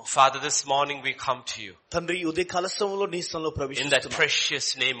Father, this morning we come to you తండ్రి ఉదయకాల సమయంలో నీ సన్నిధిలో in the ప్రవేశిస్తున్నాము. precious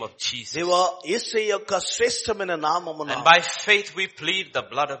name of Jesus. దేవా యేసయ్య యొక్క శ్రేష్టమైన నామమున And by faith we plead the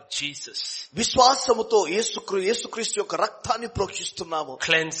blood of Jesus. విశ్వాసముతో యేసుక్రీస్తు యొక్క రక్తాన్ని ప్రోక్షిస్తున్నాము.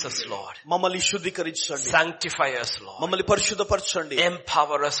 Cleanse us, Lord. మమ్మల్ని శుద్ధీకరించండి. Sanctify us, Lord. మమ్మల్ని పరిశుద్ధపరచండి.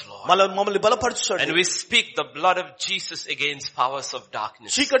 Empower us, Lord. మమ్మల్ని బలపరచండి. And we speak the blood of Jesus against powers of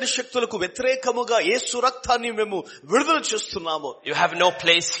darkness. చీకటి శక్తులకు వ్యతిరేకముగా యేసు రక్తాన్ని మేము విడుదల చేస్తున్నాము. You have no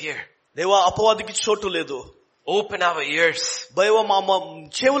place here. దేవా అపవాదికి చోటు లేదు. Open our ears. దేవా మా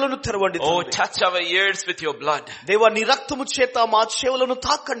చెవులను తెరవండి. Oh, touch our ears with your blood. దేవా నీ రక్తము చేత మా చెవులను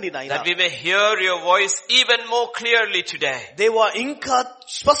తాకండి నాయనా. That we may hear your voice even more clearly today. దేవా ఇంకా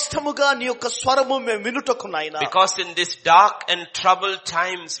స్పష్టముగా నీ యొక్క స్వరము మేము వినుటకు నాయనా. Because in this dark and troubled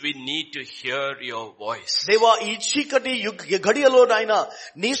times we need to hear your voice. దేవా ఈ చీకటి గడియలో నాయనా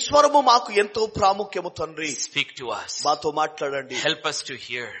నీ స్వరము మాకు ఎంతో ప్రాముఖ్యము తండ్రి. Speak to us. మాతో మాట్లాడండి. Help us to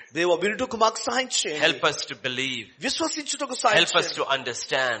hear. దేవా వినుటకు మాకు సహాయం చేయండి. Help us to believe. విశ్వసించుటకు సహాయం Help us చేయండి. to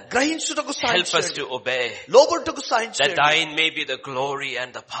understand. గ్రహించుటకు సహాయం Help us చేయండి. to obey. లోబడుటకు సహాయం That చేయండి. thine may be the glory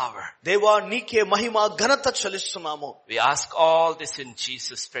and the power. దేవా నీకే మహిమ ఘనత చెల్లిస్తున్నాము. We ask all this in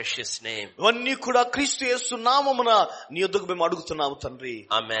Jesus' precious name. ఇవన్నీ కూడా క్రీస్తు యేసు నామమున నీ యొద్దకు మేము అడుగుతున్నాము తండ్రి.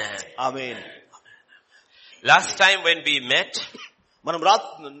 Amen. Amen. Last time when we met, మనం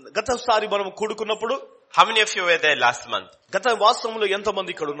గతసారి మనం కూడుకున్నప్పుడు how many of you were there last month? గత మాసంలో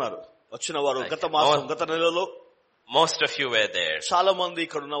ఎంతమంది ఇక్కడ ఉన్నారు? వచ్చిన వారు గత మాసం గత నెలలో Most of you were there చాలా మంది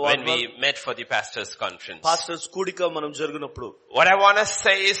ఇక్కడ ఉన్న when వారు we met for the pastors' conference. Pastors కూడిక మనం జరిగినప్పుడు What I want to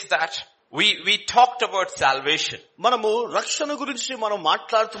say is that we talked about salvation. మనము రక్షణ గురించి మనం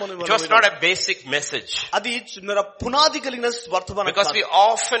మాట్లాడుతున్నాము. It was not a basic message. అది పునాది కలిగిన వర్తమానం. Because we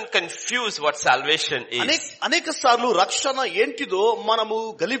often confuse what salvation is. అనేక సార్లు రక్షణ ఏంటిదో మనము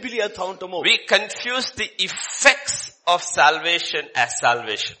గలిబిలి అవుతా ఉంటాము. We confuse the effects of salvation as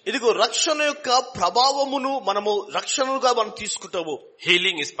salvation. ఇదిగో రక్షణ యొక్క ప్రభావమును మనము రక్షణగా మనం తీసుకుంటాము.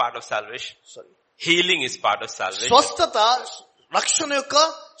 Healing is part of salvation. Healing is part of salvation. స్వస్థత రక్షణ యొక్క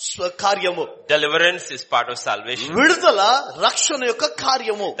కార్యము. Deliverance is part of salvation. విడుదల రక్షణ యొక్క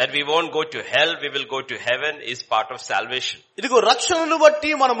కార్యము. That we won't go to hell, we will go to heaven is part of salvation. ఇదిగో రక్షణను బట్టి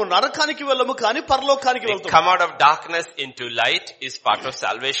మనము నరకానికి వెళ్ళము కానీ పరలోకానికి We వెళ్తాము. come out of darkness into light is part of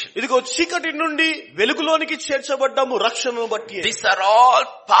salvation. ఇదిగో చీకటి నుండి వెలుగులోనికి చేర్చబడ్డాము రక్షణను బట్టి. These are all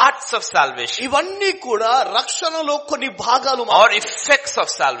parts of salvation. ఇవన్నీ కూడా రక్షణలో కొన్ని భాగాలు Or effects of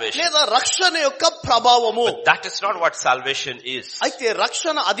salvation. లేదా రక్షణ యొక్క ప్రభావము. But that is not what salvation is. అయితే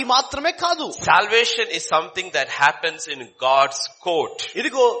రక్షణ అది మాత్రమే కాదు. Salvation is something that happens in God's court.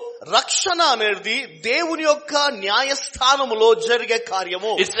 ఇదిగో రక్షణ అనేది దేవుని యొక్క న్యాయస్థానములో జరిగే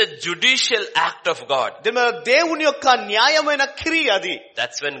కార్యము. It's a judicial act of God. దేవుని యొక్క న్యాయమైన క్రియ అది.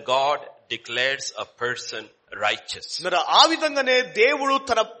 That's when God declares a person righteous. మరి ఆ విధంగానే దేవుడు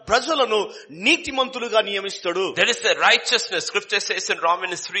తన ప్రజలను నీతిమంతులుగా నియమిస్తాడు. There is a righteousness. Scripture says in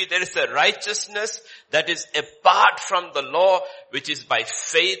Romans 3, there is a righteousness that is apart from the law, which is by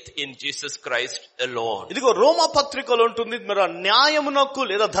faith in Jesus Christ alone. ఇదిగో రోమా పత్రికలో ఉంటుంది, మరి న్యాయమునకు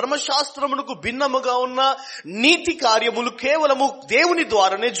లేదా ధర్మశాస్త్రమునకు భిన్నముగా ఉన్న నీతి కార్యములు కేవలము దేవుని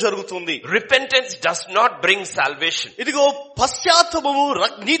ద్వారానే జరుగుతుంది. Repentance does not bring salvation. ఇదిగో పశ్చాత్తాపము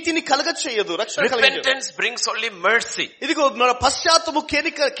నీతిని కలగచేయదు, రక్షణ కలగచేయదు. Repentance brings only mercy. ఇదిగో మన పశ్చాత్తాపము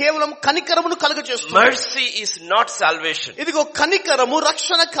కేవలం కనికరమును కలగచేస్తుంది. Mercy is not salvation. ఇదిగో కనికరము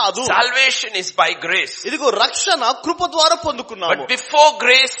రక్షణ కాదు. Salvation is by grace. ఇదిగో రక్షణ కృప ద్వారా పొందుకున్నాము. But before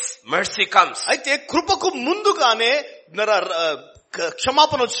grace, mercy comes. అయితే కృపకు ముందుగానే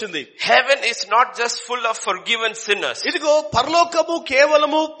క్షమాపణ వచ్చింది. Heaven is not just full of forgiven sinners. ఇదిగో పరలోకము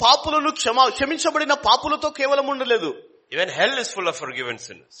కేవలము పాపులను క్షమించబడిన పాపులతో కేవలం ఉండలేదు. Even hell is full of forgiven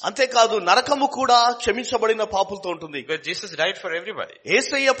sinners. అంతేకాదు నరకము కూడా క్షమించబడిన పాపులతో ఉంటుంది. Because Jesus died for everybody.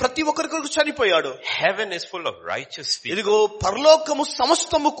 యేసయ్య ప్రతి ఒక్కరి కొరకు చనిపోయాడు. Heaven is full of righteous people. ఇదిగో పరలోకము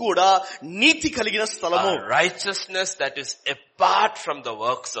సమస్తము కూడా నీతి కలిగిన స్థలము. Righteousness that is apart from the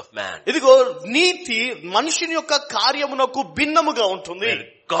works of man. ఇదిగో నీతి మనుషుని యొక్క కార్యమునకు భిన్నముగా ఉంటుంది.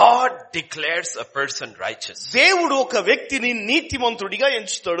 God declares a person righteous. దేవుడు ఒక వ్యక్తిని నీతిమంతుడిగా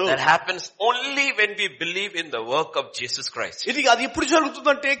ఎంచుతాడు. That happens only when we believe in the work of Jesus Christ. ఇది అది ఎప్పుడు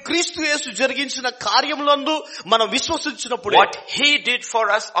జరుగుతుందంటే క్రీస్తు యేసు జరిగించిన కార్యములందు మనం విశ్వసించినప్పుడు. What he did for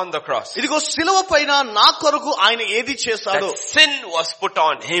us on the cross. ఇదిగో శిలువ పైన నా కొరకు ఆయన ఏది చేశాడు. That sin was put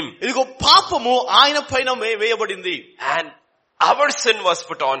on him. ఇదిగో పాపము ఆయన పైన వేయబడింది. And our sin was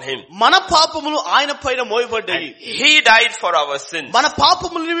put on him. మన పాపములు ఆయన పైన మోయబడ్డాయి. He died for our sins. మన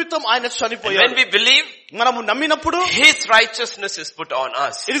పాపముల నిమిత్తం ఆయన చనిపోయాడు. When we believe, మనము నమ్మినప్పుడు His righteousness is put on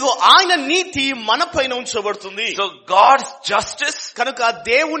us. ఇదిగో ఆయన నీతి మన పైన ఉంచబడుతుంది. So God's justice కనుక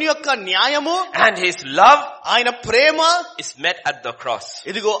దేవుని యొక్క న్యాయము and His love ఆయన ప్రేమ is met at the cross.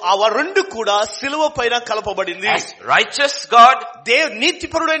 ఇదిగో ఆ రెండు కూడా సిలువ పైన కలపబడింది. As righteous God,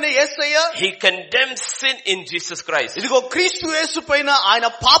 నీతిపరుడైన Yesayya He condemns sin in Jesus Christ. ఇదిగో క్రీస్తు యేసు పైన ఆయన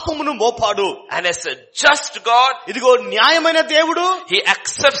పాపమును Mopadu. And as a just God, ఇదిగో న్యాయమైన దేవుడు He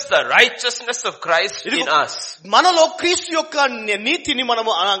accepts the righteousness of Christ in us. మనలో క్రీస్తు యొక్క నీతిని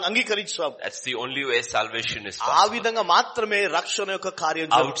మనము అంగీకరించాం. That's the only way salvation is ఆ possible. విధంగా మాత్రమే రక్షణ యొక్క కార్యం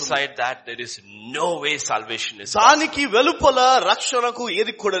జరుగుతుంది. Outside that there is no way salvation is possible. దానికి వెలుపల రక్షణకు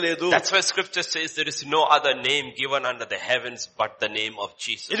ఏది కూడా లేదు. That's why scripture says there is no other name given under the heavens but the name of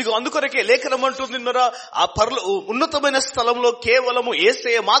Jesus. ఇదిగో అందుకొరకే లేఖనం అంటుంది ఆ ఉన్నతమైన స్థలంలో కేవలము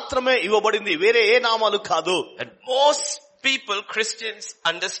యేసయ్య మాత్రమే ఇవ్వబడింది, వేరే ఏ నామాలు కాదు. And most people, Christians,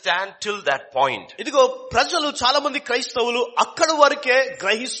 understand till that point. ఇదిగో ప్రజలు చాలా మంది క్రైస్తవులు అక్కడ వరకే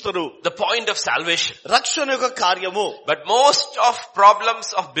గ్రహిస్తారు The point of salvation. రక్షణ యొక్క కార్యము. But most of problems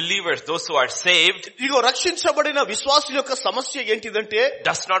of believers, those who are saved, ఇదిగో రక్షించబడిన విశ్వాసుల యొక్క సమస్య ఏంటిదంటే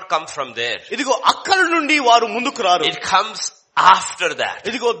does not come from there. ఇదిగో అక్కడ నుండి వారు ముందుకు రారు. It comes after that.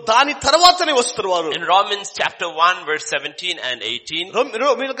 ఇదిగో దాని తర్వాతనే వస్తారు వారు. In Romans chapter 1 verse 17 and 18,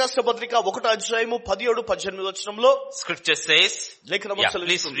 రోమీయులకు రాసిన పత్రిక 1వ అధ్యాయము 17-18 వచనంలో scripture says, లేఖనము please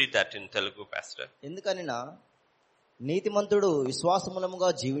సెలవిస్తుంది. read that in Telugu, pastor. ఎందుకనినా నీతిమంతుడు విశ్వాసమూలముగా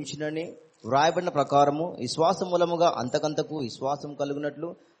జీవించునని వ్రాయబడిన ప్రకారము విశ్వాసమూలముగా అంతకంతకు విశ్వాసం కలుగునట్లు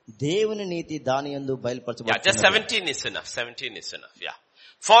దేవుని నీతి దాని యందు Yeah, just బయలుపరచబడుచున్నది. 17 is enough. 17 is enough. Yeah.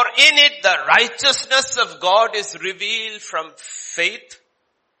 For in it the righteousness of God is revealed from faith.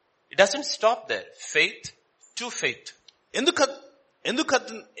 It doesn't stop there. Faith to faith.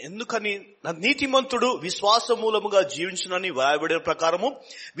 ఎందుకని నీతిమంతుడు విశ్వాస మూలముగా జీవించునని వ్రాయబడిన ప్రకారము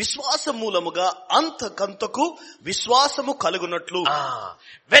విశ్వాస మూలముగా అంతకంతకు విశ్వాసము కలుగునట్లు.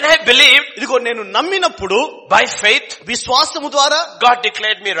 When I believed, ఇదిగో నేను నమ్మినప్పుడు by faith, విశ్వాసము ద్వారా God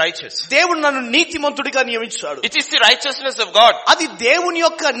declared me righteous. దేవుడు నన్ను నీతిమంతుడిగా నియమించాడు. It is the righteousness of God. అది దేవుని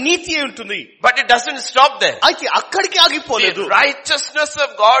యొక్క నీతి ఉంటుంది. But it doesn't stop there. అయితే అక్కడికి ఆగిపోలేదు. The righteousness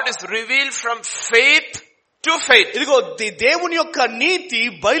of God is revealed from faith to faith. ఇదిగో దేవుని యొక్క నీతి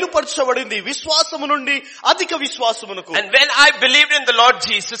బయలుపరచబడింది విశ్వాసము నుండి అధిక విశ్వాసమునకు. And when I believed in the Lord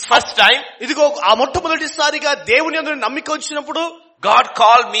Jesus first time, ఇదిగో ఆ మొట్టమొదటిసారిగా దేవుని యందు నమ్మిక వచ్చినప్పుడు God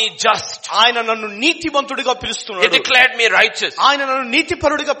called me just. ఆయన నన్ను నీతిమంతుడిగా He పిలుస్తున్నాడు. declared me righteous. ఆయన నన్ను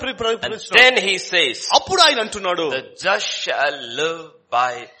నీతిపరుడిగా And పిలుస్తున్నాడు. then He says, అప్పుడు ఆయన అంటున్నాడు, the just shall live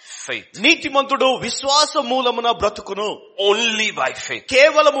by faith. నీతిమంతుడు విశ్వాస మూలమున బ్రతుకును. Only by faith.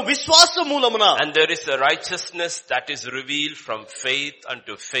 కేవలము విశ్వాస మూలమున. And there is a righteousness that is revealed from faith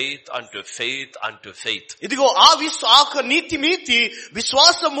unto faith unto faith unto faith. ఇదిగో ఆ నీతి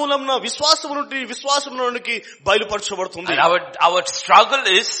విశ్వాస మూలమున విశ్వాసము నుండి విశ్వాసములోనికి బయలుపరచబడుతుంది. And our struggle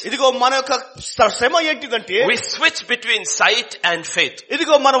is, ఇదిగో మన యొక్క శ్రమ ఏంటిదంటే we switch between sight and faith.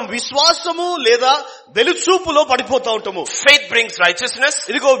 ఇదిగో మనం విశ్వాసము లేదా వెలుచూపులో పడిపోతా ఉంటాము. Faith brings righteousness.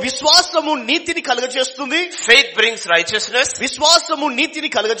 ఇదిగో విశ్వాసము నీతిని కలుగజేస్తుంది. Faith brings righteousness. విశ్వాసము నీతిని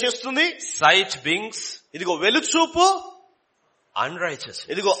కలుగజేస్తుంది. Sight brings ఇదిగో వెలుచూపు unrighteousness.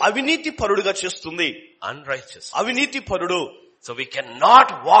 ఇదిగో అవినీతి పరుడుగా చేస్తుంది. Unrighteousness. అవినీతి పరుడు. So we cannot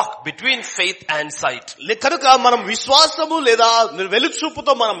walk between faith and sight. కనుక మనం విశ్వాసము లేదా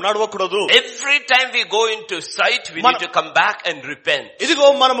వెలుచూపుతో మనం నడవకూడదు. Every time we go into sight, we need to come back and repent. ఇదిగో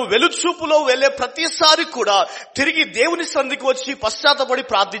మనము వెలుచూపులో వెళ్లే ప్రతిసారి కూడా తిరిగి దేవుని సన్నిధికి వచ్చి పశ్చాత్తపడి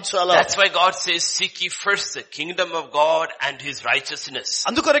ప్రార్థించాలి. That's why God says, seek ye first the kingdom of God and His righteousness.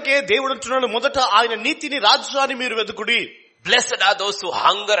 అందుకొరకే దేవుడు అంటున్నాడు, మొదట ఆయన నీతిని రాజ్యాన్ని మీరు వెతుకుడి. Blessed are those who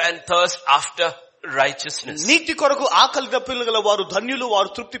hunger and thirst after righteousness. నీతి కొరకు ఆకలి దప్పికలు గల వారు ధన్యులు, వారు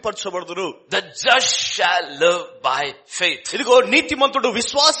తృప్తిపరచబడుదురు. The just shall live by faith. ఇదిగో నీతిమంతుడు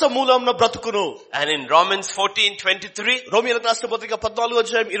విశ్వాస మూలమున బ్రతుకును. And in Romans 14:23, రోమీయులకు రాసిన పత్రిక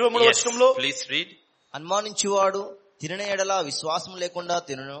 14:23 వచనంలో, please read. అనుమానించువాడు తినని ఎడల విశ్వాసం లేకుండా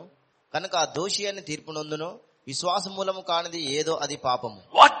తినును కనుక దోషి అని తీర్పు నొందును. విశ్వాస మూలము కానిది ఏదో అది పాపము.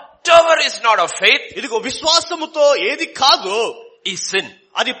 Whatever is not of faith ఇదిగో విశ్వాసముతో ఏది కాదు is sin.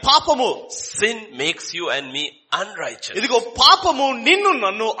 అది పాపము. Sin makes you and me unrighteous. ఇదిగో పాపము నిన్ను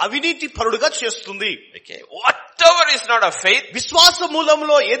నన్ను అవినీతి పరుడుగా చేస్తుంది. Okay. Whatever is not of faith విశ్వాస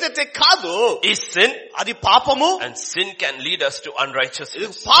మూలంలో ఏదైతే కాదు is sin. అది పాపము. And sin can lead us to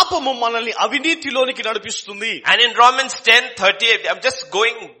unrighteousness. పాపము మనల్ని అవినీతిలోనికి నడిపిస్తుంది. And in Romans 10:38, I'm just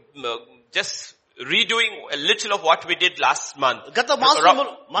going, just redoing a little of what we did last month. గత మాసము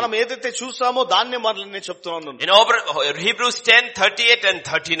మనం ఏదైతే చూసామో దాన్నే మరల నేను చెప్తున్నాను. In Hebrews 10:38 and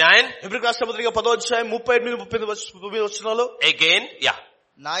 39, హెబ్రీ రాష్ట్ర పత్రిక 10వ అధ్యాయం 38-39 వచనాలు, again, yeah.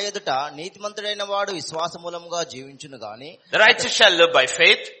 నా ఎదుట నీతిమంతుడైన వాడు విశ్వాస మూలముగా జీవించును గాని The righteous shall live by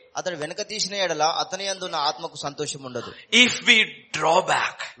faith. అతడు వెనుక తీసిన ఎడల అతని యందు నా ఆత్మకు సంతోషం ఉండదు. If we draw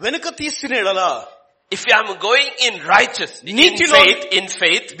back, వెనుక తీసిన ఎడల, if I am going in righteousness, in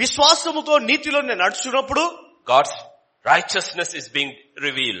faith, విశ్వాసముతో నీతిలో నేను నడుచున్నప్పుడు God's righteousness is being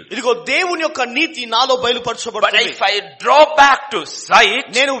revealed. ఇదిగో దేవుని యొక్క నీతి నాలో But బయలుపరచబడుతుంది. if I draw back to sight,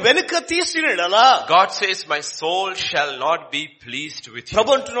 నేను వెనుక తీసిన ఎడల, God says, my soul shall not be pleased with you.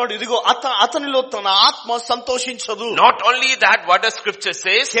 ప్రభు అంటున్నాడు, ఇదిగో అతనిలో తన ఆత్మ సంతోషించదు. Not only that, what does scripture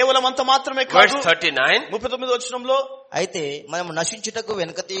says? కేవలం అంత మాత్రమే Verse కాదు, 39. 39 వచనంలో, అయితే మనము నశించుటకు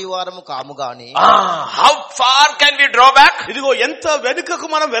వెనుక తీయవారము కాము గాని How far can we draw back? ఇదిగో ఎంత వెనుకకు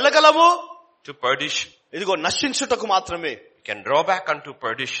మనం వెళ్ళగలము? To perdition. ఇదిగో నశించుటకు మాత్రమే. You can draw back unto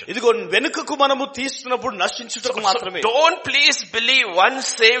perdition. ఇదిగో వెనుకకు మనము తీస్తున్నప్పుడు నశించుటకు మాత్రమే. So don't please believe once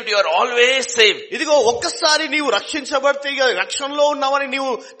saved, you are always saved. ఇదిగో ఒక్కసారి నీవు రక్షించబడితే ఇక రక్షణలో ఉన్నావని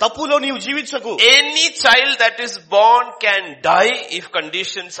నీవు తప్పులో నీవు జీవించకు. Any child that is born can die if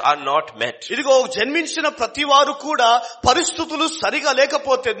conditions are not met. ఇదిగో జన్మించిన ప్రతి వారు కూడా పరిస్థితులు సరిగా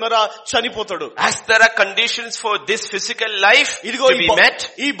లేకపోతే మరి చనిపోతాడు. As there are conditions for this physical life ఇదిగో to be met,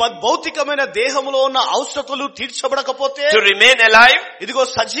 ఈ భౌతికమైన దేహంలో ఉన్న అవసరతలు తీర్చబడకపోతే, to remain alive, ఇదిగో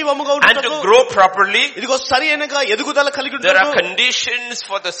సజీవముగా and to ఉండుటకు, grow properly, ఇదిగో సరి అయినగా ఎదుగుదల కలిగి there are ఉండుటకు, conditions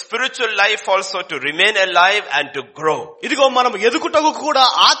for the spiritual life also to remain alive and to grow. ఇదిగో మనం ఎదుగుటకు కూడా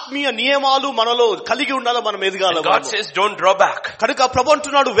ఆత్మీయ నియమాలు మనలో కలిగి ఉండాలి, మనం ఎదగాలి. And God says, don't draw back. కనుక ప్రభు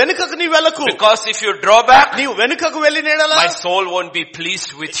అంటున్నాడు, వెనుకకు నీ వెళ్ళకు. Because if you draw back, నీవు వెనుకకు వెళ్ళినేడలా my soul won't be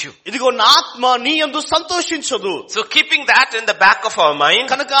pleased with you. ఇదిగో నా ఆత్మ నీ యందు సంతోషించదు. So keeping that in the back of our mind,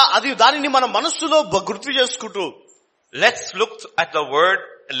 కనుక అది దానిని మన మనస్సులో గుర్తు చేసుకుంటూ, let's look at the word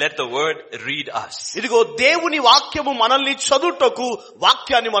and let the word read us. ఇదిగో దేవుని వాక్యము మనల్ని చదువుటకు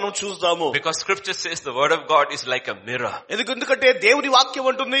వాక్యాన్ని మనం చూద్దాము. Because scripture says the word of God is like a mirror. ఎందుకంటే దేవుని వాక్యం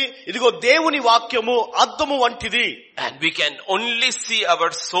అంటుంది, ఇదిగో దేవుని వాక్యము అద్దము వంటిది. And we can only see our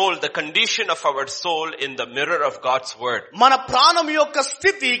soul, the condition of our soul in the mirror of God's word. మన ప్రాణం యొక్క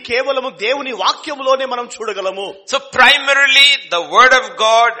స్థితి కేవలము దేవుని వాక్యములోనే మనం చూడగలము. So primarily the word of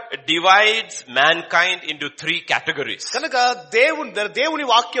God divides mankind into three categories. కనుక దేవుని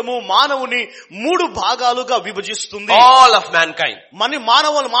వాక్యము మానవుని 3 భాగాలుగా విభజిస్తుంది. All of mankind.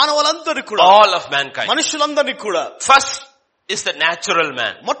 మానవులందరికీ కూడా, All of mankind. మనుషులందరినీ కూడా. First is the natural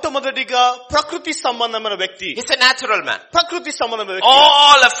man. మొట్టమొదటిగా ప్రకృతి సంబంధమైన వ్యక్తి. He's a natural man. ప్రకృతి సంబంధమైన వ్యక్తి.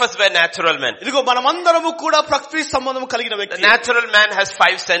 All of us were natural men. ఇదిగో మనమందరము కూడా ప్రకృతి సంబంధం కలిగిన The వ్యక్తి. natural man has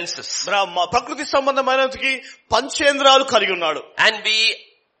 5 senses. ప్రకృతి సంబంధమైనకి పంచేంద్రాలు కలిగి ఉన్నాడు. And we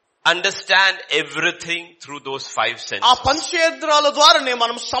understand everything through those 5 senses. ఆ పంచేంద్రాల ద్వారానే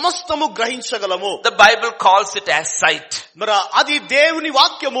మనం సమస్తము గ్రహించగలము. The Bible calls it as sight. మరి అది దేవుని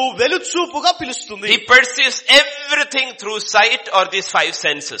వాక్యము వెలుచూపుగా పిలుస్తుంది. He perceives everything through sight or these 5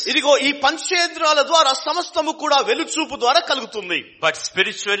 senses. ఇదిగో ఈ పంచేంద్రాల ద్వారా సమస్తము కూడా వెలుచూపు ద్వారా కలుగుతుంది. But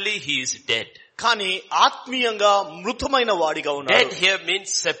spiritually he is dead. కానీ ఆత్మీయంగా మృతమైన వాడిగా ఉన్నాడు. Dead here means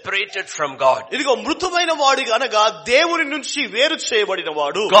separated from God. ఇదిగో మృతమైన వాడిగా అనగా దేవుని నుంచి వేరు చేయబడిన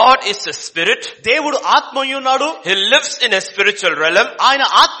వాడు. God is a spirit. దేవుడు ఆత్మయ్య ఉన్నాడు. He lives in a spiritual realm. ఆయన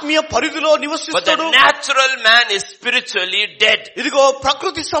ఆత్మీయ పరిధిలో But the నివసిస్తాడు. natural man is spiritually dead. ఇదిగో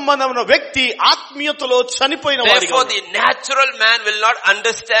ప్రకృతి సంబంధమైన వ్యక్తి ఆత్మీయతలో చనిపోయిన వాడిగా Therefore the natural man will not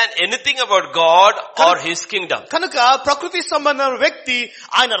understand anything about God or his kingdom. కనుక ప్రకృతి సంబంధమైన వ్యక్తి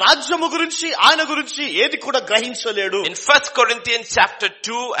ఆయన రాజ్యము గురించి ఆయన గురించి ఏది కూడా గ్రహించలేడు. In 1 Corinthians chapter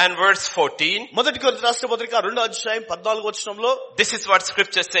 2 and verse 14, మొదటి కొరింథీ రాసిన పత్రిక 2వ అధ్యాయం 14వ వచనంలో this is what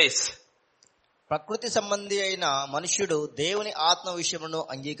scripture says. ప్రకృతి సంబంధి అయిన మనుష్యుడు దేవుని ఆత్మ విషయమును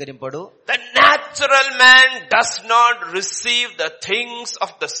అంగీకరింపడు. The natural man does not receive the things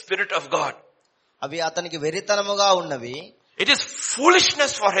of the Spirit of God. అవి అతనికి వెరితనముగా ఉన్నవి. It is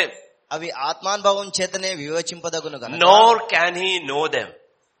foolishness for him. అవి ఆత్మానుభవం చేతనే వివేచింపదగును గనుక Nor can he know them.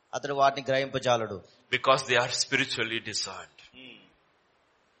 అతడు వాటిని గ్రహింపజాలడు. Because they are spiritually discerned.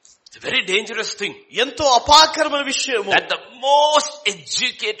 It's a very dangerous thing. ఎంతో అపాకరమైన విషయము. That the most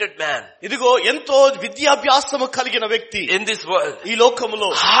educated man ఇదిగో ఎంతో విద్యాభ్యాసము కలిగిన వ్యక్తి in this world, ఈ లోకములో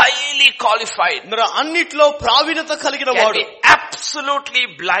highly qualified, మరి అన్నిట్లో ప్రావీణ్యత కలిగిన can వాడు be absolutely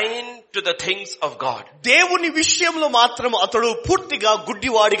blind to the things of God. దేవుని విషయంలో మాత్రం అతడు పూర్తిగా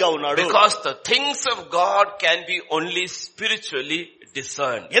గుడ్డివాడిగా ఉన్నాడు. Because the things of God can be only spiritually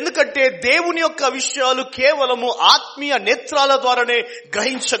discerned. ఎందుకంటే దేవుని యొక్క విషయాలు కేవలము ఆత్మీయ నేత్రాల ద్వారానే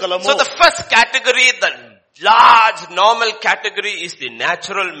గ్రహించగలము. So the first category, the large normal category, is the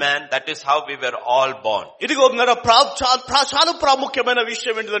natural man. That is how we were all born. ఇదిగో చాలా ప్రాముఖ్యమైన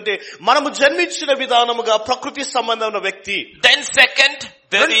విషయం ఏంటంటే మనము జన్మించిన విధానముగా ప్రకృతి సంబంధమైన వ్యక్తి. Then second,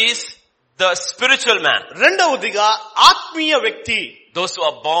 there is the spiritual man. రెండవదిగా ఆత్మీయ వ్యక్తి. those who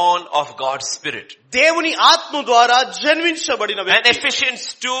are born of God's Spirit. దేవుని ఆత్మ ద్వారా జన్మించబడిన And వ్యక్తి. Ephesians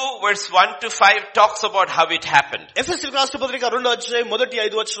 2 verse 1 to 5 talks about how it happened. ఎఫెసీయులకు రాసిన పత్రిక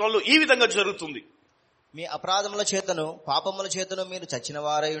 2:5 ఈ విధంగా జరుగుతుంది. మీ అపరాధముల చేతను పాపముల చేతను మీరు చచ్చిన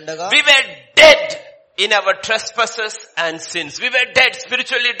వారై ఉండగా We were dead in our trespasses and sins. We were dead,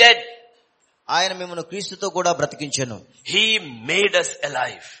 spiritually dead. ఆయన మిమ్మల్ని క్రీస్తుతో కూడా బ్రతికించెను. He made us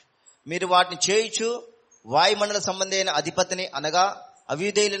alive. మీరు వాటిని చేయుచు వాయుమండల సంబంధి అయిన అధిపతిని అనగా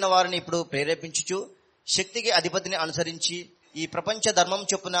అవిధేయులైన వారిని ఇప్పుడు ప్రేరేపించుచు శక్తికి అధిపతిని అనుసరించి ఈ ప్రపంచ ధర్మం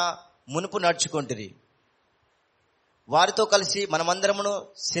చొప్పున మునుపు నడుచుకొంటిరి. వారితో కలిసి మనమందరమును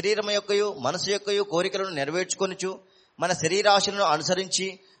శరీరము యొక్కయు మనసు యొక్కయు కోరికలను నెరవేర్చుకొనుచు మన శరీరాశలను అనుసరించి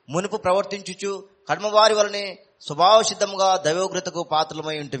మునుపు ప్రవర్తించుచు కర్మవారి వలనే స్వభావ సిద్ధముగా దైవోగ్రతకు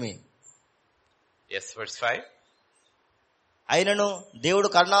పాత్రలమై ఉంటుమి. Yes, verse 5. అయినను దేవుడు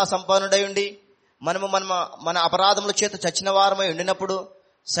కరుణా సంపన్నుడై ఉండి మనము మన అపరాధముల చేత చచ్చిన వారమై ఉండినప్పుడు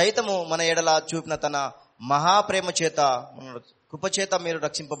సైతము మన ఎడల చూపిన తన మహాప్రేమ చేత కృపచేత మీరు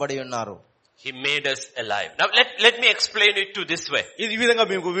రక్షింపబడి ఉన్నారు. He made us alive. Now let me explain it to this way. ఈ విధంగా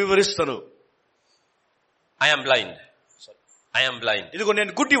మీకు వివరిస్తాను. I am blind. I am blind. ఇదిగో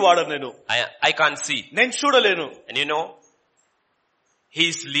నేను గుడ్డివాడను, నేను I can't see. నేను చూడలేను. And you know, he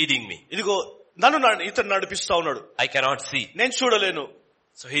is leading me. ఇదిగో ఇతను నడిపిస్తా ఉన్నాడు. I cannot see. నేను చూడలేను.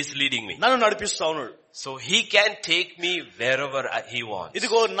 So he is leading me. నన్ను నడిపిస్తా ఉన్నాడు. So he can take me wherever he wants.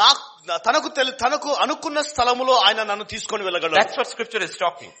 ఇదిగో తనకు అనుకున్న స్థలములో ఆయన నన్ను తీసుకొని వెళ్ళగలడు. That's what scripture is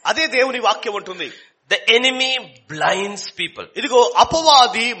talking. అదే దేవుని వాక్యం ఉంటుంది. The enemy blinds people. ఇదిగో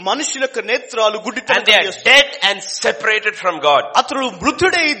అపవాది మనుషుల యొక్క నేత్రాలు And గుడ్డితనం they are చేస్తాడు. dead and separated from God. అతడు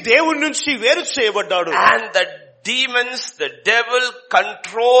మృతుడై దేవుని నుంచి వేరు చేయబడ్డాడు. And the demons, the devil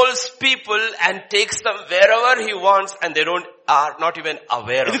controls people and takes them wherever he wants, and they are not even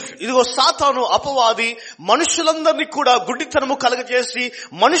aware of it. ఇదిగో సాతాను అపవాది మనుషులందరినీ కూడా గుడ్డితనము కలగజేసి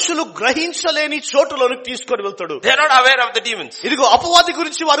మనుషులు గ్రహించలేని చోటులోనికి తీసుకొని వెళ్తాడు. They are not aware of the demons. ఇదిగో అపవాది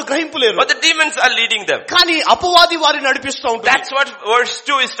గురించి వారు గ్రహింపులేరు. But the demons are leading them. కానీ అపవాది వారిని నడిపిస్తూ ఉంటాడు. That's what verse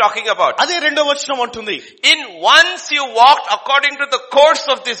 2 is talking about. అదే 2వ వచనం అంటుంది. In once you walked according to the course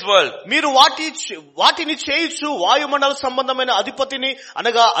of this world. మీరు వాటిని చేయుచు వాయుమండల సంబంధమైన అధిపతిని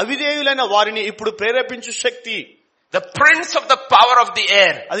అనగా అవిధేయులైన వారిని ఇప్పుడు ప్రేరేపించు శక్తి, The prince of the power of the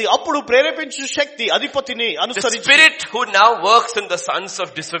air. అది అప్పుడు ప్రేరేపించు శక్తి అధిపతిని The అనుసరించి spirit who now works in the sons of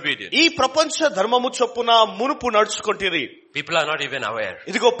disobedience. ఈ ప్రపంచ ధర్మము చొప్పున మునుపు నడుచుకుంటుంది. People are not even aware.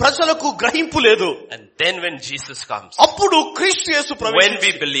 ఇదిగో ప్రజలకు గ్రహింపు లేదు. And then when Jesus comes, అప్పుడు క్రీస్తు యేసు when we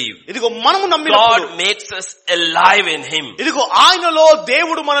ప్రవేశించి believe, ఇదిగో మనము నమ్మినప్పుడు God makes us alive in Him. ఇదిగో ఆయనలో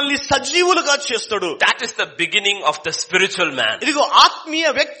దేవుడు మనల్ని సజీవులుగా చేస్తాడు. That is the beginning of the spiritual man. ఇదిగో ఆత్మీయ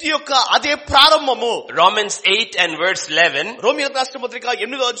వ్యక్తి యొక్క అదే ప్రారంభము. Romans 8 and verse 11, రోమియోలకు రాసిన పత్రిక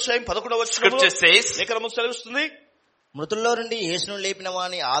 8:11 scripture says, లేఖనము సెలవిస్తుంది. మృతుల్లో నుండి యేసును లేపిన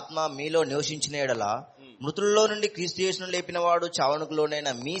వాని ఆత్మ మీలో నివసించిన ఎడల మృతుల్లో నుండి క్రీస్తు యేసును లేపిన వాడు చావనుకు లోనైన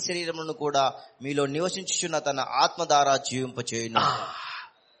మీ శరీరమును కూడా మీలో నివసించుచున్న తన ఆత్మ ద్వారా జీవింపచేయును.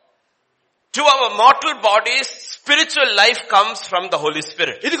 To our mortal bodies, spiritual life comes from the Holy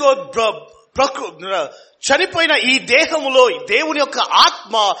Spirit. ఇదిగో చనిపోయిన ఈ దేహములో దేవుని యొక్క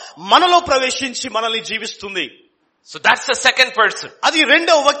ఆత్మ మనలో ప్రవేశించి మనల్ని జీవిస్తుంది. So that's the second person. అది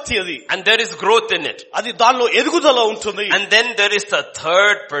 2వ వ్యక్తి. అది And there is growth in it. అది దానిలో ఎదుగుదల ఉంటుంది. And then there is the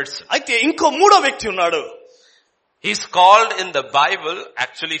third person. అయితే ఇంకో 3వ వ్యక్తి ఉన్నాడు. He's called in the Bible,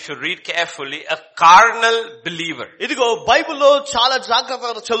 actually if you read carefully, a carnal believer. ఇదిగో బైబిల్లో చాలా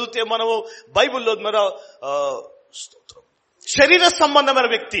జాగ్రత్తగా చదివితే మనము బైబిల్లో శరీర సంబంధమైన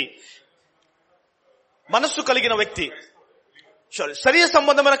వ్యక్తి, మనస్సు కలిగిన వ్యక్తి, శరీర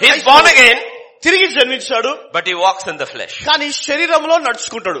సంబంధమైన He's born again, తిరిగి జన్మించాడు, but he walks in the flesh. కానీ శరీరంలో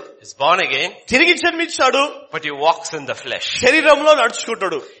నడుచుకుంటాడు. He's born again, తిరిగి జన్మించాడు, but he walks in the flesh. శరీరంలో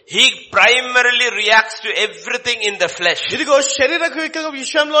నడుచుకుంటాడు. He primarily reacts to everything in the flesh. ఇదిగో శరీర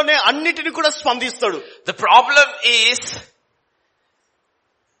విషయంలోనే అన్నిటిని కూడా స్పందిస్తాడు. The problem is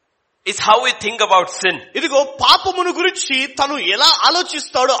how we think about sin. ఇదిగో పాపమును గురించి తను ఎలా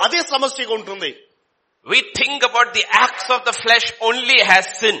ఆలోచిస్తాడో అదే సమస్యగా ఉంటుంది. We think about the acts of the flesh only as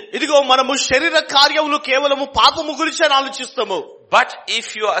sin. ఇదిగో మనము శరీర కార్యములు కేవలము పాపము గురించి ఆలోచిస్తాము. But if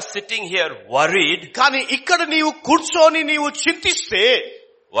you are sitting here worried, కానీ ఇక్కడ నీవు కూర్చొని నీవు చింతిస్తే,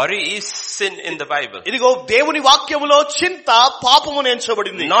 worry is sin in the Bible. ఇదిగో దేవుని వాక్యములో చింత పాపము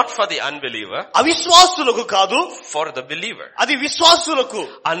ఎంచబడింది. Not for the unbeliever, అవిశ్వాసులకు కాదు, for the believer. అది విశ్వాసులకు.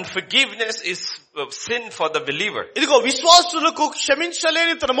 Unforgiveness is sin for the believer. ఇదిగో విశ్వాసులకు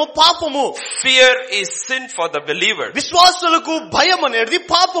క్షమించలేనితనము పాపము. Fear is sin for the believer. విశ్వాసులకు భయం అనేది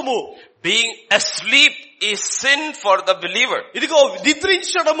పాపము. Being asleep is sin for the believer. ఇదిగో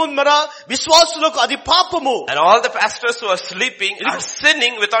నిద్రించడము మన విశ్వాసులకు అది పాపము. And all the pastors who are sleeping are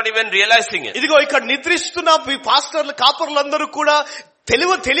sinning without even realizing it. ఇదిగో ఇక్కడ నిద్రిస్తున్న పాస్టర్లు కాపరులందరూ కూడా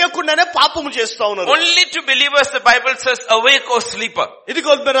తెలియకుండానే పాపము చేస్తా ఉన్నారు. Only to believers the Bible says, awake, O sleeper.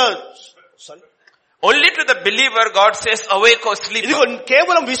 ఇదిగో Only to the believer God says, awake, O sleeper. ఇదిగో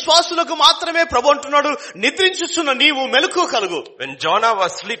కేవలం విశ్వాసులకు మాత్రమే ప్రభు అంటున్నాడు, నిద్రించుచున్న నీవు మెలకువ కలుగు. When Jonah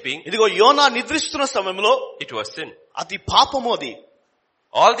was sleeping, ఇదిగో యోనా నిద్రిస్తున్న సమయంలో it was sin. అది పాపము. అది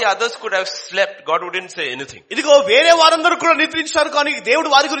all the others could have slept, God wouldn't say anything. ఇదిగో వేరే వారందరూ కూడా నిద్రించారు కానీ దేవుడు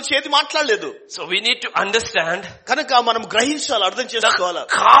వారి గురించి ఏది మాట్లాడలేదు. So we need to understand, కనుక మనం గ్రహించాలి, అర్థం చేసుకోవాలి.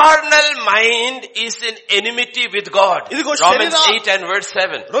 carnal mind is in enmity with God. ఇదిగో Romans 8 and verse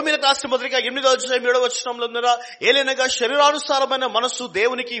 7. రోమీయులకు రాసిన పత్రిక 8:7 ఏలైనగా శరీరానుసారమైన మనస్సు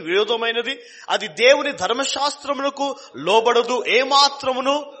దేవునికి విరోధమైనది, అది దేవుని ధర్మశాస్త్రమునకు లోబడదు,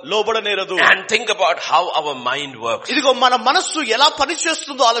 ఏమాత్రమును లోబడనేరదు. And think about how our mind works. ఇదిగో మన మనస్సు ఎలా పనిచేస్తుందో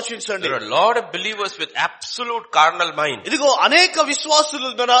ఆలోచించండి. There are a lot of believers with absolute carnal mind. ఇదిగో అనేక విశ్వాసులు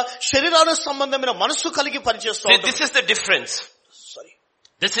శరీరాను సంబంధమైన మనస్సు కలిగి పనిచేస్తారు. This is the difference.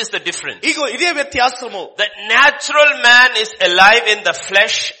 This is the difference. ఇగో ఇదే వ్యత్యాసము. The natural man is alive in the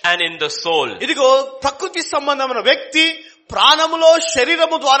flesh and in the soul. ఇదిగో ప్రకృతి సంబంధమైన వ్యక్తి ప్రాణములో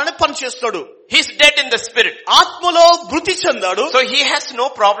శరీరము ద్వారానే పనిచేస్తాడు. He's dead in the spirit. ఆత్మలో మృతి చెందాడు. So he has no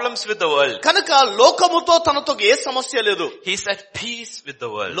problems with the world. కనుక లోకముతో తనతో ఏ సమస్య లేదు. He's at peace with the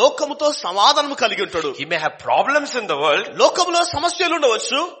world. లోకముతో సమాధానం కలిగి ఉంటాడు. He may have problems in the world. లోకములో సమస్యలు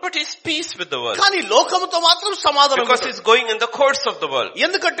ఉండవచ్చు, but he's peace with the world. కానీ లోకముతో మాత్రం సమాధానం. Because he's going in the course of the world.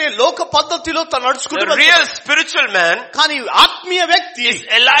 ఎందుకంటే లోక పద్ధతిలో తను నడుచుకుంటున్నాడు. The real spiritual man, కానీ ఆత్మీయ వ్యక్తి is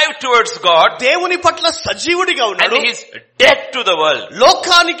alive towards God. దేవుని పట్ల సజీవుడిగా ఉన్నాడు. And he's dead to the world.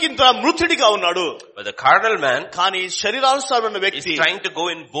 లోకానికి మృతుడిగా ఉన్నాడు. But the carnal man, కానీ శరీరానుసారమైన వ్యక్తి is trying to go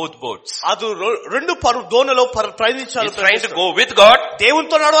in both boats. అది రెండు దోణిలో ప్రయాణించాలి. He's trying to go with God.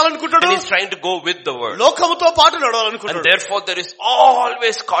 దేవునితో నడవాలనుకుంటాడు. And he's trying to go with the world. లోకముతో పాటు నడవాలనుకుంటాడు. And therefore there is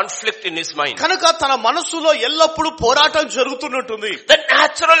always conflict in his mind. కనుక తన మనసులో ఎల్లప్పుడూ పోరాటం జరుగుతున్నట్టుంది. The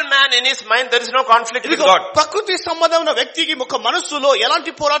natural man in his mind, there is no conflict with God. ప్రకృతి సంబంధమైన వ్యక్తికి ఒక మనసులో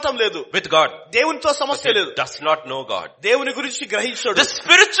ఎలాంటి పోరాటం లేదు. With God. దేవునితో సమస్య లేదు. Does not know God. దేవుని గురించి గ్రహించాడు. The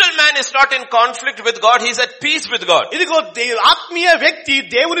spiritual man is not in conflict with God. He is at peace with God. ఇదిగో ఆత్మీయ వ్యక్తి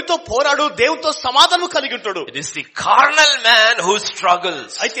దేవునితో పోరాడు, దేవునితో సమాధానం కలిగి ఉంటాడు. It is the carnal man who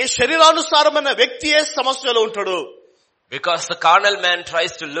struggles. అయితే శరీరానుసారమైన వ్యక్తియే సమస్యలో ఉంటాడు. Because the carnal man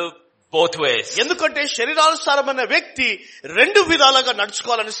tries to live both ways. ఎందుకంటే శరీరానుసారమైన వ్యక్తి రెండు విధాలుగా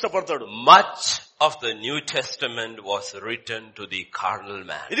నడుచుకోవాలని ఇష్టపడతాడు. Much of the New Testament was written to the carnal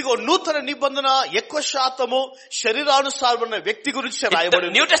man. ఇదిగో నూతన నిబంధన ఎక్కువ శాతము శరీరానుసారమైన వ్యక్తి గురించి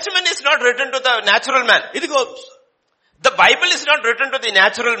రాయబడింది. New Testament is not written to the natural man. ఇదిగో the Bible is not written to the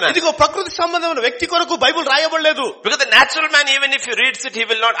natural man. ఇదిగో ప్రకృతి సంబంధమైన వ్యక్తి కొరకు బైబిల్ రాయబడలేదు. Because the natural man, even if he reads it, he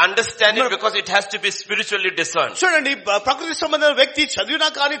will not understand it because it has to be spiritually discerned. చూడండి, ప్రకృతి సంబంధమైన వ్యక్తి చదివినా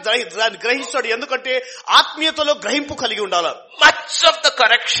కానీ గ్రహిస్తాడు, ఎందుకంటే ఆత్మీయతలో గ్రహింపు కలిగి ఉండాలి. Much of the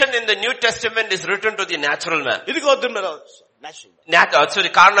correction in the New Testament is written to the natural man. ఇదిగో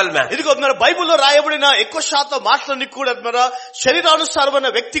carnal man. ఇదిగో బైబిల్లో రాయబడిన ఎక్కువ శాతం మాటలన్నీ కూడా శరీరానుసారమైన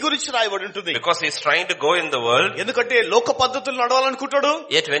వ్యక్తి గురించి రాయబడి ఉంటుంది. Because he is trying to go in the world. ఎందుకంటే లోక పద్ధతులు నడవాలనుకుంటాడు.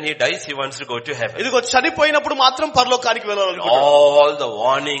 Yet when he dies, he wants to go to heaven. ఇదిగో చనిపోయినప్పుడు మాత్రం పరలోకానికి వెళ్ళాలనుకుంటాడు. All the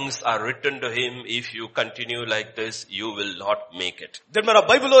warnings are written to him. If you continue like this, you will not make it.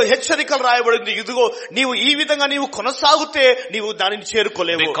 బైబిల్లో హెచ్చరికలు రాయబడింది. ఇదిగో నీవు ఈ విధంగా నీవు కొనసాగితే నీవు దానిని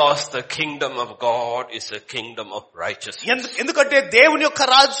చేరుకోలేవు. Because the kingdom of God is a kingdom of righteousness. ఎందుకంటే దేవుని యొక్క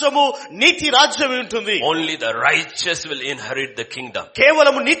రాజ్యము నీతి రాజ్యం ఉంటుంది. Only the righteous will inherit the kingdom.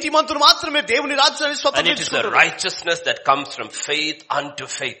 కేవలం నీతిమంతులు మాత్రమే దేవుని రాజ్యాన్ని స్వతంత్రించుకుంటారు. And it is the righteousness that comes from faith unto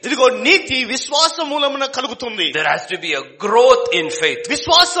faith. ఇదిగో నీతి విశ్వాసం మూలమున కలుగుతుంది. There has to be a growth in faith.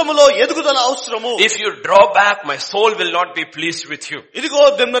 విశ్వాసములో ఎదుగుదల అవసరము. If you draw back, my soul will not be pleased with you. ఇదిగో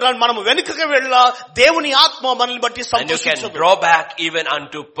మనం వెనుకకి వెళ్ళా దేవుని ఆత్మ మనల్ని బట్టి సంతోషించదు. And you can draw back even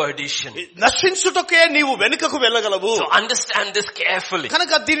unto perdition. నశించుటకే నీవు వెనుకకు వెళ్ళగలవు. So understand this carefully.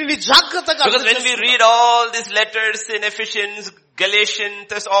 కనుక దీనిని జాగ్రత్తగా. Because when we read all these letters in Ephesians, Galatians,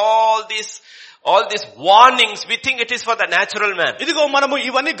 there's all these warnings, we think it is for the natural man. ఇదిగో మనము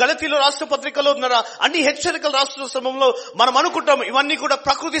ఇవన్నీ గలతీయుల రాష్ట్ర పత్రికలో అన్ని హెచ్చరికలు రాస్తున్న సమయంలో మనం అనుకుంటాము ఇవన్నీ కూడా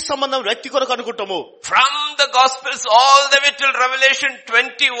ప్రకృతి సంబంధం వ్యక్తి కొరకు అనుకుంటాము. From the Gospels all the way till Revelation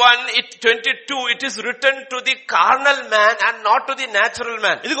 22, it is written to the carnal man and not to the natural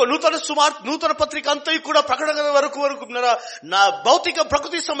man. ఇదిగో నూతన పత్రిక అంతా కూడా ప్రకటన వరకు నా భౌతిక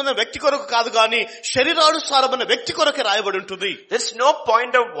ప్రకృతి సంబంధం వ్యక్తి కొరకు కాదు కానీ శరీరానుసారమైన వ్యక్తి కొరకు రాయబడి ఉంటుంది. There's no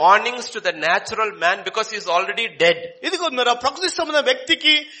point of warnings to the natural natural man because he is already dead. ఇదిగో మీరు ప్రకృతి సంబంధ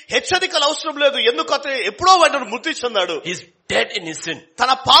వ్యక్తికి హెచ్చరికలు అవసరం లేదు, ఎందుకంటే ఎప్పుడో వాడు మృతి చెందాడు. He is dead in his sin.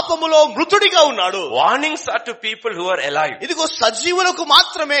 తన పాపములో మృతుడిగా ఉన్నాడు. Warnings are to people who are alive. ఇదిగో సజీవులకు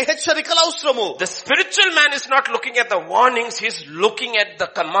మాత్రమే హెచ్చరికలు అవసరము. The spiritual man is not looking at the warnings, he is looking at the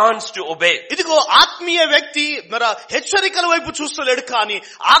commands to obey. ఇదిగో ఆత్మీయ వ్యక్తి మరి హెచ్చరికల వైపు చూస్తలేడు, కానీ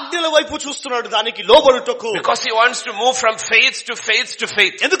ఆజ్ఞల వైపు చూస్తున్నాడు, దానికి లోబడుటకు. Because he wants to move from faith to faith to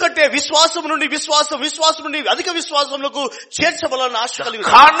faith. ఎందుకంటే విశ్వాసం నుండి విశ్వాసం నుండి అధిక విశ్వాసములకు చేర్చబడాలని ఆశ కలిగి.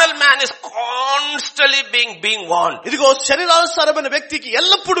 Carnal man is constantly being warned. ఇదిగో శరీరానుసారమైన వ్యక్తికి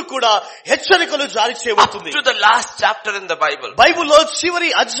ఎల్లప్పుడూ కూడా హెచ్చరికలు జారీ చేయబడుతుంది. Up to the last chapter in the Bible. బైబిల్లో చివరి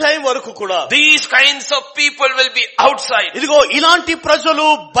అధ్యాయం వరకు కూడా These kinds of people will be outside. ఇదిగో ఇలాంటి ప్రజలు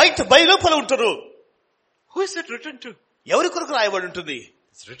బయలుపల ఉంటారు. Who is it written to? ఎవరి కొరకు రాయబడి ఉంటుంది?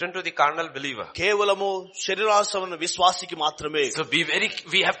 It's written to the carnal believer. కేవలము శరీరానుసారమైన విశ్వాసికి మాత్రమే. So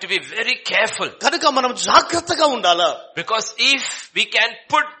we have to be very careful. కనుక మనం జాగ్రత్తగా ఉండాలా. Because if we can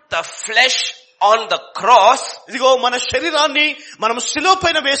put the flesh on the cross, ఇదిగో మన శరీరాన్ని మనం శిలువ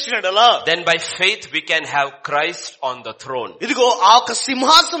పైన వేసినట్లా, then by faith we can have Christ on the throne. ఇదిగో ఆ ఒక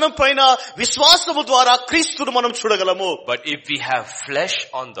సింహాసనం పైన విశ్వాసము ద్వారా క్రీస్తును మనం చూడగలము. But if we have flesh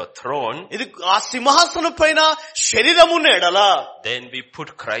on the throne, ఇది ఆ సింహాసనం పైన శరీరము నేడలా, then we put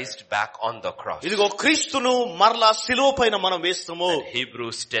Christ back on the cross. ఇదిగో క్రీస్తును మరలా శిలువ పైన మనం వేస్తాము.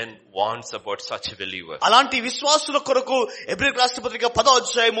 Hebrews 10 warns about such believers. అలాంటి విశ్వాసుల కొరకు హెబ్రీ రాష్ట్ర పత్రిక 10వ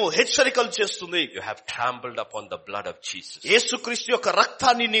అధ్యాయము హెచ్చరికలు చేస్తుంది. You have trampled upon the blood of Jesus. యేసుక్రీస్తు యొక్క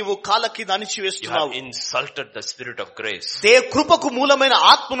రక్తాన్ని నీవు కాళ్ళ కింద అణిచివేస్తున్నావు. You have insulted the spirit of grace. కృపకు మూలమైన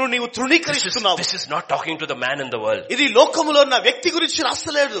ఆత్మను నీవు తృణీకరిస్తున్నావు. This is not talking to the man in the world. ఇది లోకములో ఉన్న వ్యక్తి గురించి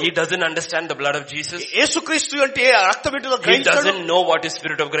రాస్తలేదు. He doesn't understand the blood of Jesus. యేసుక్రీస్తు అంటే రక్తం ఏంటో He గ్రహించాడు. doesn't know what is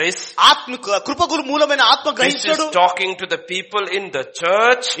spirit of grace. కృపకు మూలమైన ఆత్మ This గ్రహించాడు. is talking to the people in the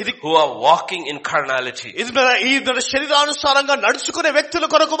church who are walking in carnality. ఈ శరీరానుసారంగా నడుచుకునే వ్యక్తుల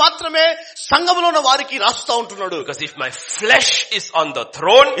కొరకు మాత్రమే సంఘములో ఉన్న వారికి రాస్తా ఉంటున్నాడు. Because if my flesh is on the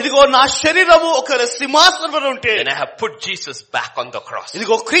throne, ఇదిగో నా శరీరము ఒక సింహాసనం ఉంటే, then I have put Jesus back on the cross.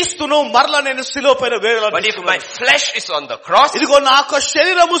 ఇదిగో క్రీస్తును మరలా నేను శిలువ పైన వేయాలి. But if my flesh is on the cross, ఇదిగో నా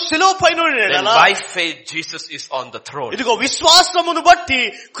శరీరము శిలువ పైన, then by faith Jesus is on the throne. ఇదిగో విశ్వాసమును బట్టి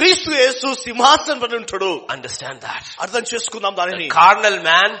క్రీస్తు యేసు సింహాసనం పైన ఉంటాడు. Understand that. అర్థం చేసుకుందాం దానిని. The carnal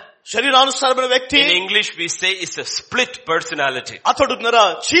man, శరీరానుసారమైన వ్యక్తి, in English we say, is a split personality. అతడు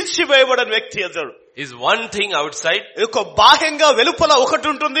చీల్చివేయబడిన వ్యక్తి. అతడు is one thing outside, బాహ్యంగా వెలుపల ఒకటి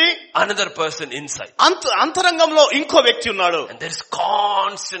ఉంటుంది, another person inside. అంతరంగంలో ఇంకో వ్యక్తి ఉన్నాడు. And there is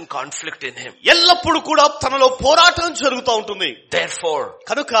constant conflict in him. ఎల్లప్పుడూ కూడా తనలో పోరాటం జరుగుతూ ఉంటుంది. Therefore,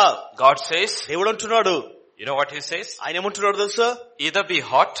 కనుక God says, దేవుడు అంటున్నాడు, you know what he says? ఆయన ఏమంటున్నాడు తెలుసా? Either be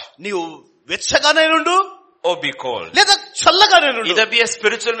hot, నీవు వెచ్చగానే నుండు, or be cold. లేదా చల్లగానే నుండు. Either be a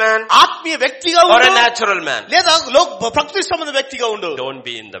spiritual man, ఆత్మీయ వ్యక్తిగా or ఉండు, a natural man. లేదా ప్రకృతి సంబంధ వ్యక్తిగా ఉండు. Don't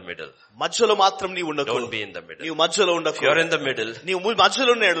be in the middle. మధ్యలో మాత్రం నీవు ఉండకు. Don't be in the middle. నీవు మధ్యలో ఉండకు. If you're in the middle, నీవు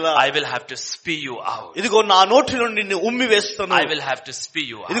మధ్యలో ఉండేలా, I will have to spit you out. ఇదిగో నా నోటి నుండి నిన్ను ఉమ్మి వేస్తాను. I will have to spit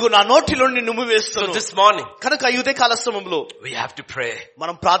you out. ఇదిగో నా నోటి నుండి నిన్ను ఉమ్మి వేస్తాను. So this morning, కనుక ఈ ఉదయ కాల సమయంలో we have to pray.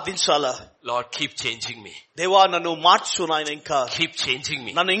 మనం ప్రార్థించాలా. Lord, keep changing me. దేవా నన్ను మార్చు నాయన, ఇంకా Keep changing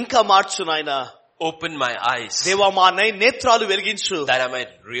me. నన్ను ఇంకా మార్చు నాయన. Open my eyes, దేవా మా నేత్రాలు వెలిగించు, that I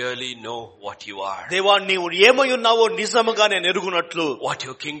might really know what you are. దేవా నీవు ఏమై ఉన్నావో నిజముగా నేను ఎరుగునట్లు, what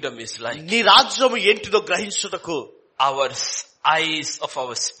your kingdom is like. నీ రాజ్యము ఏంటిదో గ్రహించుటకు. Our eyes of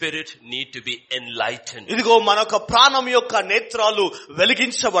our spirit need to be enlightened. ఇదిగో మనొక ప్రాణం యొక్క నేత్రాలు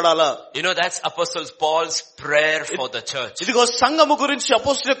వెలిగించబడాలా. You know, that's Apostle Paul's prayer for the church. ఇదిగో సంఘము గురించి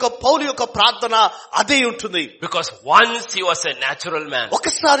అపోస్తలుడు యొక్క పౌలు యొక్క ప్రార్థన అదే ఉంటుంది. Because once he was a natural man,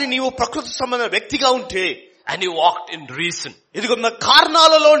 ఒకసారి నీవు ప్రకృతి సంబంధ వ్యక్తిగా ఉంటే, and he walked in reason, ఇదిగో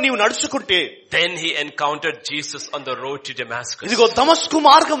కారణాలలో నీవు నడుచుకుంటే, then he encountered Jesus on the road to Damascus. ఇదిగో దమస్కు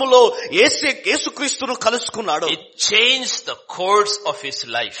మార్గములో యేసుక్రీస్తును కలుసుకున్నాడు. It changed the course of his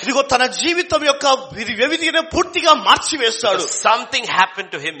life. ఇదిగో తన జీవితం యొక్క వ్యవధిని పూర్తిగా మార్చివేస్తాడు. Something happened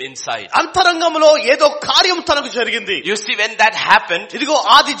to him inside. అంతరంగంలో ఏదో కార్యం తనకు జరిగింది. You see, when that happened, ఇదిగో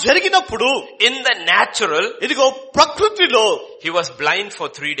అది జరిగినప్పుడు in the natural, ఇదిగో ప్రకృతిలో he was blind for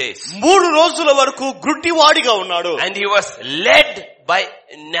 3 days. 3 రోజుల వరకు గుడ్డివాడిగా ఉన్నాడు. And he was led by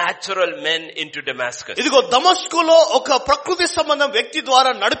natural men into Damascus. ఇదిగో దమస్కులో ఒక ప్రకృతి సంబంధం వ్యక్తి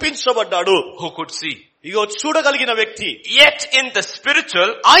ద్వారా నడిపించబడ్డాడు. Who could see? ఇదిగో చూడగలిగిన వ్యక్తి. Yet in the spiritual,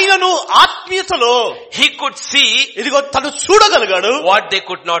 ఆయనను ఆత్మీయతలో he could see ఇదిగో తను చూడగలిగాడు what they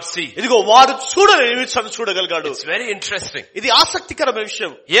could not see. ఇదిగో వారు చూడలేని తను చూడగలిగాడు. It's very interesting. ఇది ఆసక్తికరమైన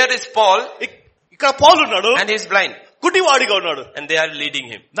విషయం. Here is Paul, ఇక్కడ పౌలు ఉన్నాడు, and he is blind. గుడ్డివాడిగా ఉన్నాడు. And they are leading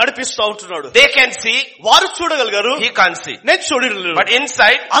him. నడిపిస్తా ఉంటున్నాడు. They can see. వారు చూడగలిగారు. He can't see. నేను చూడలేను. But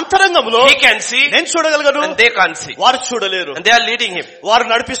inside. అంతరంగంలో. He can see. నేను చూడగలను. And they can't see. వారు చూడలేరు. And they are leading him. వారు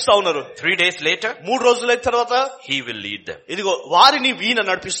నడిపిస్తా ఉన్నారు. 3 days later. 3 రోజుల తర్వాత. He will lead them. ఇదిగో వారిని వీణ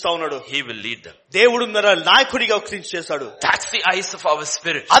నడిపిస్తా ఉన్నాడు. He will lead them. దేవుడు నాయకుడిగా చేశాడు. That's the eyes of our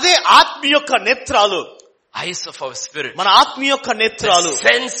spirit. అదే ఆత్మ యొక్క నేత్రాలు. Eyes of our spirit. మన ఆత్మ యొక్క నేత్రాలు.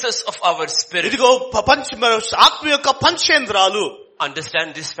 Senses of our spirit. ఇదిగో ఆత్మ యొక్క పంచేంద్రాలు. Understand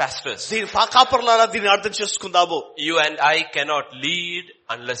this, pastors. దీని కాపర్లారా దీన్ని అర్థం చేసుకుందాము. You and I cannot lead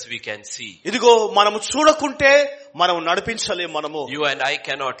unless we can see. ఇదిగో మనము చూడకుంటే మనం నడిపించలేము. మనము You and I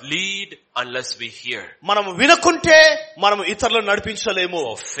cannot lead unless we hear. మనము వినకుంటే మనము ఇతరులను నడిపించలేము.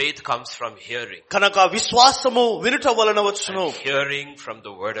 For faith comes from hearing. కనుక విశ్వాసము వినుట వలన వచ్చును. Hearing from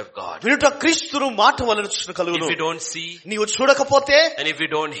the word of God. వినుట క్రీస్తును మాట వలన కలుగును. If we don't see, నీవు చూడకపోతే, and if we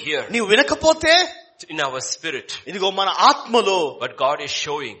don't hear, నీవు వినకపోతే, in our spirit, ఇదిగో మన ఆత్మలో what God is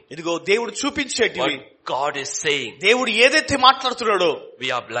showing, ఇదిగో దేవుడు చూపించేటివి, what God is saying, దేవుడు ఏదైతే మాట్లాడుతున్నాడో, we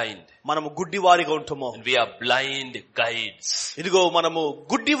are blind. మనము గుడ్డివారిగా ఉంటాము. And we are blind guides. ఇదిగో మనము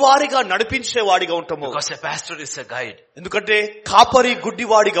గుడ్డివారిగా నడిపించే వాడిగా ఉంటాము. Because a pastor is a guide. ఎందుకంటే కాపరి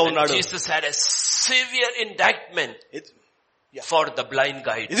గుడ్డివాడిగా ఉన్నాడు. Jesus had a severe indictment for the blind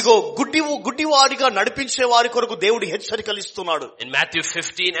guide. ఇదిగో గుడ్డివాడిగా నడిపించే వారి కొరకు దేవుడు హెచ్చరికలు ఇస్తున్నాడు. In Matthew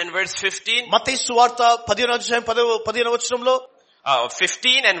 15 and verse 15. మత్తయి సువార్త 15వ వచనంలో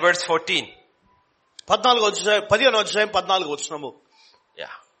 15 and verse 14. 15వ అధ్యాయం 14వ వచనము.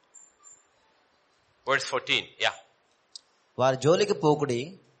 Yeah. Verse 14. Yeah. వారి జోలికి పోకుడి,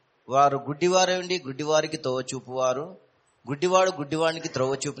 వారు గుడ్డివారై ఉండి గుడ్డివారికి తోవ చూపువారు, గుడ్డివాడు గుడ్డివాడికి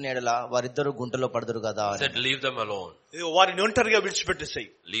త్రోవ చూపిన ఎడల వారిద్దరు గుంటలో పడదురు కదా. Said leave them alone. వారిని ఒంటరిగా విడిచిపెట్టేసాయి.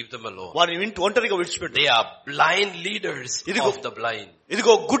 Leave them alone. వారిని ఒంటరిగా విడిచిపెట్టు. They are blind leaders of the blind.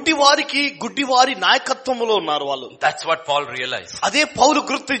 ఇదిగో గుడ్డివారి నాయకత్వంలో ఉన్నారు వాళ్ళు. That's what Paul realized. అదే పౌలు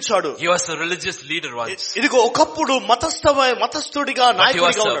గుర్తించాడు. He was a religious leader once. ఇదిగో ఒకప్పుడు మతస్థుడిగా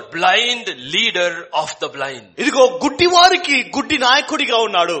నాయకుడిగా ఉన్నాడు. He was a blind leader of the blind. ఇదిగో గుడ్డివారికి గుడ్డి నాయకుడిగా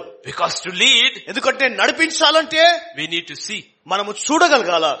ఉన్నాడు. Because to lead, ఎందుకంటే నడిపించాలంటే we need to see. మనము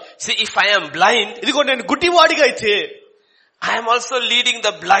చూడగలగాల. See, if I am blind, ఇదిగో నేను గుడ్డివాడిగా అయితే I am also leading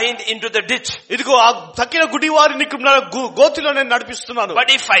the blind into the ditch. ఇదిగో ఆ తక్కిన గుడివారిని గోతిలో నేను నడిపిస్తున్నాను. But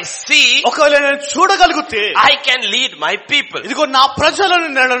if I see, ఒకవేళ నేను చూడగలిగితే I can lead my people. ఇదిగో నా ప్రజలను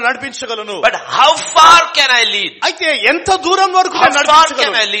నేను నడిపించగలను. But how far can I lead? అయితే ఎంత దూరం వరకు How far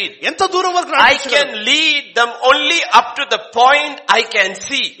can I lead? ఎంత దూరం వరకు I can lead them only up to the point I can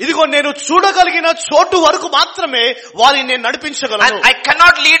see. ఇదిగో నేను చూడగలిగిన చోటు వరకు మాత్రమే వారిని నేను నడిపించగలను. And I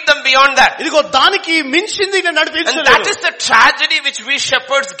cannot lead them beyond that. ఇదిగో దానికి మించింది నేను నడిపించలేను. And that is the tragedy which we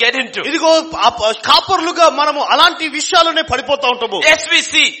shepherds get into. ఇదిగో కాపరులుగా మనము అలాంటి విషయాలనే పడిపోతా ఉంటాము. Yes, we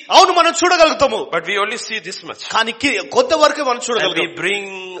see. అవును, మనం చూడగలుగుతాము. But we only see this much. కానీ కొంత వరకే మనం And చూడగలుగుతాం. we bring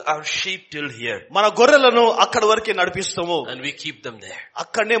our sheep till here. మన గొర్రెలను అక్కడ వరకే నడిపిస్తాము. And we keep them there.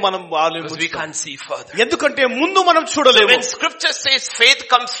 అక్కడనే మనం Because we can't see further. ఎందుకంటే ముందు మనం So చూడలేము. when scripture says faith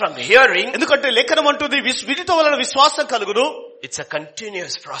comes from hearing, ఎందుకంటే లేఖనం అంటుంది వినుట వలన విశ్వాసం కలుగును. it's a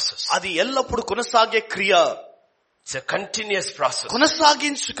continuous process. అది ఎల్లప్పుడు కొనసాగే క్రియ. It's a continuous process.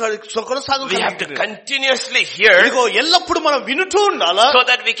 We have to continuously hear ఇదిగో ఎల్లప్పుడు మనం వినుతూ ఉండాలా. so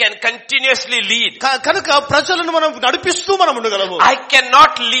that we can continuously lead. కనుక ప్రజలను మనం నడిపిస్తూ మనం ఉండగలము. I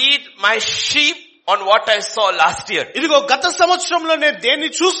cannot lead my sheep on what I saw last year. ఇదిగో గత సంవత్సరంలో నేను దేన్ని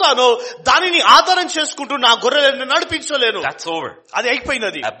చూసానో దానిని ఆధారం చేసుకుంటూ నా గొర్రెలను నడిపించలేను. That's over. అది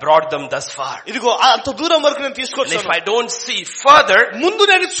అయిపోయినది. I brought them thus far. ఇదిగో అంత దూరం వరకు నేను And if తీసుకొచ్చాను. I don't see further, ముందు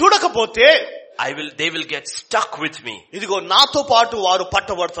నేను చూడకపోతే they will get stuck with me. ఇదిగో నాతో పాటు వారు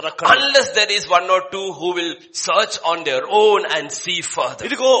పట్టబడతారు అక్కడ. Unless there is one or two who will search on their own and see further.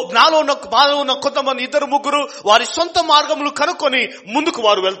 ఇదిగో నాలో ఉన్న కొంతమంది ఇద్దరు ముగ్గురు వారి సొంత మార్గములు కనుక్కొని ముందుకు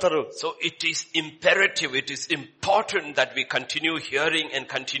వారు వెళ్తారు. So it is imperative, it is important that we continue hearing and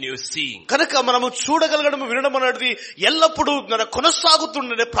continue seeing. కనుక మనము చూడగలగడం వినడం అనేది ఎల్లప్పుడూ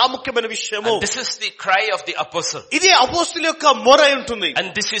కొనసాగుతున్న ప్రాముఖ్యమైన విషయము. And this is the cry of the apostle. ఇదే అపోస్తలుల యొక్క మొర ఉంటుంది. And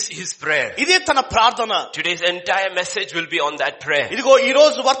this is his prayer. ఇదే తన ప్రార్థన. Today's entire message will be on that prayer. ఇదిగో ఈ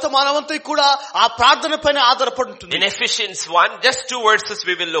రోజు వర్తమానమంతా కూడా ఆ ప్రార్థన పైన ఆధారపడి ఉంటుంది. In Ephesians 1, just 2 verses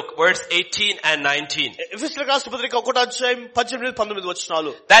we will look, verse 18 and 19. ఎఫెసీయులకు రాసిన పత్రిక 1వ అధ్యాయం 18-19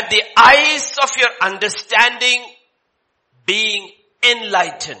 వచనాలు. That the eyes of your understanding being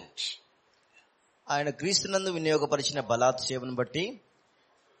enlightened. ఆయన క్రీస్తునందు వినియోగపరిచిన బలాతిశయమును బట్టి.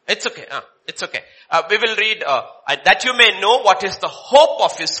 It's okay. It's okay. We will read, that you may know what is the hope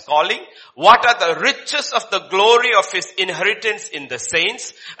of his calling, what are the riches of the glory of his inheritance in the saints,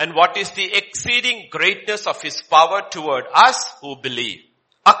 and what is the exceeding greatness of his power toward us who believe.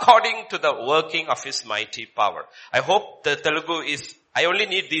 according to the working of his mighty power. I hope the Telugu is, I only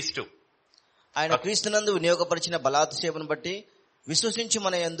need these two. ఆయన క్రీస్తునందు వినియోగపరిచిన బలాతిశయమును బట్టి విశ్వసించి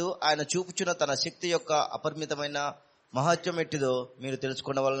మన యందు ఆయన చూపుచున్న తన శక్తి యొక్క అపరిమితమైన మహత్యం ఎట్టిదో మీరు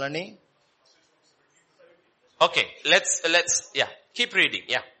తెలుసుకునవలనని. Okay, let's keep reading.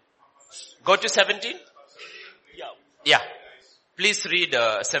 Go to 17. Yeah. Please read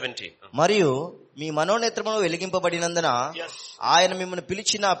 17. మరియు మీ మనోనేత్రములు వెలిగింపబడినందున ఆయన మిమ్మల్ని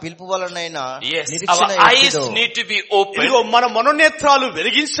పిలిచిన పిలుపు వలనైన నిరీక్షణ our eyes need to be open. ఇదిగో మన మనోనేత్రాలు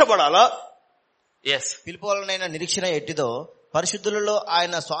వెలిగించబడాలా. పిలుపు వలనైన నిరీక్షణ ఎట్టిదో, పరిశుద్ధులలో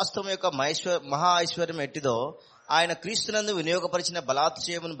ఆయన స్వాస్థ్యం యొక్క మహా ఐశ్వర్యం ఎట్టిదో, ఆయన క్రీస్తునందు వినియోగపరిచిన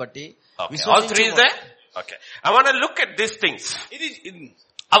బలాతిశయమును బట్టి All three is there? Okay. I want to look at these things.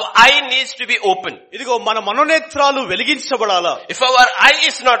 Our eye needs to be open. ఇదిగో మన మనోనేత్రాలు వెలిగించబడాలా. If our eye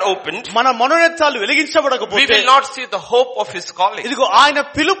is not opened, మన మనోనేత్రాలు we వెలిగించబడకపోతే will not see the hope of his calling. ఇదిగో ఆయన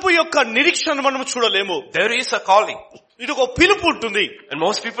పిలుపు యొక్క నిరీక్షణ మనం చూడలేము. There is a calling. ఇదిగో పిలుపు ఉంటుంది. And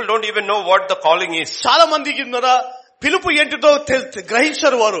most people don't even know what the calling is. చాలా మందికి పిలుపు ఏంటిదో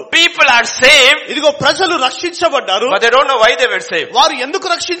గ్రహించరు వారు. People are saved. ఇదిగో ప్రజలు రక్షించబడ్డారు. But they don't know why they were saved. వారు ఎందుకు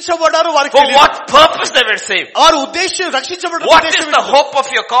రక్షించబడ్డారు వారికి For తెలియదు. what purpose they were saved. వారు ఉద్దేశం రక్షించబడ్డ What is the hope of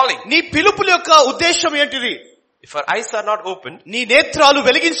your calling? నీ పిలుపుల యొక్క ఉద్దేశం ఏంటిది? If our eyes are not open, నీ నేత్రాలు we will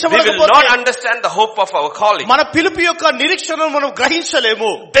వెలిగించబడకపోతే not understand the hope of our calling. మన పిలుపు యొక్క నిరీక్షణను మనం గ్రహించలేము.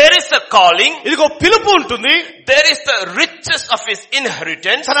 There is a calling. ఇదిగో పిలుపు ఉంటుంది. There is the riches of his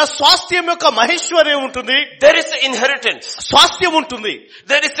inheritance. తన స్వాస్థ్యం యొక్క మహేశ్వర్యం ఉంటుంది. There is the inheritance. స్వాస్థ్యం ఉంటుంది.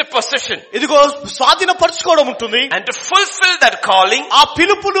 There is the possession. ఇదిగో స్వాధీనపరచుకోవడం ఉంటుంది. And to fulfill that calling, ఆ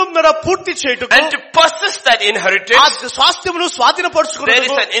పిలుపును పూర్తి చేయుటకు, and to possess that ఆ inheritance, స్వాస్థ్యమును there is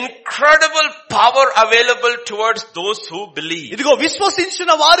స్వాధీనపరచుకోవడం, an incredible power available towards those who believe. ఇదిగో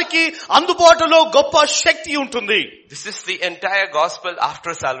విశ్వసించిన వారికి అందుబాటులో గొప్ప శక్తి ఉంటుంది. This is the entire gospel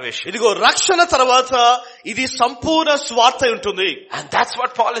after salvation. ఇదిగో రక్షణ తర్వాత ఇది సంపూర్ణ స్వార్థ ఉంటుంది. And that's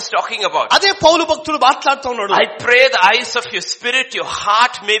what Paul is talking about. అదే పౌలు భక్తుడు మాట్లాడుతున్నాడు. I pray the eyes of your spirit, your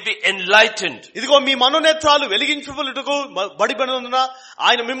heart may be enlightened. ఇదిగో మీ మనోనేత్రాలు వెలిగించబడుటకు బడిబడినందున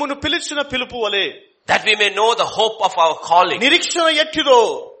ఆయన మిమ్మును పిలిచిన పిలుపు వలె, That we may know the hope of our calling. నిరీక్షణ ఎట్టిదో.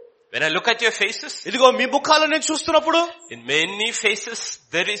 When I look at your faces, ఇదిగో మీ ముఖాలను నేను చూస్తున్నప్పుడు in many faces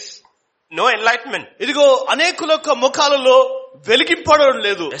there is no enlightenment. ఇదిగో అనేకుల యొక్క ముఖాలలో వెలిగింపడం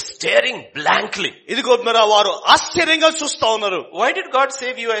లేదు. They're staring blankly. ఇదిగో మరి వారు ఆశ్చర్యంగా చూస్తా ఉన్నారు. Why did God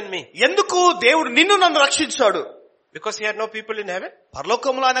save you and me? ఎందుకు దేవుడు నిన్ను నన్ను రక్షించాడు? Because he had no people in heaven?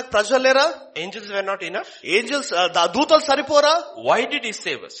 పరలోకంలో ఆయనకు ప్రజలు లేరా? Angels were not enough? Angels దూతలు సరిపోరా? Why did he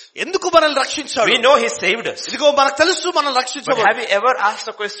save us? ఎందుకు మనల్ని రక్షించాడు? We know he saved us. ఇదిగో మనకు తెలుసు మనల్ని But రక్షించాడు. have you ever asked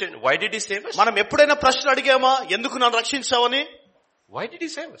the question, why did he save us? మనం ఎప్పుడైనా ప్రశ్న అడిగామా ఎందుకు నన్ను రక్షించావని? Why did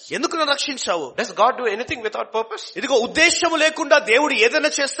he save us? ఎందుకు నన్ను రక్షించావు? Does God do anything without purpose? ఇదిగో ఉద్దేశము లేకుండా దేవుడు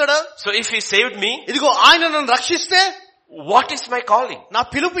ఏదైనా చేస్తాడా? So if he saved me, ఇదిగో ఆయన నన్ను రక్షిస్తే what is my calling? నా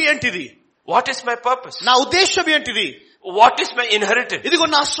పిలుపు ఏంటిది? What is my purpose? నా ఉద్దేశం ఏంటిది? What is my inheritance? ఇదిగో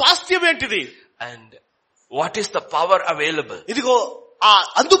నా స్వాస్థ్యం ఏంటిది? And what is the power available? ఇదిగో ఆ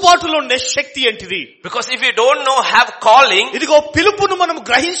అందుబాటులో ఉండే శక్తి ఏంటిది? Because if we don't know have calling, ఇదిగో పిలుపును మనం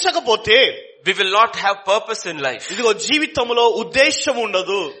గ్రహించకపోతే we will not have purpose in life. ఇదిగో జీవితంలో ఉద్దేశం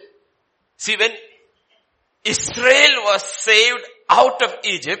ఉండదు. See, when Israel was saved out of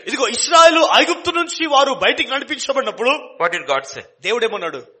Egypt, ఇదిగో ఇశ్రాయేలు ఐగుప్తు నుంచి వారు బయటికి నడిపించబడినప్పుడు what did God say?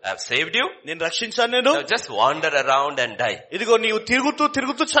 దేవుడేమన్నాడు? I have saved you. నేను రక్షించాను నేను. Now just wander around and die. ఇదిగో నీవు తిరుగుతూ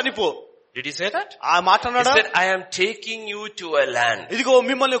చనిపో. Did he say that? ఆ మాట He అన్నాడా? said, I am taking you to a land ఇదిగో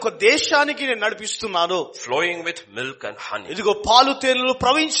మిమ్మల్ని ఒక దేశానికి నేను నడిపిస్తున్నాను. flowing with milk and honey. ఇదిగో పాలు తేనెలు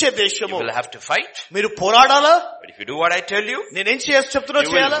ప్రవహించే You దేశము. will have to fight. మీరు పోరాడాలా? But if you do what I tell you, నేనేం చెప్తున్నా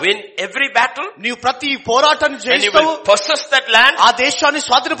you చేయాలా? will win every battle నీవు ప్రతి పోరాటాన్ని and you జయిస్తావు. will possess that land. ఆ దేశాన్ని That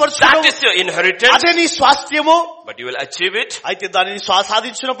స్వాధీనపరచుకుంటావు. is your inheritance. అదే నీ స్వాస్థ్యము. But you will achieve it అయితే దానిని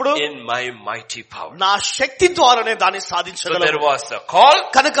సాధించినప్పుడు in my mighty power. నా శక్తి ద్వారానే దాన్ని So there సాధించగలవు. was a call,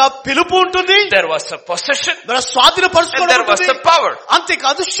 కనుక పిలుపు ఉంటుంది, there was a possession, మన and స్వాధీనపరచుకోవడం there was ఉంటుంది, the power.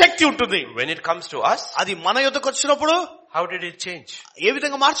 అంతేకాదు శక్తి ఉంటుంది. When it comes to us, అది మన యొద్దకు వచ్చినప్పుడు how did it change? ఏ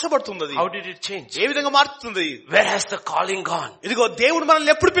విధంగా మార్చబడుతుంది? అది How did it change? ఏ విధంగా మారుతుంది? Where has the calling gone? ఇదిగో దేవుడు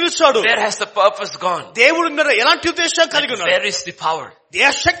మనల్ని ఎప్పుడు పిలుస్తాడు? Where has the purpose gone? దేవుడు మీద ఎలాంటి ఉద్దేశం కలిగి ఉన్నాడు? Where is the power? ఏ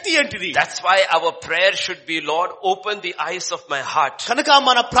శక్తి ఏంటిది? That's why our prayer should be, Lord, open the eyes of my heart, కనుక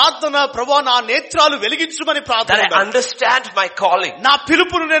మన ప్రార్థన, ప్రభువా నా నేత్రాలు వెలిగించుమని that ప్రార్థన I ఉండాలి. understand my calling నా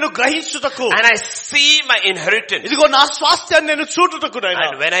పిలుపును నేను గ్రహించుటకు, and I see my inheritance. ఇదిగో నా స్వాస్థ్యాన్ని నేను చూటుటకు నాయనా.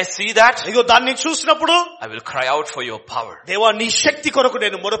 And when I see that, ఇదిగో దాన్ని చూసినప్పుడు I will cry out for your power. దేవా నీ శక్తి కొరకు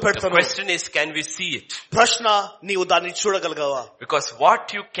నేను The మొరపెడతాను. question is, can we see it? ప్రశ్న, నీవు దాన్ని చూడగలగావా? Because what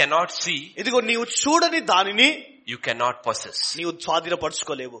you cannot see, ఇదిగో నీవు చూడని దానిని you cannot possess. నీవు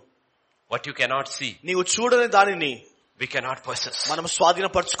స్వాధీనపరచుకోలేవు. What you cannot see, నీవు చూడని దానిని we cannot possess. మనం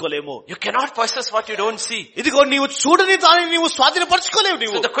స్వాధీనపరచుకోలేము. You cannot possess what you don't see. ఇదిగో నీవు చూడని దానిని నీవు స్వాధీనపరచుకోలేవు.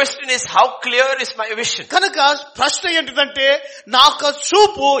 నీవు So the question is, how clear is my vision? కనుక ప్రశ్న ఏంటిదంటే నా యొక్క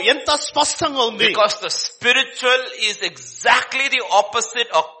చూపు ఎంత స్పష్టంగా ఉంది. Because the spiritual is exactly the opposite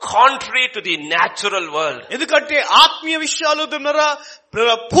or contrary to the natural world. ఎందుకంటే ఆత్మీయ విషయాలు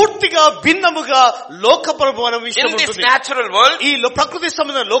పూర్తిగా భిన్నముగా లోకపరమైన విషయం In this ఉంటుంది. natural world ఈ ప్రకృతి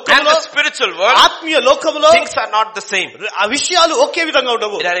సంబంధమైన and లోకంలో the spiritual world, ఆత్మీయ లోకంలో things are not the same. ఆ విషయాలు ఒకే విధంగా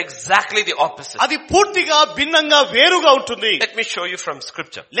ఉండవు. They are exactly the opposite. అది పూర్తిగా భిన్నంగా వేరుగా ఉంటుంది. Let me show you from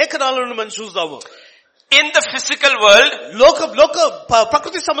scripture. లేఖనాలను మనం చూద్దాము. In the physical world,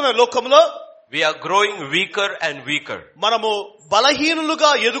 ప్రకృతి సంబంధమైన లోకంలో we are growing weaker and weaker. మనము బలహీనులుగా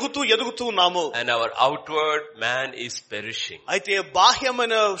ఎదుగుతూ ఉన్నాము. And our outward man is perishing. అయితే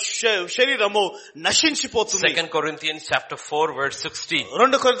బాహ్యమైన శరీరము నశించిపోతుంది. 2 Corinthians chapter 4 verse 16.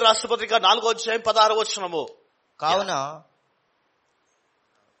 2 కొరింథీ రాసిన పత్రిక 4:16. కావున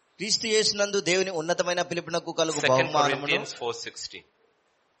క్రీస్తు యేసునందు దేవుని ఉన్నతమైన పిలుపునకు కలుగు 2 బహుమానమును Corinthians 4:16.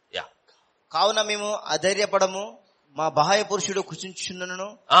 Yeah. కావున మేము అధైర్యపడము, మా బాహ్య పురుషుడు కృషించుచున్నను.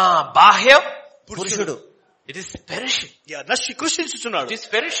 బాహ్య పురుషుడు it is perishing. కృషించుచున్నాడు. It is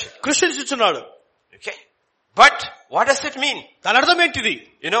perishing. కృషించుచున్నాడు. Okay. But what does it mean? దాని అర్థం ఏంటిది?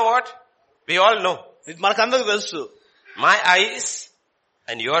 You know what? We all know. ఇది మనకందరికీ తెలుసు. My eyes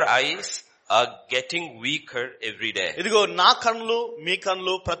and your eyes are getting weaker every day. ఇదిగో నా కన్నులు మీ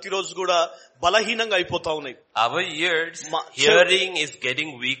కన్నులు ప్రతిరోజు కూడా బలహీనంగా అయిపోతా ఉన్నాయి. Our ears, hearing is getting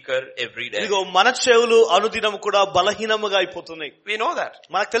weaker every day. ఇదిగో మన చెవులు అనుదినం కూడా బలహీనముగా అయిపోతున్నాయి. We know that.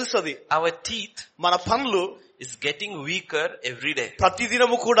 మనకు తెలుసు అది. Our teeth, మన పనులు is getting weaker every day.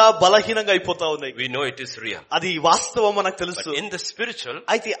 ప్రతిదినము కూడా బలహీనంగా అయిపోతా ఉన్నాయి. We know it is real. అది వాస్తవం మనకు తెలుసు. But in the spiritual,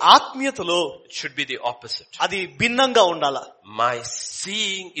 అయితే ఆత్మీయతలో it should be the opposite. అది భిన్నంగా ఉండాలా. My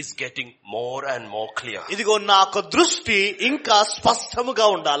seeing is getting more and more clear. ఇదిగో నా యొక్క దృష్టి ఇంకా స్పష్టముగా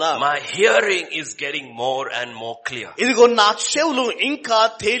ఉండాలా. My hearing is getting more and more clear. ఇదిగో నా చెవులు ఇంకా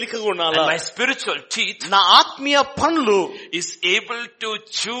తేలికగా ఉండాలా. And my spiritual teeth నా ఆత్మీయ పనులు is able to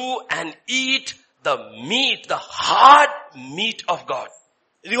chew and eat the meat, the hard meat of God.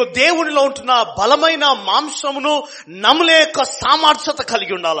 ఇదిగో దేవునిలో ఉంటున్న బలమైన మాంసమును నములే యొక్క సామర్థ్యత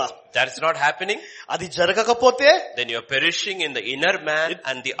కలిగి ఉండాలా. That is not happening. అది జరగకపోతే Then you are perishing in the inner man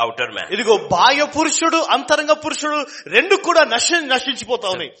and the outer man. ఇదిగో బాహ్య పురుషుడు అంతరంగ పురుషుడు రెండు కూడా నశించిపోతా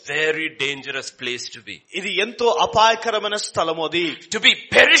ఉన్నాయి. Very dangerous place to be. ఇది ఎంతో అపాయకరమైన స్థలము అది. To be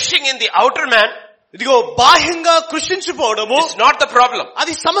perishing in the outer man, ఇదిగో బాహ్యంగా కృషించిపోవడము it's not the problem.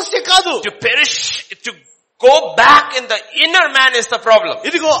 అది సమస్య కాదు. To perish, to go back in the inner man is the problem.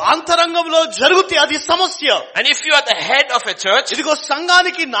 ఇదిగో అంతరంగంలో జరిగితే అది సమస్య. And if you are the head of a church, ఇదిగో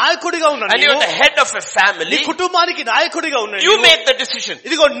సంఘానికి నాయకుడిగా ఉన్నాడు, and you are the head of a family, నీ కుటుంబానికి నాయకుడిగా ఉన్నాడు, you make the decision.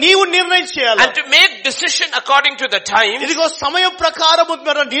 ఇదిగో నీవు నిర్ణయం చేయాలి. And to make decision according to the time, ఇదిగో సమయం ప్రకారము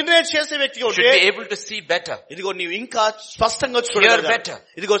నిర్ణయం చేసే వ్యక్తిగా should ఉంటే be able to see better, ఇదిగో నీవు ఇంకా స్పష్టంగా hear చూడగలగాలి. better,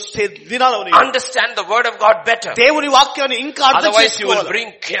 ఇదిగో వినాలి, understand the word of God better. దేవుని వాక్యాన్ని ఇంకా అర్థం Otherwise you will చేసుకోవాలి. bring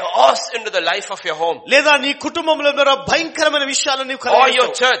chaos into the life of your home లేదా నీ కుటుంబంలో భయంకరమైన విషయాలు నీవు or your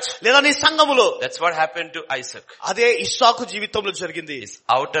కలిగిస్తావు. church. లేదా నీ సంఘములో. That's what happened to Isaac. అదే ఇస్సాకు జీవితంలో జరిగింది. His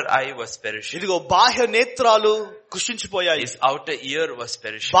outer eye was perishing. ఇదిగో బాహ్య నేత్రాలు కృషించిపోయాయి, His outer ear was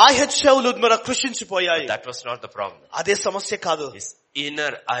perishing. బాహ్య చెవులు కృషించిపోయాయి. That was not the problem. అదే సమస్య కాదు. His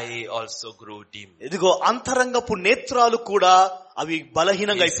inner eye also grew dim. ఇదిగో అంతరంగపు నేత్రాలు కూడా అవి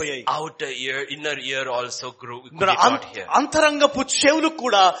బలహీనంగా అయిపోయాయి. Outer ear, inner ear also grew. Could he not hear? అంతరంగపు చెవులు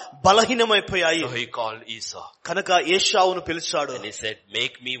కూడా బలహీనమైపోయాయి. So he called Esau. కనుక ఏశావును పిలిచాడు. And he said,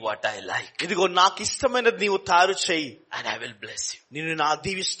 make me what I like. ఇదిగో నాకు ఇష్టమైనది నీవు తయారు చేయి, And I will bless you. నేను నా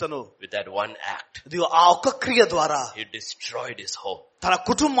దీవిస్తాను. With that one act, ఇదిగో ఆ ఒక్క క్రియ ద్వారా he destroyed his home. తన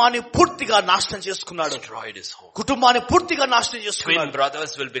కుటుంబాన్ని పూర్తిగా నాశనం చేసుకున్నాడు. Destroyed his home. కుటుంబాన్ని పూర్తిగా నాశనం Twin చేసుకున్నాడు.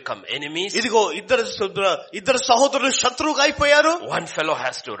 brothers will become enemies. ఇదిగో ఇద్దరు సహోదరులు శత్రువుగా అయిపోయారు. One fellow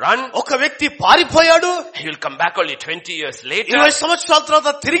has to run. ఒక వ్యక్తి పారిపోయాడు. He will come back only 20 years later. 20 సంవత్సరాల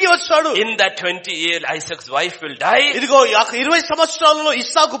తర్వాత తిరిగి వచ్చాడు. In that 20 years, Isaac's wife will die. ఇదిగో 20 సంవత్సరాలలో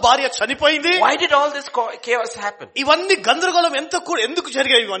ఇస్సాకు భార్య చనిపోయింది. Why did all this chaos happen? ఇవన్నీ గందరగోళం ఎందుకు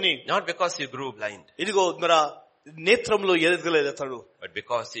జరిగాయి ఇవన్నీ? Not because he grew blind, ఇదిగో మరి నేత్రంలో ఎదగలేదు అతడు, but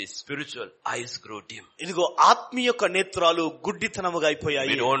because his spiritual eyes grew dim. ఇదిగో ఆత్మీయ యొక్క నేత్రాలు గుడ్డితనముగా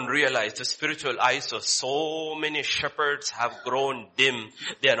అయిపోయాయి. We don't realize the spiritual eyes of so many shepherds have grown dim.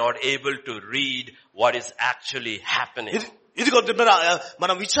 They are not able to read what is actually happening. ఇదిగో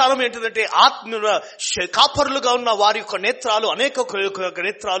మన విచారం ఏంటంటే ఆత్మీయ కాపరులుగా ఉన్న వారి యొక్క నేత్రాలు అనేక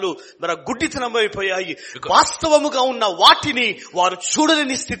నేత్రాలు మన గుడ్డితనం అయిపోయాయి. వాస్తవముగా ఉన్న వాటిని వారు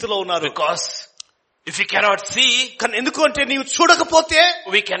చూడలేని స్థితిలో ఉన్నారు. Because If we cannot see, కానీ ఎందుకు అంటే నీవు చూడకపోతే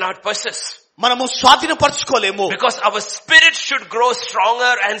we cannot possess. మనము స్వాధీనపరచుకోలేము. Because our spirit should grow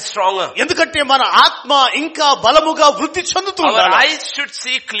stronger and stronger. ఎందుకంటే మన ఆత్మ ఇంకా బలముగా వృద్ధి చెందుతూ Our ఉండాలి. eyes should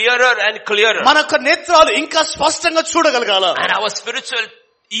see clearer and clearer. మన యొక్క నేత్రాలు ఇంకా స్పష్టంగా చూడగలగాల. And our spiritual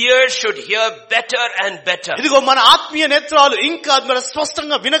ears should hear better and better. ఇదిగో మన ఆత్మీయ నేత్రాలు ఇంకా మన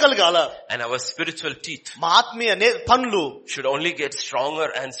స్పష్టంగా వినగలగాల. And our spiritual teeth మా ఆత్మీయ పనులు should only get stronger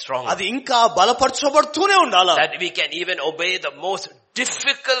and stronger. అది ఇంకా బలపరచబడుతూనే ఉండాలి. That we can even obey the most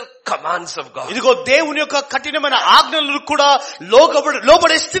difficult commands of God. ఇదిగో దేవుని యొక్క కఠినమైన ఆజ్ఞలను కూడా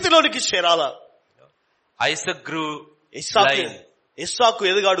లోబడే స్థితిలోనికి చేరాల. Isaac grew blind. ఇస్సాకు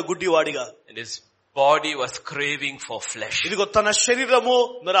ఎదిగాడు గుడ్డివాడిగా. And his body was craving for flesh. ఇదిగో తన శరీరము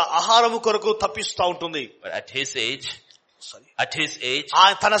మరి ఆహారము కొరకు తప్పిస్తా ఉంటుంది. But at his age,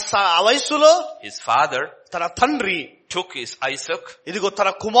 తన వయసులో his father తన తండ్రి took his Isaac, ఇదిగో తన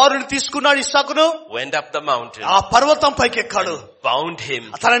కుమారుని తీసుకున్నాడు ఇస్సాకును, went up the mountain, ఆ పర్వతం పైకి ఎక్కాడు, bound him,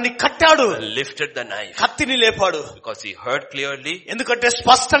 తనని కట్టాడు, and lifted the knife. కత్తిని లేపాడు. Because he heard clearly, ఎందుకంటే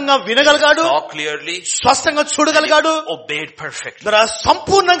స్పష్టంగా వినగలిగాడు, saw clearly, స్పష్టంగా చూడగలిగాడు, obeyed perfectly.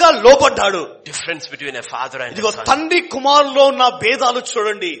 సంపూర్ణంగా లోబడ్డాడు. Difference between a father and ఇదిగో a son. తండ్రి కుమారులో ఉన్న భేదాలు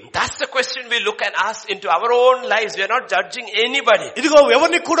చూడండి. That's the question we look and ask into our own lives. We are not judging anybody. ఇదిగో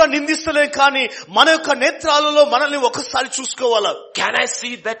ఎవరిని కూడా నిందిస్తలేదు, కానీ మన యొక్క నేత్రాలలో మనల్ని ఒకసారి చూసుకోవాలా. Can I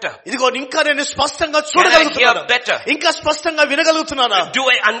see better? ఇదిగో ఇంకా నేను స్పష్టంగా చూడగలుగుతున్నాను, ఇంకా స్పష్టంగా వినగలుగుతున్నానా? Do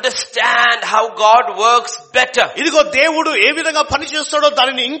I understand how God works better? ఇదిగో దేవుడు ఏ విధంగా పని చేస్తాడో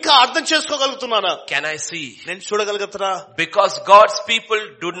దానిని ఇంకా అర్థం చేసుకోగలుగుతున్నానా? Can I see? నేను చూడగలుగుతున్నా. Because God's people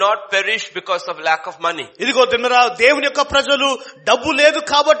do not perish because of lack of money. ఇదిగో దేవుని యొక్క ప్రజలు డబ్బు లేదు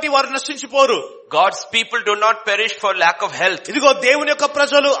కాబట్టి వారు నశించిపోరు. God's people do not perish for lack of health. ఇదిగో దేవుని యొక్క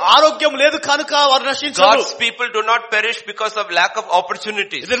ప్రజలు ఆరోగ్యం లేదు కనుక వారు నశించరు. God's people do not perish because of lack of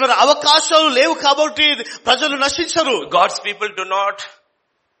opportunities. అవకాశాలు లేవు కాబట్టి ప్రజలు నశించరు. God's people do not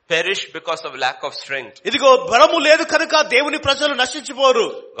perish because of lack of strength. ఇదిగో బలము లేదు కనుక దేవుని ప్రజలు నశించిపోరు.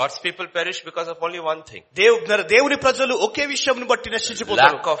 God's people perish because of only one thing. దేవుని ప్రజలు ఒకే విషయంని బట్టి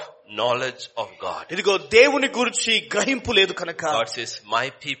నశించిపోతారు. Lack of knowledge of God. ఇదిగో దేవుని గురించి గ్రహింపు లేదు కనుక. God says, my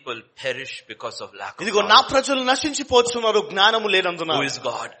people perish because of lack of ఇదిగో God. నా ప్రజలు నశించిపోతున్నారు జ్ఞానము లేనందున. Who is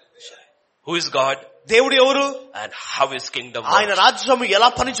God? Who is God? దేవుడు ఎవరు? And how his kingdom works. ఆయన రాజ్యము ఎలా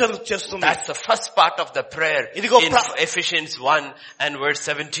పని చేస్తుంది? That's the first part of the prayer in Ephesians 1 and verse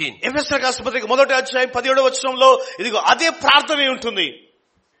 17. ఎఫెసీయులకు రాసిన పత్రిక మొదటి అధ్యాయం 17వ వచనంలో ఇదిగో అదే ప్రార్థన ఉంటుంది.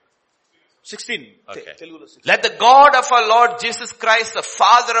 16. Okay. Let the God of our Lord Jesus Christ, the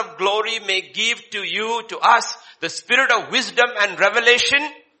Father of glory, may give to you, to us, the spirit of wisdom and revelation.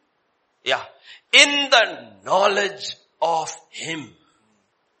 Yeah. In the knowledge of Him.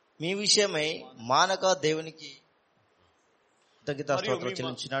 మీ విషయమై మానక దేవునికి స్తోత్రం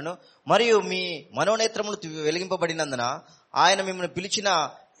చెల్లించున్నాను. మరియు మీ మనోనేత్రములు వెలిగింపబడినందున ఆయన మిమ్మల్ని పిలిచిన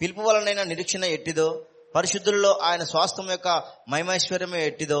పిలుపు వలనైన నిరీక్షణ ఎట్టిదో, పరిశుద్ధులలో ఆయన స్వాస్థ్యం యొక్క మహిమైశ్వర్యమే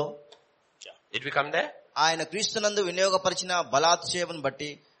ఎట్టిదో, ఆయన క్రీస్తునందు వినియోగపరిచిన బలాతిశయమును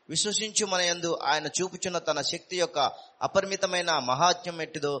బట్టి విశ్వసించు మన యందు ఆయన చూపుచున్న తన శక్తి యొక్క అపరిమితమైన మహాత్మ్యం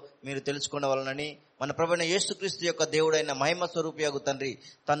ఎట్టిదో మీరు తెలుసుకునవలనని మన ప్రభువైన యేసుక్రీస్తు యొక్క దేవుడైన మహిమ స్వరూపియగు తండ్రి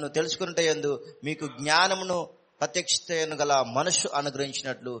తన్ను తెలుసుకున్నట యందు మీకు జ్ఞానమును ప్రత్యక్షతను గల మనస్సు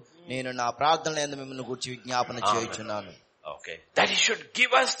అనుగ్రహించినట్లు నేను నా ప్రార్థన యందు మిమ్మల్ని గూర్చి విజ్ఞాపన చేయుచున్నాను. Okay. That He should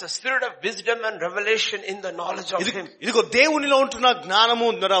give us the spirit of wisdom and revelation in the knowledge of Him. ఇదిగో దేవునిలో ఉంటున్న జ్ఞానము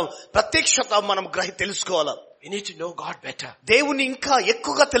ప్రత్యక్షత మనం తెలుసుకోవాలా. We need to know God better. దేవుని ఇంకా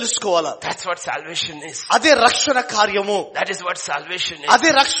ఎక్కువగా తెలుసుకోవాలా. That's what salvation is. అదే రక్షణ కార్యము. That is what salvation is. అదే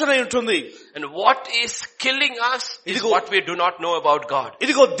రక్షణ ఉంటుంది. And what is killing us is what we do not know about God.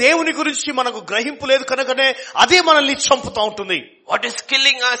 ఇదిగో దేవుని గురించి మనకు గ్రహింపు లేదు కనుకనే అదే మనల్ని చంపుతా ఉంటుంది. What is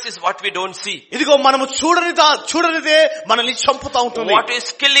killing us is what we don't see. ఇదిగో మనము చూడనిదే మనల్ని చంపుతా ఉంటుంది. What is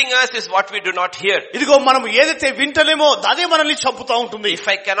killing us is what we do not hear. ఇదిగో మనం ఏదైతే వింటలేమో అదే మనల్ని చంపుతా ఉంటుంది. If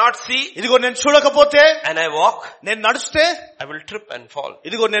I cannot see, ఇదిగో నేను చూడకపోతే and I walk, నేను నడిస్తే I will trip and fall.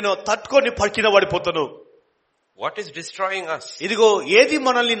 ఇదిగో నేను తట్టుకొని పడికిన పడిపోతాను. What is destroying us? ఇదిగో ఏది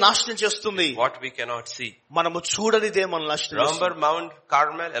మనల్ని నాశనం చేస్తుంది? What we cannot see. మనము చూడనిదే మనల్ని నాశనం చేస్తుంది. Remember Mount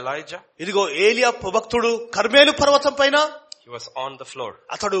Carmel, Elijah? ఇదిగో ఏలియా భక్తుడు కర్మేలు పర్వతం పైన he was on the floor.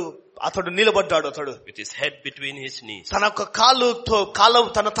 అతడు నిలబడ్డాడు. with his head between his knees. తన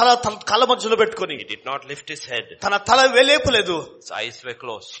తన కాళ్ళ మధ్యలో పెట్టుకొని he did not lift his head. తన తల లేపలేదు. his eyes were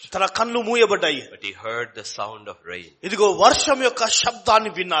closed. తన కన్ను మూయబడ్డాయి. but he heard the sound of rain. ఇదిగో వర్షం యొక్క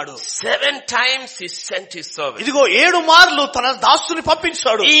శబ్దాన్ని విన్నాడు. 7 times he sent his servant. ఇదిగో 7 మార్లు తన దాసుని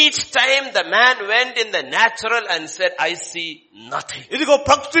పంపించాడు. each time the man went in the natural and said, I see nothing. ఇదిగో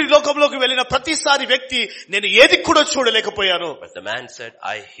ప్రకృతి లోకంలోకి వెళ్ళిన ప్రతిసారి వ్యక్తి నేను ఏది కూడా చూడలేకపోయాను. but the man said,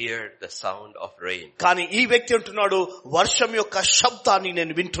 I hear the sound of rain. కానీ ఈ వ్యక్తి అంటున్నాడు వర్షం యొక్క శబ్దాన్ని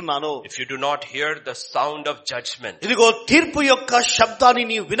నేను వింటున్నాను. If you do not hear the sound of judgment, ఇదిగో తీర్పు యొక్క శబ్దాన్ని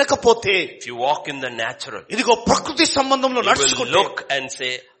నీవు వినకపోతే, if you walk in the natural, ఇదిగో ప్రకృతి సంబంధంలో you will నడుచుకుంటే, look and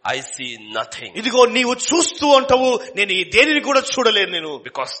say, I see nothing. ఇదిగో నీవు చూస్తూ అంటావు నేను ఈ దేనిని కూడా చూడలేను నేను.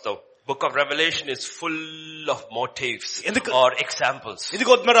 Because the book of Revelation is full of motifs or examples.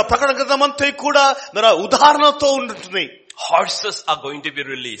 ఇదిగో మరి ప్రకటన గ్రంథమంతా కూడా మరి ఉదాహరణతో ఉంటుంది. Horses are going to be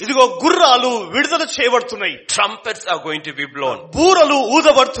released. ఇదిగో గుర్రాలు విడుదల చేయబడుతున్నాయి. Trumpets are going to be blown. బూరలు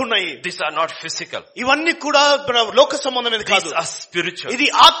ఊదబడుతున్నాయి. These are not physical. ఇవన్నీ కూడా లోక సంబంధమైనది కాదు. These are spiritual. ఇది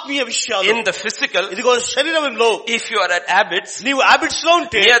ఆత్మీయ విషయాలు. In the physical, ఇదిగో శరీరంలో, if you are at Abbott's, నీవు అబిట్స్ లో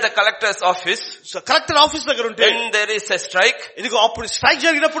ఉంటే, near the collector's office, collector office దగ్గర ఉంటే, when there is a strike, ఇదిగో అప్పుడు స్ట్రైక్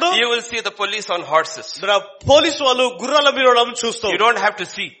జరిగినప్పుడు you will see the police on horses. Police వాళ్ళు గుర్రాల మీద చూస్తావు. You don't have to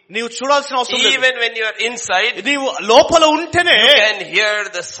see. నీవు చూడాల్సిన అవసరం లేదు. Even when you are inside, నీవు లోపల ఉంటేనే you can hear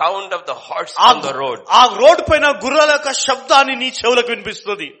the sound of the horse on the road. ఆ రోడ్ పైన గుర్రాల యొక్క శబ్దాన్ని నీ చెవులకు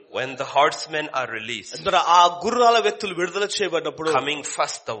వినిపిస్తుంది. When the horsemen are released, ఆ గుర్రాల వ్యక్తులు విడుదల చేయబడినప్పుడు, coming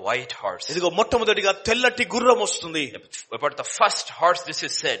first the white horse. ఇదిగో మొట్టమొదటిగా తెల్లటి గుర్రం వస్తుంది. About the first horse this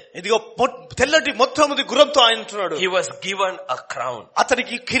is said. ఇదిగో తెల్లటి మొట్టమొదటి గుర్రంతో ఆయన అంటున్నాడు, He was given a crown.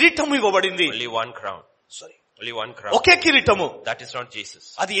 అతనికి కిరీటం ఇవ్వబడింది. Only one crown. Sorry. Only one crown. ఒకే కిరీటము. That is not Jesus.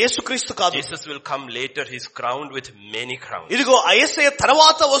 అది యేసుక్రీస్తు కాదు. Jesus will come later. He's crowned with many crowns. ఇదిగో యేసయ్య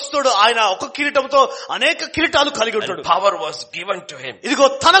తర్వాత వస్తాడు. ఆయన ఒక కిరీటంతో అనేక కిరీటాలు కలిగి ఉంటాడు. And power was given to him. ఇదిగో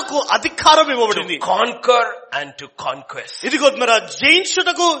తనకు అధికారం ఇవ్వబడింది. To conquer and to conquest. ఇదిగో మరి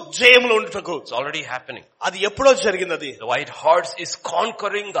జయించుటకు జయములో ఉండుటకు. It's already happening. అది ఎప్పుడో జరిగింది. అది The white horse is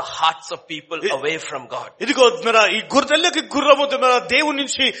conquering the hearts of people away from God. ఇదిగో మరి ఈ తెల్లకి గుర్రము దేవుని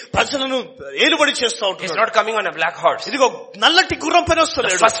నుంచి ప్రజలను ఏలుబడి చేస్తూ He's ఉంటాడు. not coming on a black horse. ఇదిగో నల్లటి గుర్రం పైన The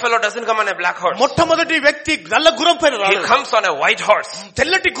వస్తలేడు. first fellow doesn't come on a black horse. మొట్టమొదటి వ్యక్తి నల్ల గుర్రం పైన He రాడు. comes on a white horse.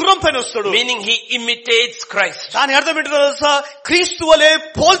 తెల్లటి గుర్రం పైన వస్తాడు. Meaning he imitates Christ. దాని అర్థం ఏంటో తెలుసా? క్రీస్తు వలె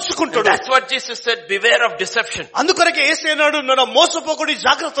పోల్చుకుంటాడు. That's what Jesus said, beware of deception. అందుకొరకే యేసయ్య అన్నాడు, నన్ను మోసపోకుడి,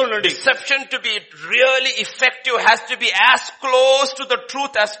 జాగ్రత్త ఉండండి. Deception to be really effective has to be as close to the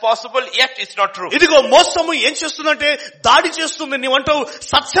truth as possible, yet it's not true. ఇదిగో మోసము ఏం చేస్తుందంటే దాడి చేస్తుంది. నీవంటావు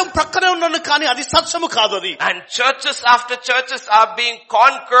సత్యం ప్రక్కనే ఉన్నాను, కానీ అది సత్యము కాదు. అది And churches after churches are being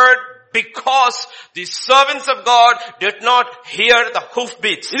conquered because the servants of God did not hear the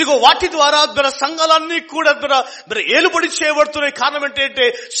hoofbeats. ఇదిగో వాటి ద్వారా సంఘాలన్నీ కూడా ఏలుబడి చేయబడుతున్నాయి. కారణం ఏంటంటే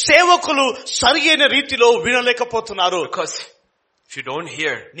సేవకులు సరి అయిన రీతిలో వినలేకపోతున్నారు. Because if you don't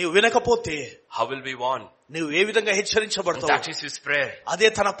hear, నీవు వినకపోతే how will we warn? నీవు ఏ విధంగా హెచ్చరించబడతావు? That is his prayer. అదే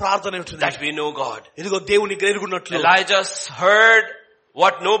తన ప్రార్థన ఉంటుంది. That we know God. ఇదిగో దేవుని ఎరుగున్నట్లు. Elijah heard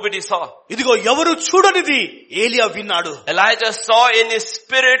what nobody saw. ఇదిగో ఎవరు చూడనిది ఏలియా విన్నాడు. Elijah saw in his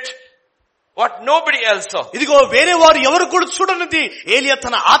spirit what nobody else saw. ఇదిగో వేరే వారు ఎవరు కూడా చూడనిది ఏలియా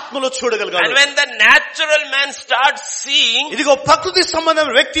తన ఆత్మలో చూడగలిగాడు. And when the natural man starts seeing, ఇదిగో ప్రకృతి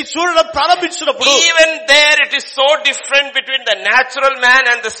సంబంధమైన వ్యక్తి చూడడం ప్రారంభించినప్పుడు, even there it is so different between the natural man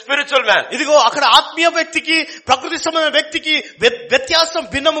and the spiritual man. ఇదిగో అక్కడ ఆత్మీయ వ్యక్తికి ప్రకృతి సంబంధమైన వ్యక్తికి వ్యత్యాసం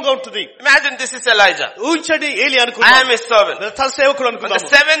భిన్నముగా ఉంటుంది. Imagine this is Elijah. ఊహించండి ఏలియా I అనుకున్నాడు. am his servant. తన సేవకుడు On the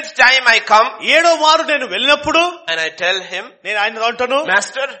అనుకున్నాడు. 7th time I come, 7వ మారు నేను వెళ్ళినప్పుడు and I tell him, నేను ఆయన అంటాను,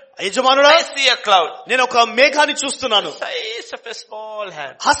 Master, యజమానుడా, I see a cloud. నేను ఒక మేఘాన్ని చూస్తున్నాను. Size of a small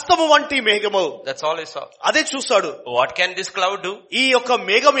hand. హస్తము వంటి మేఘము. That's all he saw. అదే చూస్తాడు. What can this cloud do? ఈ యొక్క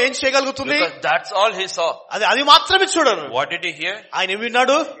మేఘం ఏం చేయగలుగుతుంది? Because that's all he saw. అది మాత్రమే చూడను. What did he hear? ఆయన ఏం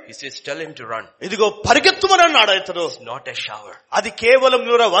విన్నాడు? He says, tell him to run. ఇదిగో పరిగెత్తుమని అన్నాడు ఇతను. It's not a shower. అది కేవలం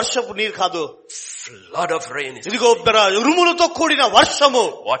వర్షపు నీరు కాదు. Flood of rain is. ఇదిగో ఉరుములతో కూడిన వర్షము.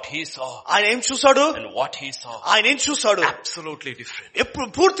 What he saw ఆయన ఏం చూశాడు? and what he saw, ఆయన ఏం చూశాడు? absolutely different. ఎప్పుడు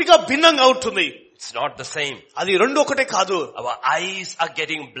పూర్తిగా భిన్నంగా ఉంటుంది. It's not the same. అది రెండు ఒకటే కాదు. Our eyes are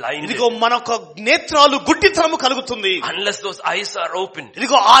getting blinded. ఇదిగో మనకు నేత్రాలు గుడ్డితనము కలుగుతుంది. Unless those eyes are opened,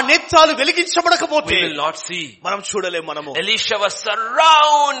 ఇదిగో ఆ నేత్రాలు వెలిగించబడకపోతే we will not see. మనం చూడలేం. మనము Elisha was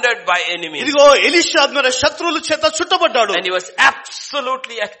surrounded by enemies. ఇదిగో ఎలీషా శత్రువుల చేత చుట్టబడ్డాడు. And he was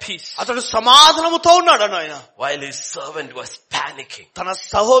absolutely at peace. అతడు సమాధానముతో ఉన్నాడు ఆయన. While his servant was panicking. తన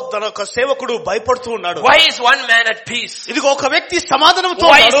సేవకుడు భయపడుతూ ఉన్నాడు. Why is one man at peace? ఇదిగో ఒక వ్యక్తి సమాధానముతో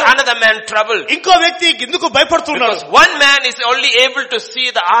Why is ఉన్నాడు. another man troubled? ఇంకో వ్యక్తి ఎందుకు భయపడుతున్నాడు? Because one man is only able to see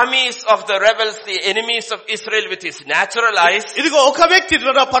the armies of the rebels, the enemies of Israel with his natural eyes. ఇదిగో ఒక వ్యక్తి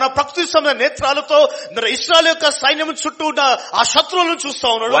మన ప్రకృతి సంబంధ నేత్రాలతో ఇశ్రాయేలు యొక్క సైన్యం చుట్టూ ఉన్న ఆ శత్రువులను చూస్తా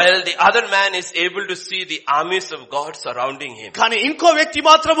ఉన్నాడు. While the other man is able to see the armies of God surrounding him. కానీ ఇంకో వ్యక్తి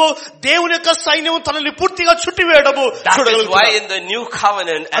మాత్రము దేవుని యొక్క సైన్యం తనని పూర్తిగా చుట్టివేయడము చూడగలుగుతాడు. That is why in the new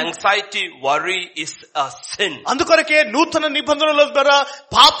covenant anxiety, worry is a sin. అందుకొరకే నూతన నిబంధనల ద్వారా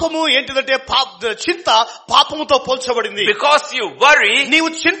పాపము ఏంటిదంటే చింత పాపముతో పోల్చబడింది. Because you worry, నీవు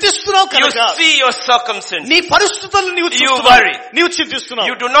చింతిస్తున్నావు you కనుక see your circumstances. నీ పరిస్థితులను నీవు You చూస్తున్నావు, worry. నీవు చింతిస్తున్నావు.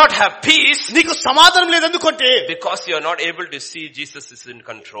 You do not have peace నీకు సమాధానం లేదు. ఎందుకంటే because you are not able to see Jesus is in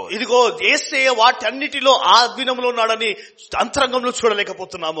control. ఇదిగో యేసయ్య వాటన్నిటిలో ఆధీనంలో ఉన్నాడని అంతరంగంలో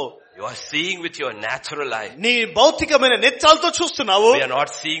చూడలేకపోతున్నాము. You are seeing with your natural eye. నీ భౌతికమైన నేత్రాలతో చూస్తున్నావు. We are not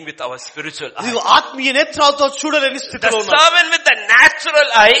seeing with our spiritual eye. ఇదిగో ఆత్మీయ నేత్రాలతో చూడలేని స్థితిలో The ఉన్నావు. servant with the natural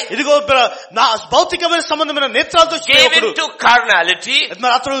eye ఇదిగో నా భౌతికమైన సంబంధమైన నేత్రాలతో gave into carnality,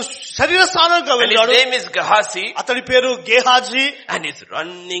 మరి అతడు శరీర స్థానంగా and his వెళ్ళాడు. name is Gehazi, అతని పేరు గేహాజీ. and is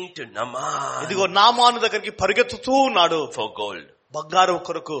running to Naaman ఇదిగో నామాను దగ్గరికి పరిగెత్తుతూ ఉన్నాడు. for gold. బంగారం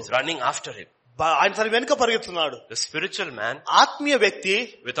కొరకు He's running after him. ఆయన తన వెనుక పరిగెత్తున్నాడు. The spiritual man, ఆత్మీయ వ్యక్తి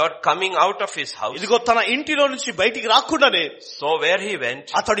without coming out of his house, ఇదిగో తన ఇంటిలో నుంచి బయటికి రాకుండానే saw where he went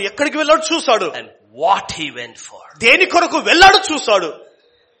అతడు ఎక్కడికి వెళ్ళాడు చూశాడు. and what he went for. దేని కొరకు వెళ్ళాడు చూశాడు.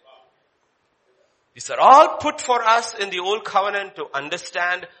 These are all put for us in the old covenant to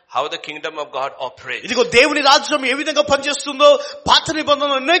understand how the kingdom of God operates. ఇదిగో దేవుని రాజ్యం ఏ విధంగా పనిచేస్తుందో పాత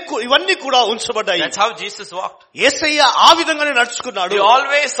నిబంధనలు ఇవన్నీ కూడా ఉంచబడ్డాయి. That's how Jesus walked. యేసయ్య ఆ విధంగానే నడుచుకున్నాడు. He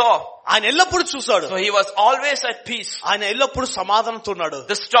always saw. ఆయన ఎల్లప్పుడూ చూశాడు. So he was always at peace. ఆయన ఎల్లప్పుడూ సమాధానంతో ఉన్నాడు.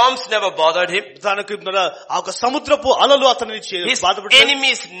 The storms never bothered him. తనకు ఆ ఒక సముద్రపు అలలు అతన్ని His బాధపడ్డాయి.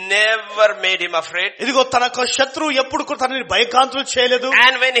 enemies never made him afraid. ఇదిగో తన యొక్క శత్రువు ఎప్పుడు కూడా తనని భయకాంతులు చేయలేదు.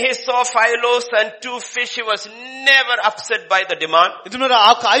 And when he saw 5 loaves and 2 fish, he was never upset by the demand. ఇది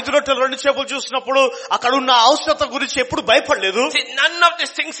ఆ 5 రొట్టెలు 2 చేపలు చూసినప్పుడు అక్కడ ఉన్న అవసరత గురించి ఎప్పుడు భయపడలేదు. See, none of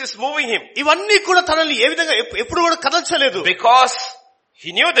these things is moving him. ఇవన్నీ కూడా తనని ఏ విధంగా ఎప్పుడు కూడా కదల్చలేదు. Because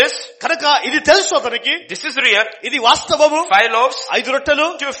he knew this. కనుక ఇది తెలుసు అతనికి. This is real. ఇది వాస్తవము. 5 loaves, 5 రొట్టెలు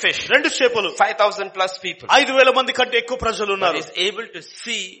 2 fish, 2 చేపలు, 5,000 plus people. 5,000 మంది కంటే ఎక్కువ ప్రజలు But ఉన్నారు. he's able to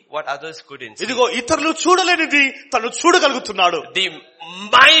see what others couldn't see. ఇదిగో ఇతరులు చూడలేనిది తను చూడగలుగుతున్నాడు. The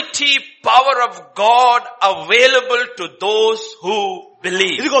mighty power of God available to those who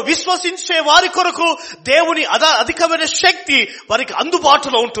believe. ఇదిగో విశ్వసించే వారి కొరకు దేవుని అధికమైన శక్తి వారికి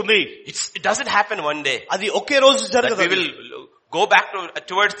అందుబాటులో ఉంటుంది. It doesn't happen one day. అది ఒకే రోజు But జరగదు. we will go back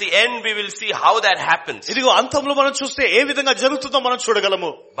towards the end, we will see how that happens. ఇదిగో అంతంలో మనం చూస్తే ఏ విధంగా జరుగుతుందో మనం చూడగలము.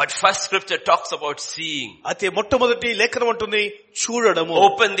 But first scripture talks about seeing. అయితే మొట్టమొదటి లేఖనం అంటుంది చూడడము.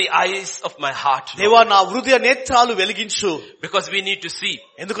 Open the eyes of my heart, Lord. దేవా నా హృదయ నేత్రాలు వెలిగించు. Because we need to see.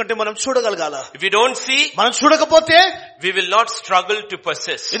 ఎందుకంటే మనం చూడగలగాల. If we don't see, మనం చూడకపోతే we will not struggle to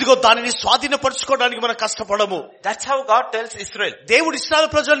possess. ఇదిగో దానిని స్వాధీనపరచుకోవడానికి మనం కష్టపడము. That's how God tells Israel. దేవుడు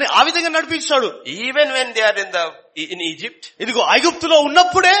ఇశ్రాయేలు ప్రజల్ని ఆ విధంగా నడిపించాడు. Even when they are in Egypt, ఇదిగో ఐగుప్తులో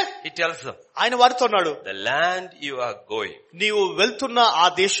ఉన్నప్పుడే he tells them, ఆయన వారితో అన్నాడు, the land you are going నీవు వెళ్తున్న ఆ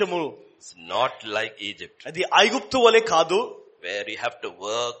దేశము is not like Egypt, అది ఐగుప్తు వలె కాదు, where you have to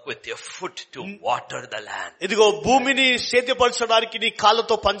work with your foot to water the land. ఇదిగో భూమిని సేద్యపరచడానికి నీ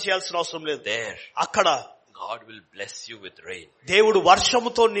కాళ్ళతో పని చేయాల్సిన అవసరం లేదు. There, అక్కడ God will bless you with rain. దేవుడు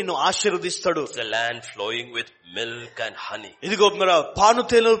వర్షముతో నిన్ను ఆశీర్వదిస్తాడు. It's a land flowing with milk and honey. ఇదిగో మన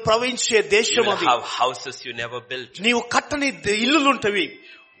పానుతేలు ప్రవహించే You దేశం will అది. have houses you never built, నీవు కట్టని ఇల్లులుంటవి,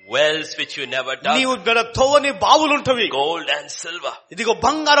 wells which you never dug, నీవు తవ్వని బావులుంటవి, gold and silver. ఇదిగో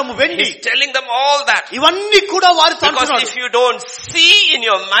బంగారము వెండి. He's telling them all that. ఇవన్నీ కూడా వారితో Because అంటున్నాడు. if you don't see in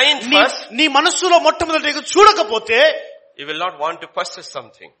your mind first, నీ మనస్సులో మొట్టమొదటి చూడకపోతే you will not want to possess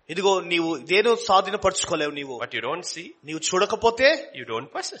something. ఇదిగో నీవు దేనో స్వాధీనపరచుకోలేవు. నీవు But you don't see, నీవు చూడకపోతే you don't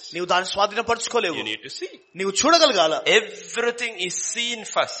possess. నీవు దాన్ని స్వాధీనపరచుకోలేవు. You need to see. నీవు చూడగలగాల. Everything is seen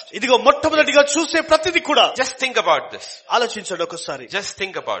first. ఇదిగో మొట్టమొదటిగా చూసే ప్రతిది కూడా. Just think about this. ఆలోచించండి ఒకసారి. Just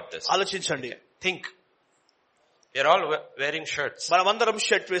think about this. ఆలోచించండి. Think. You're all wearing shirts. మనమందరం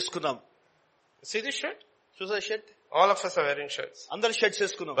షర్ట్ వేసుకున్నాం. See this shirt? చూసా shirt? All of us are wearing shirts. అందరు షర్ట్స్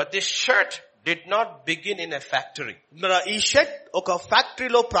వేసుకున్నాం. But this shirt did not begin in a factory. ఈ shirt ఒక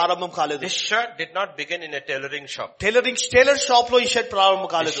ఫ్యాక్టరీలో ప్రారంభం కాలేదు. This shirt did not begin in a tailoring shop. Tailor shop లో ఈ షర్ట్ ప్రారంభం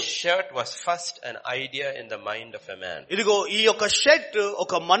కాలేదు. This shirt was first an idea in the mind of a man. ఇదిగో ఈ యొక్క షర్ట్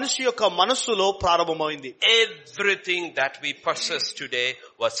ఒక మనిషి యొక్క మనస్సులో ప్రారంభమైంది. Everything that we possess today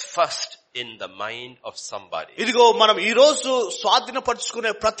was first in the mind of somebody. ఇదిగో మనం ఈ రోజు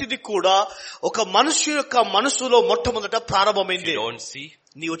స్వాధీనపరచుకునే ప్రతిది కూడా ఒక మనిషి యొక్క మనసులో మొట్టమొదట ప్రారంభమైంది. You don't see,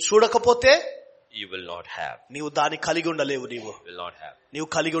 నీవు చూడకపోతే you will not have. నీవు దాన్ని కలిగి ఉండలేవు. Will not have. నీవు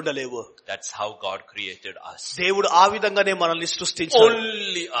కలిగి ఉండలేవు. That's how God created us. దేవుడు ఆ విధంగానే మనల్ని సృష్టించాడు.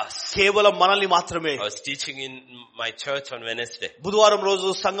 Only us. కేవలం మనల్ని మాత్రమే. I was teaching in my church on Wednesday. బుధవారం రోజు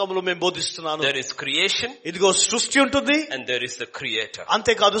సంఘంలో మేము బోధిస్తున్నాను. There is creation, ఇదిగో సృష్టి ఉంటుంది, and there is the creator.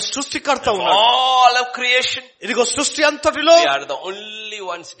 అంతేకాదు సృష్టికర్త ఉన్నాడు. All of creation, ఇదిగో సృష్టి అంతటిలో we are the only only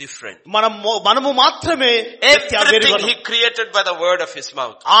ones different. మనము మాత్రమే Everything he created by the word of his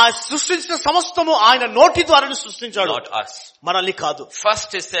mouth. ఆ సృష్టించిన సమస్తము ఆయన నోటి ద్వారా సృష్టించాడు, Not us. మనల్ని కాదు. First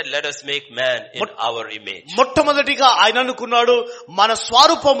he said, let us make man in our image. మొట్టమొదటిగా ఆయన అనుకున్నాడు మన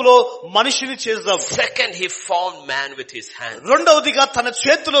స్వరూపంలో మనిషిని చేద్దాం. Second, he formed man with his hand. రెండవదిగా తన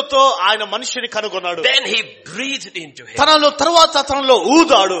చేతులతో ఆయన మనిషిని కనుగొన్నాడు. Then he breathed into him. తనలో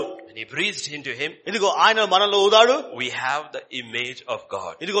ఊదాడు. When he breathed into him, ఇదిగో ఆయన మనలో ఊదాడు. we have the image of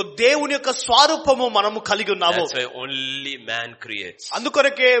God. ఇదిగో దేవుని యొక్క స్వరూపము మనము కలిగి ఉన్నాము. That's why only man creates.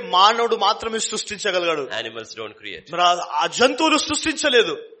 అందుకొరకే మానవుడు మాత్రమే సృష్టించగలిగాడు. Animals don't create. మరి ఆ జంతువులు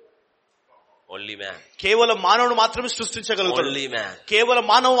సృష్టించలేదు. Only man. కేవలం మానవుడు మాత్రమే సృష్టించగలుగుతాడు. Only man. కేవలం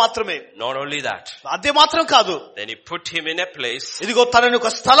మానవు మాత్రమే. Not only that. అదే మాత్రం కాదు. Then he put him in a place. ఇదిగో తనని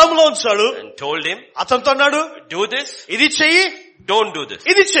ఒక స్థలంలో ఉంచాడు. And told him, అతనితో అన్నాడు, do this. ఇది చెయ్యి, don't do this.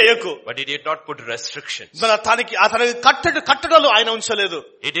 ఇది చేయకు. But he did not put restrictions. అతనికి కట్టడలు ఆయన ఉంచలేదు.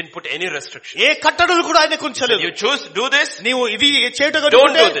 He didn't put any restrictions. ఏ కట్టడలు కూడా ఆయనకు ఉంచలేదు. You choose, do this. నీవు ఇది చేయటం,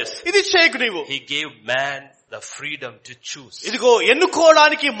 Don't do this. ఇది చేయకు నీవు. He gave man the freedom to choose. ఇదిగో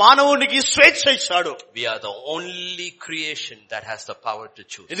ఎన్నుకోవడానికి మానవునికి స్వేచ్ఛ ఇచ్చాడు. We are the only creation that has the power to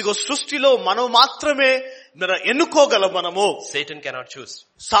choose. ఇదిగో సృష్టిలో మనం మాత్రమే ఎన్నుకోగలం. మనము Satan cannot choose.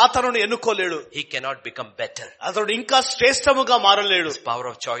 సాతానుని ఎన్నుకోలేడు. He cannot become better. అతడు ఇంకా శ్రేష్టముగా మారలేడు. His power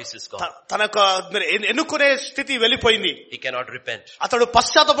of choice is gone. తనకు ఎన్నుకునే స్థితి వెళ్ళిపోయింది. He cannot repent. అతడు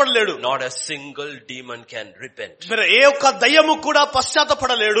పశ్చాత్తపడలేడు. Not a single demon can repent. ఏ ఒక్క దయ్యము కూడా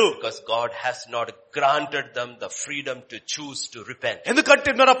పశ్చాత్తపడలేడు. Because God has not granted them the freedom to choose to repent.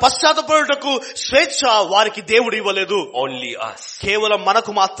 ఎందుకంటే పశ్చాత్తపడుటకు స్వేచ్ఛ వారికి దేవుడు ఇవ్వలేదు. Only us. కేవలం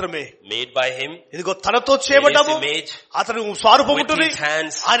మనకు మాత్రమే. Made by him. ఇదిగో తనతో చేయబడ్డాము. అతను స్వరూపం ఉంటుంది.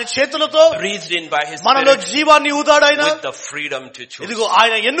 ఆయన చేతులతో breathed in by his మనలో జీవాన్ని ఊదాడు ఆయన. with the freedom to choose. ఇదిగో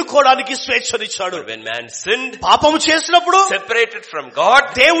ఆయన ఎన్నుకోవడానికి స్వేచ్ఛనిచ్చాడు. When man sinned, పాపము చేసినప్పుడు separated from God,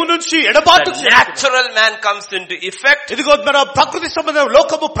 దేవుని నుంచి ఎడబాటు the natural man comes into effect. ఇదిగో ప్రకృతి సంబంధం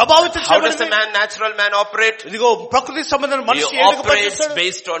లోకము ప్రభావితం How does చేయబడింది. a natural man operate? ఇదిగో ప్రకృతి సంబంధం మనిషి he operates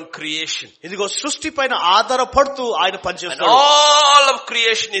based on creation. ఇదిగో సృష్టి పైన ఆధారపడుతూ ఆయన పనిచేస్తాడు. All of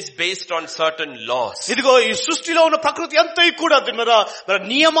creation is based on certain laws. ఇదిగో ఈ సృష్టిలో ఉన్న ప్రకృతి అంతా కూడా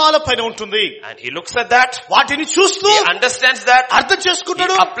నియమాల పైన ఉంటుంది. And he looks at that, వాటిని చూస్తూ he understands that, అర్థం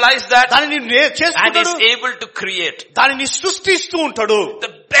చేసుకుంటాడు, he applies that, దానిని and చేసుకుంటాడు, is able to create. దానిని సృష్టిస్తూ ఉంటాడు.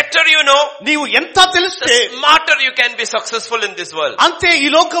 The better you know, నీవు ఎంత తెలిస్తే the smarter you can be successful in this world. అంతే ఈ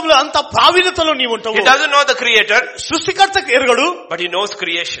లోకంలో అంత ప్రావీణ్యతలో నీవు ఉంటావు. He doesn't know the creator, సృష్టికర్తకు ఎరగడు, but he knows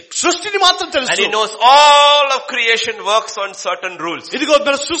creation. సృష్టిని మాత్రం And తెలుసు. he knows all of creation works on certain rules. ఇదిగో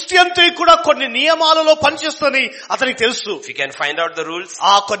సృష్టి అంతా కూడా కొన్ని నియమాలలో పనిచేస్తుందని అతనికి తెలుసు. If you can find out the rules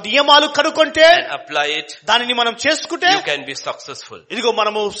ఆ కొన్ని నియమాలు కనుక్కుంటే and apply it, దానిని మనం చేసుకుంటే you can be successful. ఇదిగో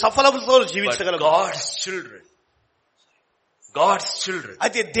మనము సఫలతతో But జీవించగలం. God's children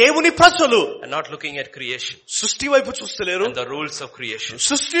అయితే దేవుని ప్రజలు are not looking at creation సృష్టి వైపు చూస్తలేరు, and the rules of creation.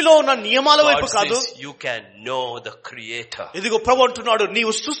 సృష్టిలో ఉన్న నియమాల వైపు God కాదు. says you can know the creator ఇదిగో ప్రభు అంటున్నాడు,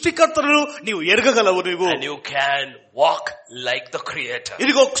 నీవు సృష్టికర్తను నీవు ఎరగగలవు. నీవు and you can walk like the creator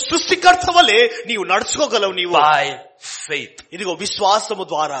ఇదిగో సృష్టికర్త వలె నీవు నడుచుకోగలవు. నీవు by faith. ఇదిగో విశ్వాసము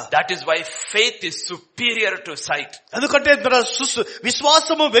ద్వారా. That is why faith is superior to sight. ఎందుకంటే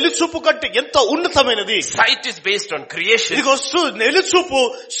విశ్వాసము వెలుచూపు కంటే ఎంతో ఉన్నతమైనది. Sight is based on creation. ఇదిగో వెలుచూపు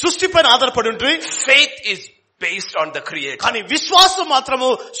సృష్టి పైన ఆధారపడి ఉంటుంది. Faith is based on the creator. కానీ విశ్వాసం మాత్రము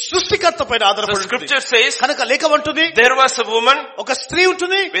సృష్టికర్త పైన The ఆధారపడి ఉంటుంది. scripture says కనుక లేఖమంటుంది, there was a woman ఒక స్త్రీ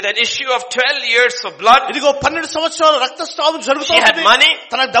ఉంటుంది, with an issue of 12 years of blood. ఇదిగో 12 సంవత్సరాల రక్తస్రావం She జరుగుతూ had ఉంది. money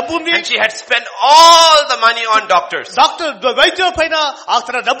తన డబ్బు ఉంది. and she had spent all the money on doctors. Doctor వైద్యుల పైన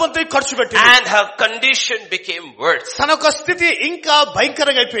తన డబ్బంతా ఖర్చు పెట్టింది. And her condition became worse. తన యొక్క స్థితి ఇంకా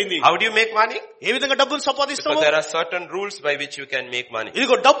భయంకరంగా అయిపోయింది. How do you make money? ఏ విధంగా డబ్బును సంపాదిస్తాము? Because there are certain rules by which you can make money.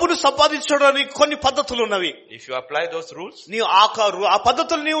 ఇదిగో డబ్బును సంపాదించడానికి కొన్ని పద్ధతులు ఉన్నవి. If you apply those rules, నీవు ఆ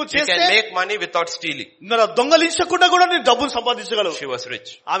పద్ధతులు నీవు you చేస్తే can make money without stealing. దొంగలించకుండా కూడా నీ డబ్బును సంపాదించగలవు. She was rich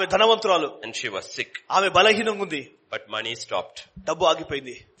ఆమె ధనవంతురాలు, and she was sick, ఆమె బలహీనంగా ఉంది, but money stopped. డబ్బు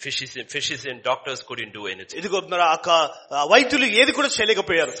ఆగిపోయింది. Fishes and doctors couldn't do anything. ఇదిగో వైద్యులు ఏది కూడా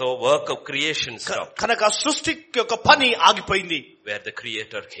చేయలేకపోయారు. So work of creation stopped. కనుక సృష్టి యొక్క పని ఆగిపోయింది. Where the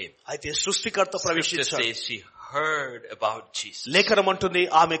creator came. అయితే సృష్టికర్త Scripture ప్రవేశించాడు. says she heard about Jesus లేఖనం అంటుంది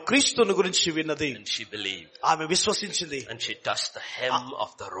ఆమె క్రీస్తుని గురించి విన్నది, and she believed ఆమె విశ్వసించింది, and she touched the hem of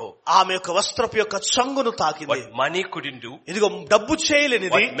the robe. ఆమె యొక్క వస్త్రపు యొక్క చంగును తాకింది. What money couldn't do, ఇదిగో డబ్బు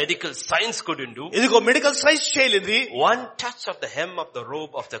చేయలేనిది, what medical science couldn't do, ఇదిగో medical science చేయలేనిది, one touch of the hem of the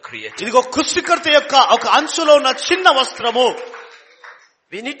robe of the creator. ఇదిగో సృష్టికర్త యొక్క ఒక అంచులో ఉన్న చిన్న వస్త్రము.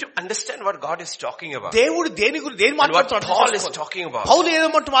 We need to understand what God is talking about. దేవుడు దేని And what Paul is talking about. పౌలు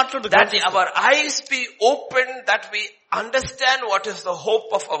ఏమంటూ మాట్లాడుతున్నాడు? That our eyes be opened, that we understand what is the hope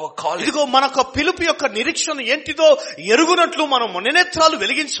of our calling. ఇదిగో మన యొక్క పిలుపు యొక్క నిరీక్షణ ఏంటిదో ఎరుగునట్లు మనం నేత్రాలు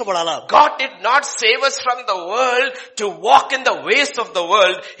వెలిగించబడాలా. God did not save us from the world to walk in the ways of the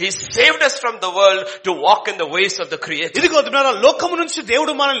world. He saved us from the world to walk in the ways of the Creator. ఇదిగో లోకము నుంచి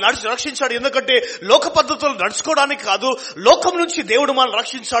దేవుడు మనల్ని రక్షించాడు. ఎందుకంటే లోక పద్ధతులు నడుచుకోవడానికి కాదు, లోకం నుంచి దేవుడు మనల్ని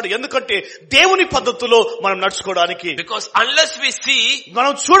రక్షించాడు. ఎందుకంటే దేవుని పద్ధతిలో మనం నడుచుకోవడానికి. Because unless we see,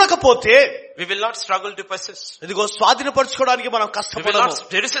 మనం చూడకపోతే we will not struggle to possess. ఇదిగో స్వాధీనపరచుకోవడానికి మనం కష్టపడము.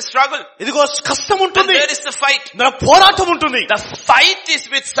 There is a struggle. ఇదిగో కష్టం ఉంటుంది. There is the fight. పోరాటం ఉంటుంది. The fight is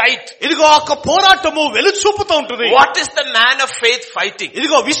with sight. ఇదిగో ఒక పోరాటము వెలుచూపుతో ఉంటుంది. What is the man of faith fighting?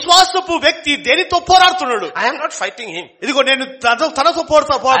 ఇదిగో విశ్వాసపు వ్యక్తి దేనితో పోరాడుతున్నాడు? I am not fighting him. ఇదిగో నేను తనతో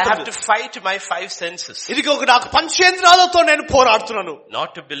I have to fight my five senses. ఇదిగో నాకు పంచేంద్రాలతో నేను పోరాడుతున్నాను. Not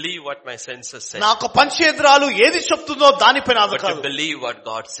to believe what my senses say. నాకు పంచేంద్రాలు ఏది చెప్తుందో దానిపైన but to believe what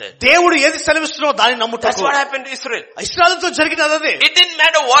God said. దేవుడు ఏది సెలవిస్తున్నాడో దాన్ని నమ్ముటకు. That's what happened to Israel. ఇశ్రాయేలుతో జరిగినది అదే. It didn't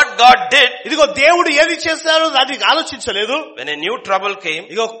matter what God did. ఇదిగో దేవుడు ఏది చేశాడో దాన్ని ఆలోచించలేదు. When a new trouble came,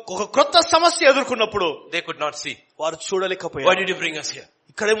 ఇదిగో ఒక కొత్త సమస్య ఎదుర్కొన్నప్పుడు they could not see. వారు చూడలేకపోయారు. Why did you bring us here?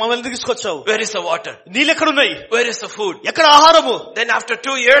 ఇక్కడ మమ్మల్ని తీసుకొచ్చావు. Where is the water? నీళ్ళు ఎక్కడున్నాయి? Where is the food? ఎక్కడ ఆహారము? Then after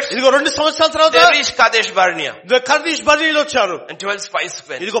 2 years, ఇదిగో 2 సంవత్సరాల తర్వాత they reached Kadesh Barnea. కర్దీష్ బర్నీలో వచ్చారు. And 12 spies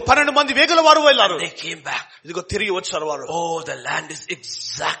went. ఇదిగో 12 మంది వేగుల వారు వెళ్ళారు. They came back. ఇదిగో తిరిగి వచ్చారు వారు. Oh, the land is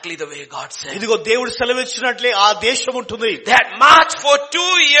exactly the way God said. ఇదిగో దేవుడు సెలవిచ్చినట్లే ఆ దేశం ఉంటుంది. They had marched for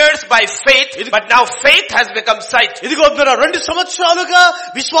 2 years by faith, but now faith has become sight. ఇదిగో 2 సంవత్సరాలుగా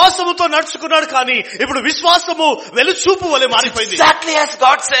విశ్వాసముతో నడుచుకున్నాడు, కానీ ఇప్పుడు విశ్వాసము వెలుచూపు వలె మారిపోయింది. Exactly as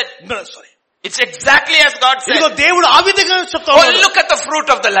God said. It's exactly as God said. ఇదిగో దేవుడు ఆ విధంగా చెప్తా ఉన్నాడు. Oh, look at the fruit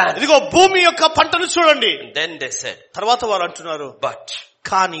of the land. ఇదిగో భూమి యొక్క పంటను చూడండి. And then they said, తర్వాత వారు అంటున్నారు, but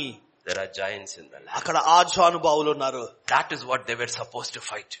కానీ there are giants in the land. అక్కడ ఆజానుబావులు ఉన్నారు. That is what they were supposed to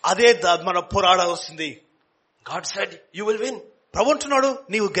fight. అదే మనం పోరాడాల్సింది. God said, you will win. ప్రభు అంటున్నాడు,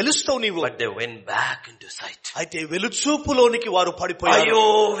 నీవు గెలుస్తావు నీవు. But they went back into sight. అయితే వెలుచూపులోనికి వారు పడిపోయారు. అయ్యో,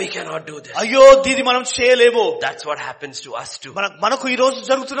 we cannot do this. అయ్యో, దీన్ని మనం చేయలేము. That's what happens to us too. మనకు ఈ రోజు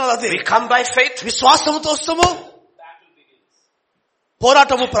జరుగుతున్నది అదే. We come by faith. విశ్వాసముతో వస్తాము,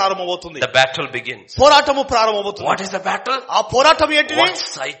 పోరాటము ప్రారంభమవుతుంది. The battle begins. పోరాటము ప్రారంభమవుతుంది. What is the battle? ఆ పోరాటం ఏంటిది? What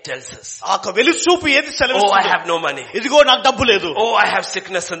sight tells us. ఆ వెలుచూపు ఏది సెలవిస్తుంది? Oh, I have no money. ఇదిగో నాకు డబ్బు లేదు. Oh, I have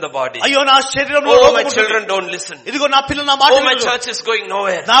sickness in the body. అయ్యో, నా శరీరంలో Oh, రోగం my ఉంటుంది. children don't listen. ఇదిగో నా పిల్లలు నా మాట Oh, my వినరు. church is going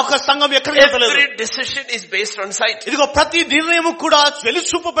nowhere. నా యొక్క సంఘం ఎక్కడికి వెళ్తలేదు. Every decision is based on sight. ఇదిగో ప్రతి నిర్ణయం కూడా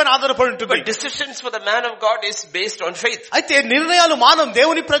వెలుచూపు పైన ఆధారపడి ఉంటుంది. But decisions for the man of God is based on faith. అయితే నిర్ణయాలు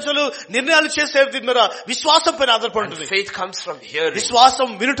దేవుని ప్రజలు నిర్ణయాలు చేసేది విశ్వాసం పైన ఆధారపడి ఉంటుంది. Faith comes from hearing. విశ్వాసం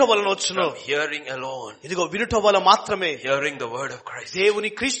వినుట వలన వచ్చును. From hearing alone. ఇదిగో వినుట వలన మాత్రమే. Hearing the word of Christ. దేవుని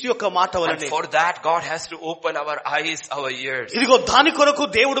క్రీస్తు యొక్క మాట వలనే. And for that God has to open our eyes, our ears. ఇదిగో దాని కొరకు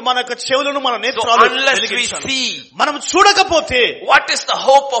దేవుడు మన యొక్క చెవులను మన నేత్రాలు వెలిగించాలి. మనం చూడకపోతే what is the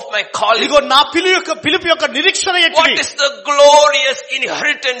hope of my calling? ఇదిగో నా పిలుపు యొక్క నిరీక్షణ ఏంటి? What is the glorious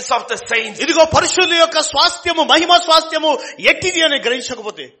inheritance of the saints? ఇదిగో పరిశుద్ధుల యొక్క స్వాస్థ్యము, మహిమ స్వాస్థ్యము ఎట్టిది అని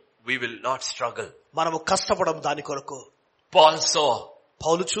గ్రహించకపోతే we will not struggle. మనము కష్టపడం దాని కొరకు. Paul saw.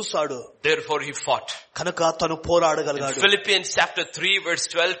 పౌలు చూశాడు, therefore he fought. కనుక తను పోరాడగలిగాడు. Philippians chapter 3 verse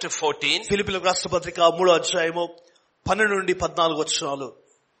 12 to 14. ఫిలిప్పీయులకు రాసిన పత్రిక 3వ అధ్యాయము 12 నుండి 14 వచనాలు.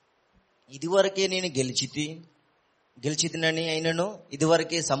 ఇదివరకే నేను గెలిచితినని అయినను,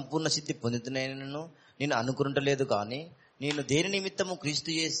 ఇదివరకే సంపూర్ణ సిద్ధి పొందుతున్నైనను నేను అనుకుంటలేదు, కానీ నేను దేని నిమిత్తము క్రీస్తు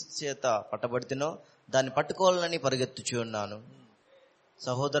యేసు చేత పట్టబడితేనో దాన్ని పట్టుకోవాలని పరిగెత్తుచు ఉన్నాను.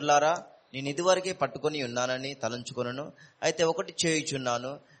 సహోదరులారా, నేను ఇదివరకే పట్టుకొని ఉన్నానని తలంచుకొనను. అయితే ఒకటి చేయుచున్నాను,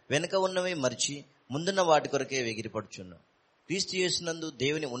 వెనుక ఉన్నవి మరిచి ముందున్న వాటి కొరకే ఎగిరిపడుచున్నాను. క్రీస్తు యేసునందు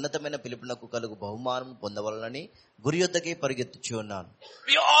దేవుని ఉన్నతమైన పిలుపునకు కలుగు బహుమానం పొందవలనని గురి యొద్దకే పరిగెత్తుచు ఉన్నాను.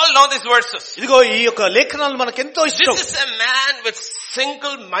 We all know these verses. ఇదిగో ఈ యొక్క లేఖనాలు మనకు ఎంతో ఇష్టం. This is a man with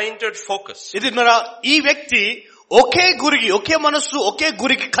single-minded focus. ఇది ఈ వ్యక్తి ఒకే గురికి, ఒకే మనస్సు, ఒకే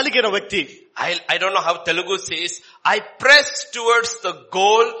గురికి కలిగిన వ్యక్తి. I don't know how Telugu says, I press towards the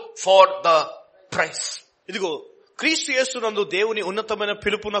goal for the prize. ఇదిగో క్రీస్తు యేసునందు దేవుని ఉన్నతమైన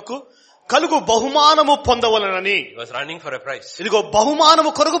పిలుపునకు కలుగు బహుమానము పొందవలనని. He was running for a prize. ఇదిగో బహుమానము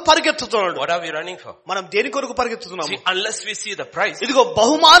కొరకు పరిగెత్తుతున్నాడు. What are we running for? మనం దేని కొరకు పరిగెత్తుతున్నాము? See, unless we see the prize, ఇదిగో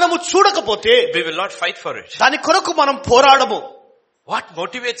బహుమానము చూడకపోతే we will not fight for it. దాని కొరకు మనం పోరాడము. What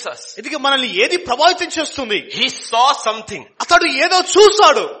motivates us? ఇది మనల్ని ఏది ప్రభావితం చేస్తుంది? He saw something. అతడు ఏదో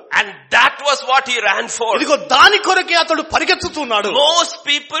చూశాడు. And that was what he ran for. ఇదిగో దాని కొరకే అతడు పరిగెత్తుతున్నాడు. Most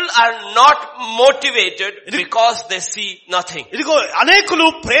people are not motivated because they see nothing. ఇదిగో అనేకులు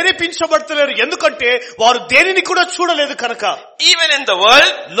ప్రేరేపించబడతలేరు ఎందుకంటే వారు దేనిని కూడా చూడలేదు కనుక. Even in the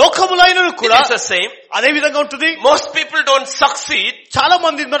world, లోకములైనను కూడా it is the same. అదే విధంగా ఉంటుంది. Most people don't succeed. చాలా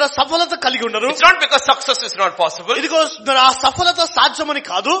మంది మన సఫలత కలిగి ఉండరు. It's not because success is not possible. ఇదిగో ఆ సఫలత సాధ్యమని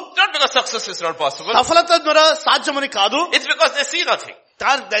కాదు. It's not because success is not possible. సఫలత ద్వారా సాధ్యమని కాదు. It's because they see nothing.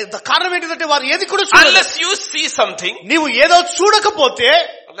 కారణం ఏంటంటే వారు ఏది కూడా చూడలేదు. Unless you see something, నీవు ఏదో చూడకపోతే,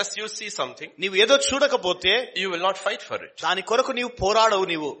 unless you see something, నీవు ఏదో చూడకపోతే you will not fight for it. దాని కొరకు నీవు పోరాడవు.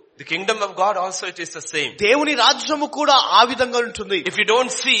 నీవు The kingdom of God also it is the same. దేవుని రాజ్యము కూడా ఆ విధంగా ఉంటుంది. If you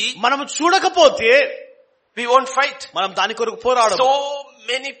don't see, మనం చూడకపోతే we won't fight. మనం దాని కొరకు పోరాడము. So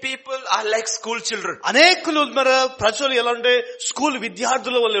many people are like school children. అనేకులు మన ప్రజలు ఎలా అంటే స్కూల్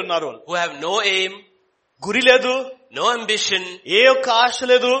విద్యార్థుల వల్ల ఉన్నారు. Who have no aim, గురి లేదు, no ambition. ఏ ఒక్క ఆశ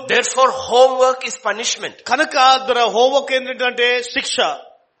లేదు. Therefore homework is punishment. కనుక హోంవర్క్ ఏంటంటే శిక్ష.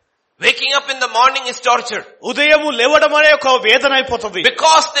 Waking up in the morning is torture. ఉదయము లేవడం అనే ఒక వేదన అయిపోతుంది.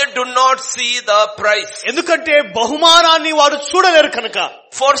 Because they do not see the prize. ఎందుకంటే బహుమానాన్ని వారు చూడలేరు కనుక.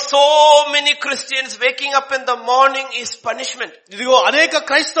 For so many Christians, waking up in the morning is punishment. ఇదిగో అనేక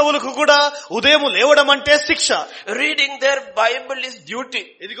క్రైస్తవులకు కూడా ఉదయం లేవడం అంటే శిక్ష. Reading their Bible is duty.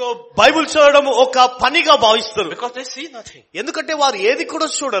 ఇదిగో బైబిల్ చదవడం ఒక పనిగా భావిస్తారు. Because they see nothing. ఎందుకంటే వారు ఏది కూడా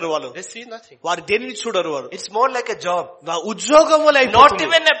చూడరు. వాళ్ళు They see nothing. వారు దేనిని చూడరు. వారు It's more like a job. ఉద్యోగం వల్ల Not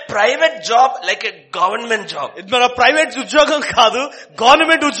even a private job, like a government job. మన ప్రైవేట్ ఉద్యోగం కాదు,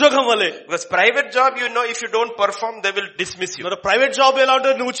 గవర్నమెంట్ ఉద్యోగం వల్లే. Because private job, you know, if you don't perform, they will dismiss you. మన ప్రైవేట్ జాబ్ ఎలా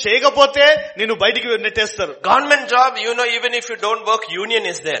అంటే నువ్వు చేయకపోతే నేను బయటికి నెట్టేస్తారు. Government job, you know, even if you don't work, union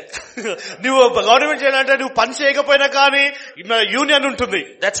is there. నువ్వు గవర్నమెంట్ చేయాలంటే నువ్వు పని చేయకపోయినా కానీ యూనియన్ ఉంటుంది.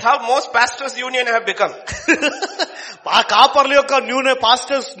 That's how most pastors union have become. ఆ కాపర్ల యొక్క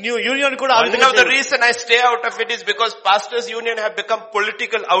పాస్టర్స్ యూనియన్ కూడా. One of the reason I stay out of it is because pastors union have become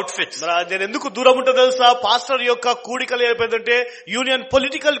political outfits. నేను ఎందుకు దూరం ఉంటుందో తెలుసా? పాస్టర్ యొక్క కూడికలు అయిపోయిందంటే యూనియన్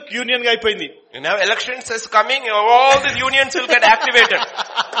పొలిటికల్ యూనియన్ గా అయిపోయింది. Now elections is coming, all the unions will get activated.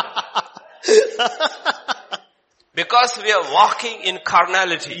 Because we are walking in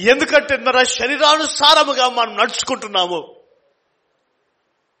carnality. ఎందుకంటే మన శరీరానుసారముగా మనం నడుచుకుంటున్నాము.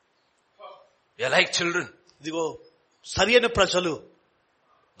 We are like children. ఇదిగో సరైన ప్రజలు.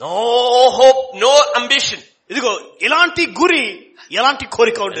 No hope, no ambition. ఇదిగో ఎలాంటి గురి, ఎలాంటి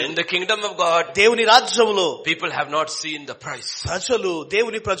కోరిక ఉంటుంది. In the kingdom of God, దేవుని రాజ్యములో people have not seen the price.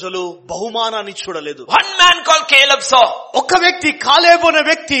 దేవుని ప్రజలు బహుమానాన్ని చూడలేదు. One man called Caleb saw. ఒక వ్యక్తి, కాలేబు అనే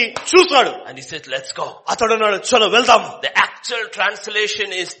వ్యక్తి చూశాడు. And he said, let's go. అతడు అన్నాడు, చలో వెళ్దాం. The actual translation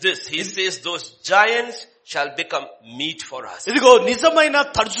is this. He says, those giants shall become meat for us. ఇదిగో నిజమైన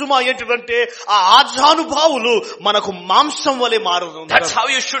తర్జుమా ఏంటంటే ఆ ఆజానుభావులు మనకు మాంసం వలె మారును. That's how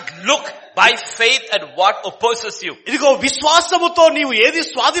you should look by faith at what opposes you. ఇదిగో విశ్వాసముతో నీవు ఏది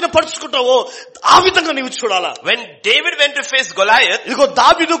స్వాధీనపరుచుకుంటావో ఆ విధంగా నీవు చూడాలా. When David went to face Goliath, ఇదిగో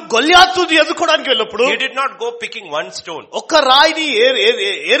దావీదు గొల్యాతుని ఎదుర్కోవడానికి వెళ్ళినప్పుడు he did not go picking one stone. ఒక్క రాయిని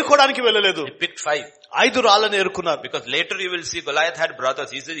ఏరుకోవడానికి వెళ్ళలేదు. He picked 5. 5 రాళ్ళని ఏరుకున్నారు. Because later you will see Goliath had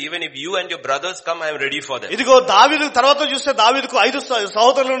brothers. He said, even if you and your brothers come, I am ready for them. ఇదిగో దావీదు తర్వాత చూస్తే దావీదుకు 5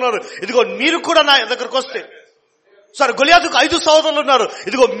 సహోదరులు ఉన్నారు. ఇదిగో మీరు కూడా నా దగ్గరకు వస్తే, సారీ గొలియాతుకు 5 సహోదరులు ఉన్నారు.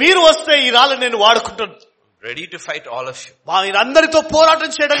 ఇదిగో మీరు వస్తే ఈ రాళ్ళని నేను వాడుకుంటాను. Ready to fight all of you. మీరందరితో పోరాటం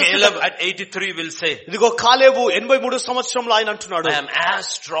చేయడానికి. Caleb at 83 will say, ఇదిగో కాలేబు 83 సంవత్సరంలో ఆయన అంటున్నాడు, I am as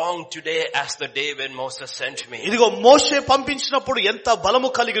strong today as the day when Moses sent me. ఇదిగో మోషే పంపించినప్పుడు ఎంత బలము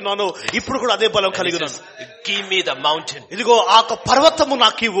కలిగి ఉన్నానో ఇప్పుడు కూడా అదే బలం కలిగి ఉన్నాను. Give me the mountain. ఇదిగో ఆ పర్వతము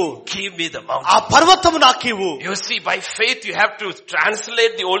నాకివ్వు. Give me the mountain. ఆ పర్వతము నాకివ్వు. You see, by faith you have to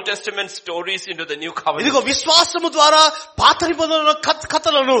translate the Old Testament stories into the New Covenant. ఇదిగో విశ్వాసము ద్వారా పాత నిబంధనల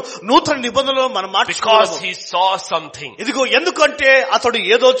కథలను నూతన నిబంధనలు మనం మార్చుకోవాలి. Because he saw something. ఇదిగో ఎందుకంటే అతడు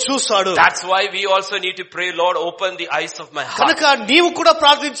ఏదో చూశాడు. That's why we also need to pray, Lord, open the eyes of my heart. కనుక నీవు కూడా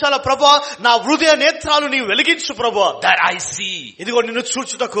ప్రార్థించాలా, ప్రభువా నా హృదయ నేత్రాలు నీవు వెలిగించు ప్రభువా. That I see. ఇదిగో నిన్ను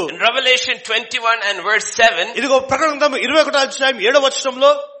చూచుటకు. In Revelation 21 and verse 7. ఇదిగో ప్రకటన గ్రంథం 21వ అధ్యాయం 7వ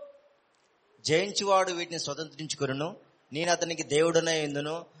వచనంలో, జయించువాడు వీటిని స్వతంత్రించుకొనును, నేను అతనికి దేవుడనై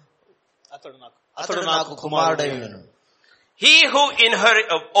ఉందును, అతడు నాకు కుమారుడై ఉండును. He who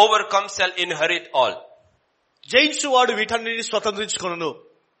overcomes shall inherit all. జయించువాడు వీటన్నిటిని స్వతంత్రించుకొనును.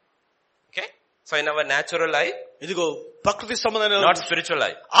 Okay? So in our natural eye, ఇదిగో ప్రకృతి సంబంధమైన, not spiritual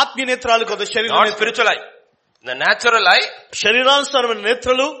eye. ఆత్మీయ నేత్రాలు కదా, not spiritual eye. The natural eye, శరీరానుసారమైన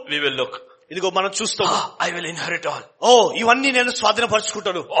నేత్రలు we will look. ఇదిగో మనం చూస్తాము. I will inherit all. ఇవన్నీ నేను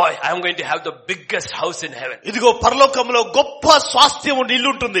స్వాధీనపరుచుకుంటాను. I am going to have the biggest house in heaven. ఇదిగో పరలోకంలో గొప్ప స్వాస్థ్యం ఉండి ఇల్లు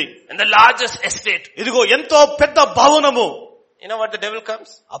ఉంటుంది. And the largest estate. ఇదిగో ఎంతో పెద్ద భవనము. You know what the devil comes?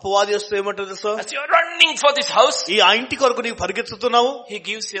 అపవాది వస్తే ఏమంటారు తెలుసా? As you're running for this house, ఈ ఆ ఇంటి కొరకు నీకు పరిగెత్తుతున్నావు, he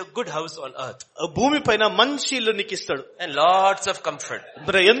gives you a good house on earth. భూమి పైన మంచి ఇల్లు నీకు ఇస్తాడు, And lots of comfort.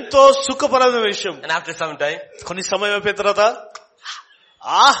 మరి ఎంతో సుఖపరమైన విషయం. And after some time, కొన్ని సమయం అయిపోయిన తర్వాత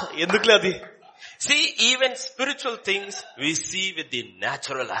ఎందుకులే అది. see, even spiritual things we see with the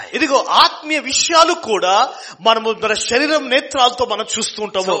natural eye. ఇదిగో ఆత్మీయ విషయాలు కూడా మనము మన శరీరం నేత్రాలతో మనం చూస్తూ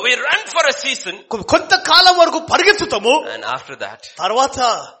ఉంటాము. So we run for a season, కొంతకాలం వరకు పరిగెత్తుతాము, and after that, తర్వాత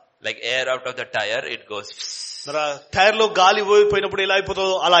like air out of the tire, it goes. Tyre లో గాలి పోయినప్పుడు ఎలా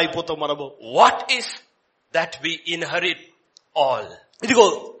అయిపోతుందో అలా అయిపోతాం మనము. What is that we inherit all? ఇదిగో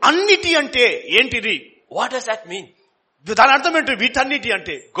అన్నిటి అంటే ఏంటిది? What does that mean? దాని అర్థం ఏంటి వీటన్నిటి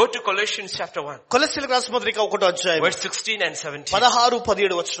అంటే? Go to Colossians chapter 1. కొలస్సీయులకు రాసిన పత్రిక 1వ అధ్యాయం verse 16 and 17.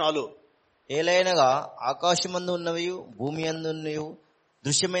 16-17 వచనాలు. ఏలైనగా ఆకాశమందు ఉన్నవి, భూమి అందున్నవి,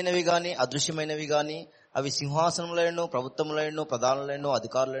 దృశ్యమైనవి గాని అదృశ్యమైనవి గాని, అవి సింహాసనములైనను, ప్రభుత్వములైనను, ప్రధానులైనను,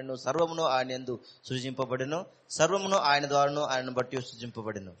 అధికారులైనను, సర్వమును ఆయన యందు సృజింపబడెను, సర్వమును ఆయన ద్వారాను ఆయనను బట్టి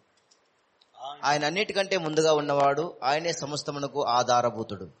సృజింపబడెను. ఆయన అన్నిటికంటే ముందుగా ఉన్నవాడు, ఆయనే సమస్తమునకు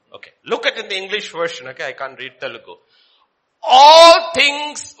ఆధారభూతుడు. Okay, look at in the English version. Okay, I can't read Telugu. All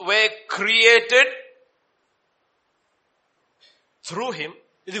things were created through him,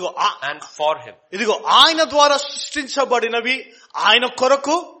 ఇదిగో and for him. ఇదిగో ఆయన ద్వారా సృష్టించబడినవి ఆయన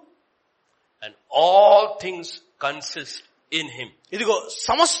కొరకు, and all things consist in him. ఇదిగో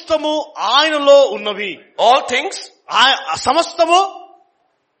సమస్తము ఆయనలో ఉన్నవి. All things సమస్తము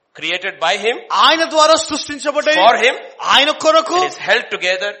created by him, ఆయన ద్వారా సృష్టించబడ్డాయి, for him, ఆయన కొరకు, and is held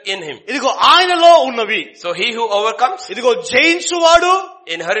together in him. ఇదిగో ఆయనలో ఉన్నవి. So he who overcomes, ఇదిగో జయించువాడు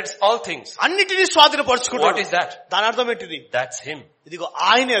inherits all things. అన్నిటినీ స్వాధీనపరచుకుంటాడు. What is that? దాని అర్థం ఏంటిది? That's him. ఇదిగో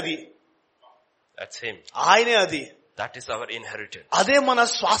ఆయనే అది, That's him. ఆయనే అది. That is our inheritance. అదే మన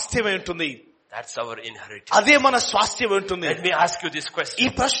స్వాస్థ్యమై ఉంటుంది. That's our inheritance. అదే మన స్వాస్థ్యమై ఉంటుంది. Let me ask you this question. ఈ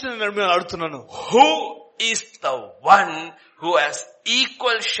ప్రశ్న నేను అడుగుతున్నాను. Who is the one who has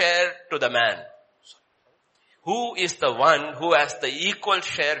equal share to the man? Who is the one who has the equal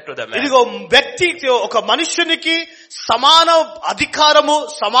share to the man? ఇదిగో వ్యక్తికి, ఒక మనుష్యునికి సమాన అధికారము,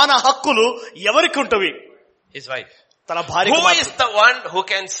 సమాన హక్కులు ఎవరికి ఉంటవి? His wife. తన భార్య. Who is the one who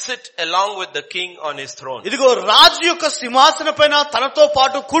can sit along with the king on his throne? ఇదిగో రాజు యొక్క సింహాసనం పైన తనతో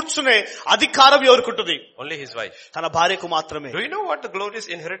పాటు కూర్చునే అధికారం ఎవరికి ఉంటుంది? Only his wife. తన భార్యకు మాత్రమే. Do you know what the glorious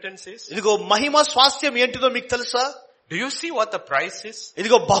inheritance is? ఇదిగో మహిమ స్వాస్థ్యం ఏంటిదో మీకు తెలుసా? Do you see what the price is?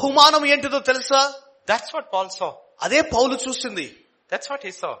 ఇదిగో బహుమానం ఏంటిదో తెలుసా? That's what Paul saw. అదే పౌలు చూసింది. That's what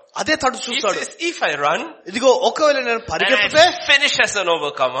he saw. అదే తడు He చూస్తాడు. says, if I run ఇదిగో ఒకవేళ నేను and పరిగెత్తితే, I finish as an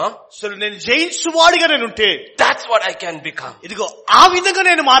overcomer, అసలు నేను జయించువాడిగా నేను ఉంటే, that's what I can become. ఇదిగో ఆ విధంగా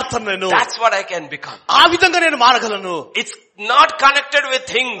నేను మారుతాను. నేను That's what I can become. ఆ విధంగా నేను మారగలను. It's not connected with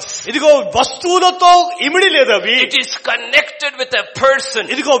things. ఇదిగో వస్తువులతో ఇమిడి లేదు అవి. It is connected with a person.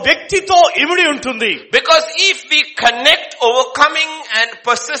 ఇదిగో వ్యక్తితో ఇమిడి ఉంటుంది. Because if we connect overcoming and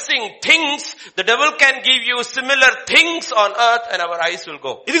possessing things, the devil can give you similar things on earth and our eyes will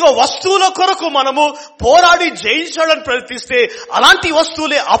go. ఇదిగో వస్తువుల కొరకు మనము పోరాడి జయించాలని ప్రయత్నిస్తే అలాంటి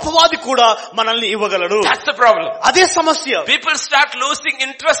వస్తువులే అపవాది కూడా మనల్ని ఇవ్వగలడు. That's the problem. అదే సమస్య. People start losing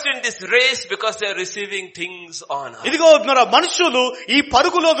interest in this race because they are receiving things on earth. ఇదిగో మనుషులు ఈ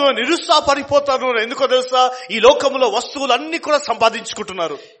పరుగులో నిరుత్సాహపడిపోతారు. ఎందుకో తెలుసా? ఈ లోకములో వస్తువులన్నీ కూడా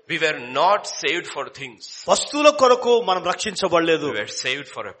సంపాదించుకుంటున్నారు. We were not saved for things. వస్తువుల కొరకు మనం రక్షించబడలేదు. We were saved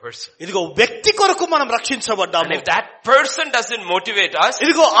for a person. ఇదిగో వ్యక్తి కొరకు మనం రక్షించబడ్డాము. And if that person doesn't motivate us,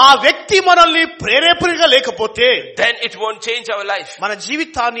 ఇదిగో ఆ వ్యక్తి మనల్ని ప్రేరేపణగా లేకపోతే, then it won't change our life. మన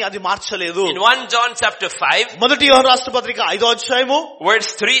జీవితాన్ని అది మార్చలేదు. In 1 John chapter 5, మొదటి యోహాను రాసిన పత్రిక 5వ అధ్యాయము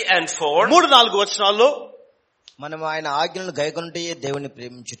verse 3 and 4, 3-4 వచనాల్లో, మనం ఆయన ఆజ్ఞలను గైకొనుటే దేవుని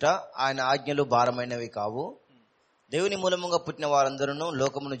ప్రేమించుట, ఆయన ఆజ్ఞలు భారమైనవి కావు. దేవుని మూలముగా పుట్టిన వారందరూ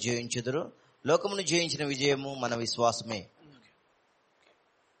లోకమును జయించుదురు. లోకమును జయించిన విజయము మన విశ్వాసమే.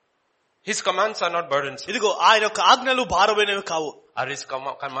 his commands are not burdensome. ఇదిగో ఆయన యొక్క ఆజ్ఞలు భారమైనవి కావు. Are his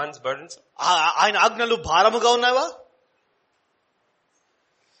commands burdensome? ఆయన ఆజ్ఞలు భారముగా ఉన్నావా?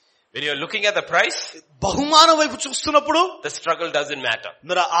 When you are looking at the price, బహుమానం వైపు చూస్తున్నప్పుడు the struggle doesn't matter.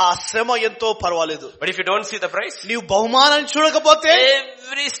 మరి ఆ శ్రమ ఎంతో పర్వాలేదు. But if you don't see the price, నీవు బహుమానాన్ని చూడకపోతే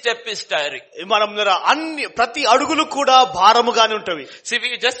every step is tiring. మనం ప్రతి అడుగులు కూడా భారముగానే ఉంటవి. See, we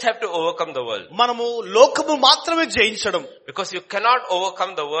just have to overcome the world. మనము లోకము మాత్రమే జయించడం. Because you cannot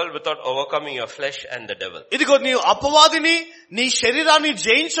overcome the world without overcoming your flesh and the devil. ఇదిగో నీవు అపవాదిని, నీ శరీరాన్ని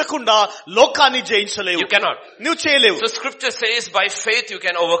జయించకుండా లోకాన్ని జయించలేవు. You cannot. నువ్వు చేయలేవు. So scripture says by faith you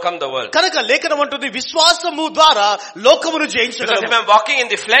can overcome the world. కనుక లేఖనం అంటుంది విశ్వాసము ద్వారా లోకమును Because జయించగలము. if I'm walking in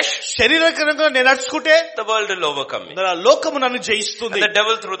the flesh, శరీరకంగా నేను నడుచుకుంటే the world will overcome me. లోకము నన్ను జయిస్తుంది. And the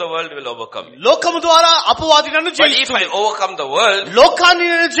devil through the world world will overcome me. లోకము ద్వారా అపవాది నన్ను But if I జయిస్తుంది. overcome the world, లోకాన్ని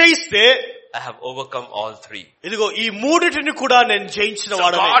నేను జయిస్తే I have overcome all three. ఇదిగో ఈ మూడిటిని కూడా నేను జయించిన So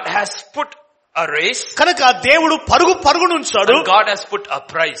వాడనే. God has put a race. కనుక దేవుడు పరుగును ఉంచాడు. And God has put a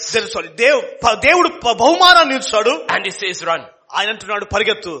prize. దేవుడు బహుమానాన్ని ఉంచాడు. And he says run. ఆయన అంటున్నాడు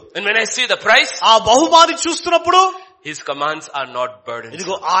పరిగెత్తు. And when I see the prize, ఆ బహుమాని చూస్తున్నప్పుడు his commands are not burdensome.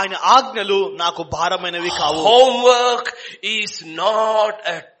 ఇదిగో ఆయన ఆజ్ఞలు నాకు భారమైనవి కావు. Homework is not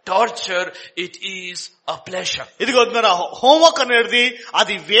a torture, it is a pleasure. ఇదిగో హోంవర్క్ అనేది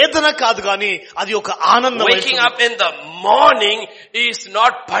అది వేదన కాదు గాని అది ఒక ఆనందం. Waking up in the morning is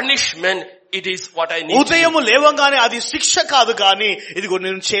not punishment, it is what I need. ఉదయం లేవంగానే అది శిక్ష కాదు గాని ఇదిగో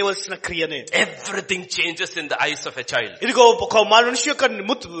నేను చేయవలసిన క్రియనే. Everything changes in the eyes of a child. ఇదిగో ఒక మనిషి యొక్క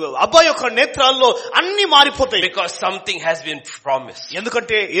అబ్బాయి యొక్క నేత్రాల్లో అన్ని మారిపోతాయి. Because something has been promised.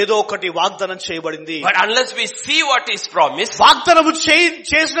 ఎందుకంటే ఏదో ఒకటి వాగ్దానం చేయబడింది. But unless we see what is promised, వాగ్దానము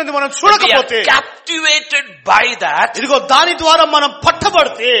చేసినది మనం we చూడకపోతే, are captivated by that, ఇదిగో దాని ద్వారా మనం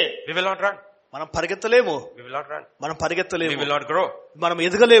పట్టబడితే we will not run. మనం పరిగెత్తలేము. We will not run. మనం We పరిగెత్తలేము. will not grow. మనం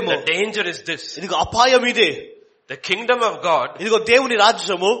ఎదగలేము. The danger is this. ఇదిగో అపాయం ఇదే. The kingdom of God ఇదిగో దేవుని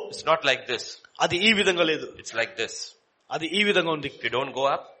రాజ్యము is not like this. అది ఈ విధంగా లేదు. It's like this. అది ఈ విధంగా ఉంది. If you don't go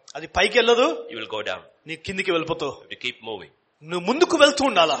up, అది పైకి వెళ్ళదు, you will go down. నీ కిందికి వెళ్ళిపోతావు. You have to keep moving. నువ్వు ముందుకు వెళ్తూ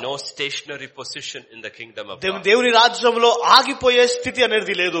ఉండాలా. No stationary position in the kingdom of God. దేవుని రాజ్యంలో ఆగిపోయే స్థితి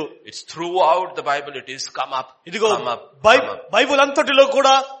అనేది లేదు. It's throughout the Bible, it is come up, ఇదిగో come up, come up. Bible అంతటిలో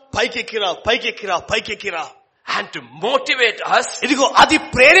కూడా పైకెక్కిరా పైకెక్కిరా పైకెక్కిరా. And to motivate us, ఇదిగో అది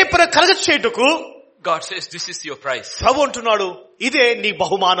ప్రేరేపణ కలగ చేయుటకు God says, this is your prize. ప్రభు అంటున్నాడు ఇదే నీ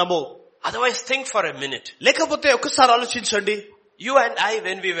బహుమానము. Otherwise think for a minute. లేకపోతే ఒకసారి ఆలోచించండి. You and I,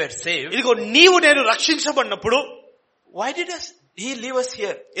 when we were saved, ఇదిగో నీవు నేను రక్షించబడినప్పుడు why did he leave us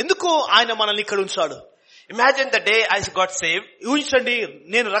here? ఎందుకు ఆయన మనల్ని ఇక్కడ ఉంచాడు? Imagine the day I got saved. ఊహించండి,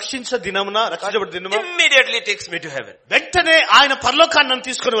 నేను రక్షించబడి దినమున Immediately takes me to heaven. వెంటనే ఆయన పరలోకాన్ని నన్ను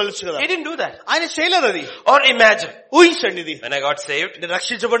తీసుకొని వెళ్ళొచ్చు కదా. He didn't do that. ఆయన చేయలేదు అది. Or imagine, ఊహించండి ఇది. when I got saved, నేను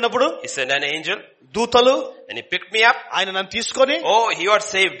రక్షించబడినప్పుడు he sent an angel దూతలు and he picked me up. ఆయన నన్ను తీసుకొని, Oh, you are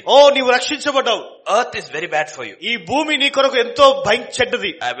saved. ఓ నీవు రక్షించబడ్డావు. Earth is very bad for you. ఈ భూమి నీ కొరకు ఎంతో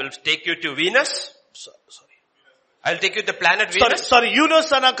చెడ్డది. I will take you to Venus. I will take you to the planet Venus. Yunus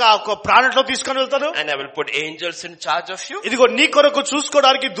అనక ఒక ప్లానెట్ లో తీసుకొని వెళ్తాను. And I will put angels in charge of you. ఇదిగో నీ కొరకు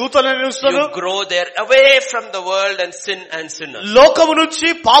చూసుకోవడానికి దూతలను ఉంచుతాను. You grow there away from the world and sin and sinners. లోకము నుంచి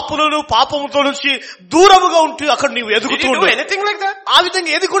పాపులను పాపముతో నుంచి దూరముగా ఉంటూ అక్కడ నీవు ఎదుగుతూ Did he do ఉండు. anything like that? ఆ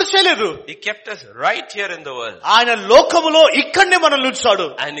విధంగా ఏది కూడా చేయలేదు. He kept us right here in the world. ఆయన లోకములో ఇక్కడనే మనల్ని ఉంచాడు.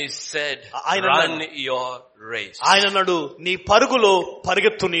 And he said, ఆయన run your race. ఆయన అన్నాడు నీ పరుగులో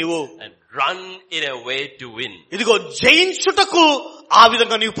పరిగెత్తు నీవు. And run in a way to win. ఇదిగో జయించుటకు ఆ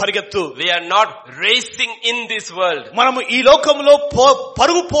విధంగా నీవు పరిగెత్తు. We are not racing in this world. మనము ఈ లోకంలో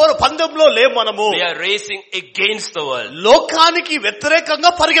పరుగు పందెంలో లేము. మనము We are racing against the world. లోకానికి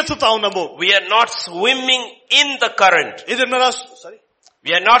వ్యతిరేకంగా పరిగెత్తుతా ఉన్నాము. We are not swimming in the current. ఇది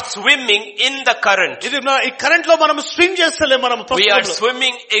We are not swimming in the current. ఇది ఈ కరెంట్ లో మనం స్విమ్ చేస్తలేము. మనం We are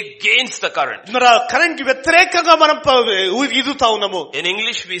swimming against the current. Current కి వ్యతిరేకంగా మనం ఈదుతా ఉన్నాము. In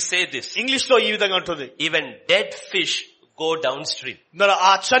English we say this. English లో ఈ విధంగా ఉంటుంది. Even dead fish go downstream.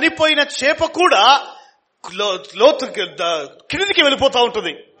 ఆ చనిపోయిన చేప కూడా లోతు కిందికి వెళ్ళిపోతా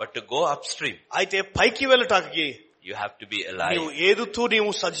ఉంటుంది. But to go upstream, అయితే పైకి వెళ్ళటానికి you have to be alive. నీవు ఏదుతూ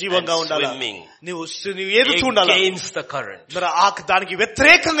నీవు సజీవంగా ఉండాలి. నీవు ఏదుతూ ఉండాలి against the current. దానికి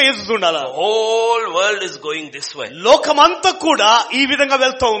వ్యతిరేకంగా ఏదుతూ ఉండాలి. The whole world is going this way. లోకమంతా కూడా ఈ విధంగా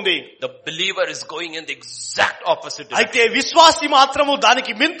వెళ్తూ ఉంది. The believer is going in the exact opposite direction. అయితే విశ్వాసి మాత్రము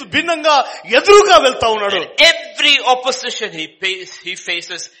దానికి భిన్నంగా ఎదురుగా వెళ్తా ఉన్నాడు. Every opposition he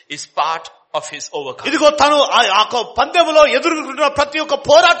faces is part of his overcoming. ఇదిగో తను ఆ పందెములో ఎదుర్కొంటున్న ప్రతి ఒక్క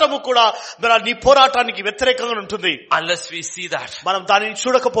పోరాటము కూడా నీ పోరాటానికి వ్యతిరేకంగా ఉంటుంది. Unless we see that. మనం దానిని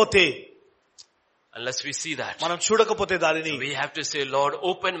చూడకపోతే, మనం చూడకపోతే దానిని we have to say, Lord,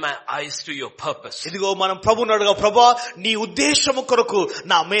 open my eyes to your purpose. ఇదిగో మనం ప్రభువుని అడగా, ప్రభువా నీ ఉద్దేశము కొరకు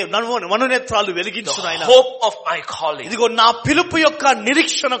నా మనోనేత్రాలు వెలిగించు నాయనా. Hope of my calling. ఇదిగో నా పిలుపు యొక్క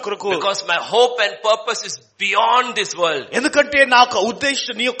నిరీక్షణ కొరకు. Because my hope and purpose is beyond this world. ఎందుకంటే నా యొక్క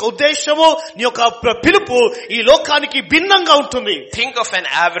ఉద్దేశం, నీ యొక్క ఉద్దేశము, నీ యొక్క పిలుపు ఈ లోకానికి భిన్నంగా ఉంటుంది. Think of an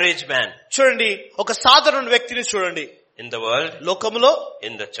average man. చూడండి, ఒక సాధారణ వ్యక్తిని చూడండి. In the world, లోకములో,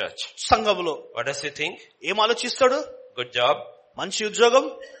 in the church, సంఘములో. What does he think? ఏం ఆలోచిస్తాడు? Good job, మంచి ఉద్యోగం,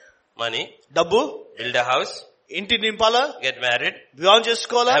 money, డబ్బు, build a house, ఇంటి నింపాలా, get married, వివాహం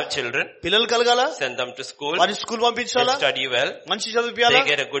చేసుకోవాలా, have children, పిల్లలు కలగాల, send them to school, వారి స్కూల్ పంపించాలా, study well, మంచి చదివించాలా,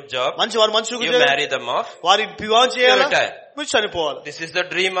 they get a good job, వారు మంచి you marry them off, వారి వివాహం చేయాలా, retire. మీరు చనిపోవాలి. This is the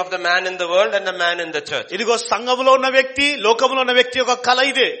dream of the man in the world and the man in the church. ఇదిగో సంఘములో ఉన్న వ్యక్తి, లోకములో ఉన్న వ్యక్తి యొక్క కల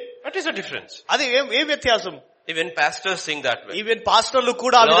ఇదే. What is the difference? అది ఏం వ్యత్యాసం? Even pastors sing that way. Even పాస్టర్లు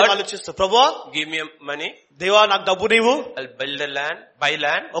కూడా ఆ విధంగా ఆలోచిస్తారు. ప్రభువా give me money, దేవా నాకు డబ్బు నీవు, I'll build a land, buy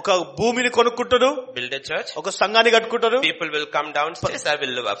land, ఒక భూమిని కొనుక్కుంటాను, build a church, ఒక సంఘాన్ని కట్టుకుంటాను, people will come downstairs, I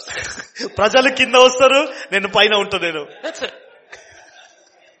will live upstairs. ప్రజలు కింద వస్తారు, నేను పైన ఉంటాను. నేను That's it.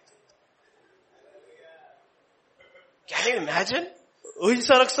 Can you imagine?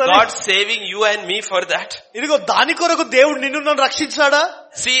 ఊహించారు ఒకసారి? God saving you and me for that. ఇదిగో దాని కొరకు దేవుడు నిన్ను నన్ను రక్షించాడా?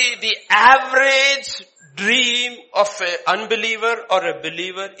 See, the average dream of an unbeliever or a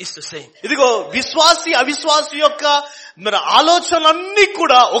believer is the same. ఇదిగో విశ్వాసి అవిశ్వాసి యొక్క మన ఆలోచనలన్నీ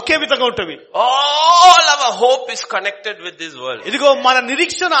కూడా ఒకే విధంగా ఉంటవి. All our hope is connected with this world. ఇదిగో మన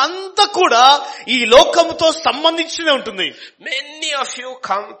నిరీక్షణ అంతా కూడా ఈ లోకముతో సంబంధించినే ఉంటుంది. Many of you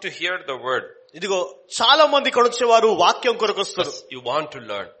come to hear the word. ఇదిగో చాలా మంది ఇక్కడ వచ్చేవారు వాక్యం కొరకు వస్తారు. You want to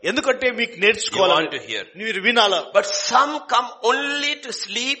learn. ఎందుకంటే మీకు You నేర్చుకోవాలి, want to hear. మీరు వినాలా. But some come only to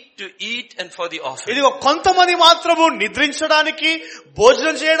sleep, to eat and for the offering. ఇదిగో కొంతమంది మాత్రము నిద్రించడానికి,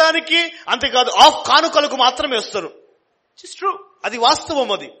 భోజనం చేయడానికి, అంతేకాదు కానుకలకు మాత్రమే వస్తారు. It's true. అది వాస్తవం,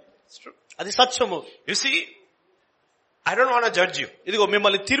 It's true. అది సత్యము. You see, I don't want to judge you. ఇదిగో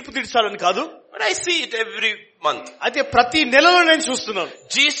మిమ్మల్ని తీర్పు తీర్చాలని కాదు, but I see it every month. అయితే ప్రతి నెలలో నేను చూస్తున్నాను.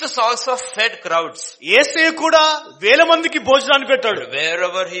 Jesus also fed crowds. యేసయ్య కూడా వేల మందికి భోజనాన్ని పెట్టాడు.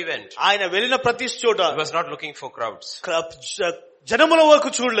 Wherever he went, ఆయన వెళ్ళిన ప్రతి చోట he was not looking for crowds. జనముల వరకు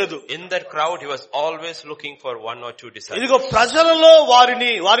చూడలేదు. In that crowd, he was always looking for one or two disciples. ఇదిగో ప్రజలలో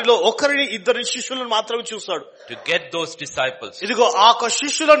వారిలో ఒకరిని ఇద్దరి శిష్యులను మాత్రమే చూశాడు. To get those disciples, ఇదిగో ఆ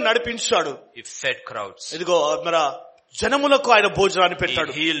శిష్యులను నడిపించాడు. he fed crowds. ఇదిగో మరి జనములకు ఆయన భోజనాన్ని He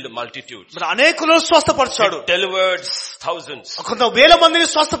పెట్టాడు. healed multitudes. మరి అనేకులను స్వస్థపరిచాడు. He delivered thousands. కొంత వేల మందిని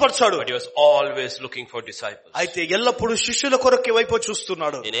స్వస్థపరిచాడు. But he was always looking for disciples. అయితే ఎల్లప్పుడూ శిష్యుల కొరకు వైపు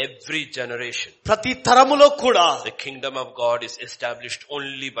చూస్తున్నాడు. In every generation, ప్రతి తరములో కూడా the kingdom of God is established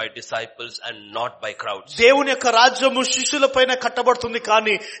only by disciples and not by crowds. దేవుని యొక్క రాజ్యము శిష్యుల పైన కట్టబడుతుంది,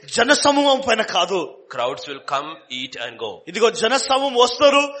 కానీ జన సమూహం పైన కాదు. Crowds will come, eat and go. ఇదిగో జన సమూహం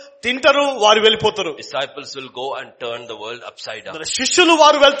వస్తారు, తింటారు, వారు వెళ్ళిపోతారు. Disciples will go and turn the world upside down. శిష్యులు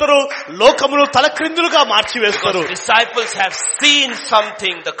వారు వెళ్తారు, లోకమును తలక్రిందులుగా మార్చి వేస్తారు. Because disciples have seen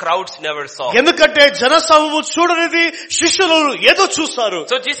something the crowds never saw. ఎందుకంటే జన సమూహం చూడనిది శిష్యులు ఏదో చూస్తారు.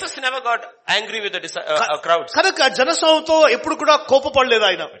 So Jesus never got angry with the crowds. కనుక జన సమూహంతో ఎప్పుడు కూడా కోపపడలేదు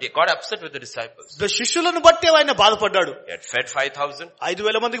ఆయన. But he got upset with the disciples. శిష్యులను బట్టి ఆయన బాధపడ్డాడు. He had fed 5,000.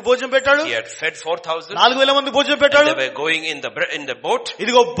 5,000 మందికి భోజనం పెట్టాడు. He had fed 4,000. 4,000 మంది భోజనం And పెట్టాడు. they were going in the boat.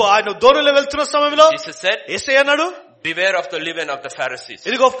 ఇదిగో ఆయన దోణిలో వెళ్తున్న సమయంలో Jesus said, యేసయ్య అన్నాడు, beware of the leaven of the Pharisees.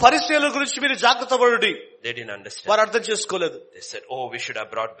 ఇదిగో పరిసయ్యుల గురించి మీరు జాగ్రత్త పడుడి. They didn't understand. వారు అర్థం చేసుకోలేదు. They said, oh, we should have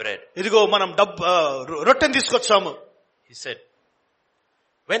brought bread. ఇదిగో మనం రొట్టెని తీసుకొచ్చాము. He said,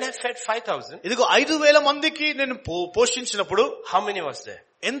 when I fed 5,000, ఇదిగో 5,000 మందికి నేను పోషించినప్పుడు how many was there?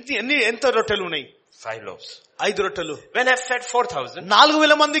 ఎంత రొట్టెలు ఉన్నాయి? 5 loaves. 5 రొట్టెలు. When I fed 4,000,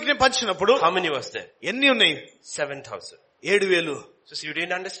 4,000 మందికి నేను పంచినప్పుడు how many was there? ఎన్ని ఉన్నాయి? 7,000. 7,000. So you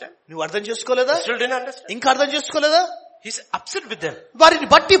didn't understand? నువ్వు అర్థం చేసుకోలేదా? Still didn't understand? ఇంకా అర్థం చేసుకోలేదా? He's upset with them. వారిని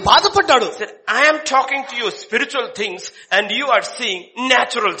బట్టి బాధపడ్డాడు. He said, I am talking to you spiritual things and you are seeing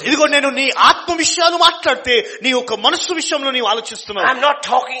natural things. ఇదిగో నేను నీ ఆత్మ విషయాలు మాట్లాడితే నీ ఒక మనస్సు విషయంలో నీవు ఆలోచిస్తున్నావు. I am not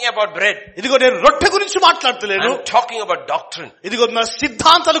talking about bread. ఇదిగో నేను రొట్టె గురించి మాట్లాడతలేను. I am talking about doctrine. ఇదిగో నా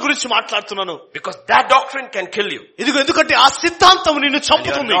సిద్ధాంతాల గురించి మాట్లాడుతున్నాను. Because that doctrine can kill you. ఇదిగో ఎందుకంటే ఆ సిద్ధాంతం నిన్ను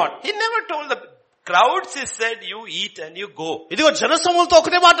చంపుతుంది. He never told the crowds, he said, you eat and you go. ఇదిగో జనసమూహంతో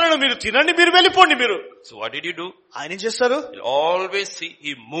ఒకటే మాట్లాడాడు, మీరు తినండి, మీరు వెళ్ళిపోండి. మీరు So what did he do? ఆయన ఏం చేస్తారు? You'll always see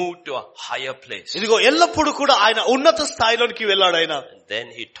he moved to a higher place. ఇదిగో ఎల్లప్పుడు కూడా ఆయన ఉన్నత స్థాయిలోనికి వెళ్ళాడు ఆయన. And then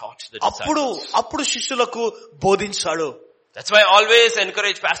he taught the disciples. అప్పుడు శిష్యులకు బోధించాడు. That's why I always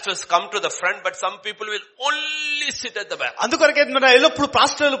encourage pastors come to the front, but some people will only sit at the back. అందుకొరకే ఎల్లప్పుడు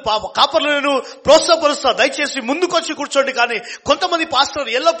పాస్టర్లు కాపర్లను ప్రోత్సాహపరుస్తా, దయచేసి ముందుకు వచ్చి కూర్చోండి, కానీ కొంతమంది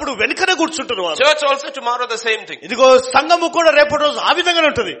పాస్టర్లు ఎల్లప్పుడు వెనుకనే కూర్చుంటారు. Church also tomorrow the same thing. ఇదిగో సంఘము కూడా రేపటి రోజు ఆ విధంగానే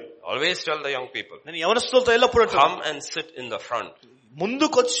ఉంటుంది. Always tell the young people, నేను యవనస్తులతో ఎల్లప్పుడు come and sit in the front.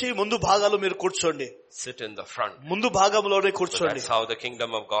 ముందుకొచ్చి ముందు భాగాలు మీరు కూర్చోండి. Sit in the front. ముందు భాగంలోనే కూర్చోండి. That's how the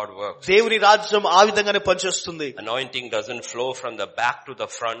kingdom of God works. దేవుని రాజ్యం ఆ విధంగానే పనిచేస్తుంది. Anointing doesn't flow from the back to the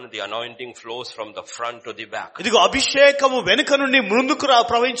front. The anointing flows from the front to the back. ఇదిగో అభిషేకము వెనుక నుండి ముందుకు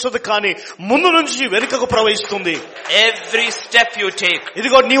ప్రవహించదు, కానీ ముందు నుంచి వెనుకకు ప్రవహిస్తుంది. Every step you take,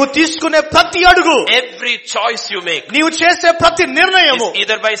 ఇదిగో నీవు తీసుకునే ప్రతి అడుగు, every choice you make, నీవు చేసే ప్రతి నిర్ణయము is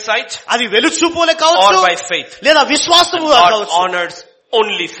either by sight అది వెలుచూపులే కావచ్చు, or by faith. లేదా విశ్వాసము God కావచ్చు. honors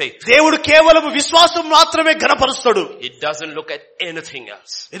only faith. దేవుడు కేవలం విశ్వాసం మాత్రమే ఘనపరుస్తాడు. It doesn't look at anything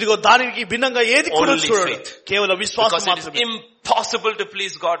else. ఇదిగో దానికి భిన్నంగా ఏది కూడా Only చూడడు. faith. కేవలం విశ్వాసం Because it is మాత్రమే. impossible to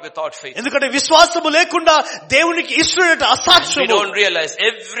please God without faith. ఎందుకంటే విశ్వాసము లేకుండా దేవునికి ఇష్టమైనటువంటి We అసాధ్యము. don't realize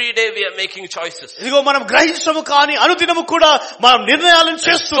every day we are making choices. ఇదిగో మనం గ్రహించము కానీ అనుదినము కూడా మనం నిర్ణయాలను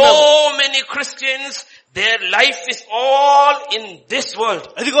చేస్తున్నాము. So many Christians, their life is all in this world.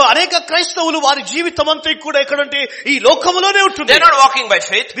 ఇదిగో అనేక క్రైస్తవులు వారి జీవితం అంతా కూడా ఎక్కడంటే ఈ లోకములోనే ఉంటుంది. They're not walking by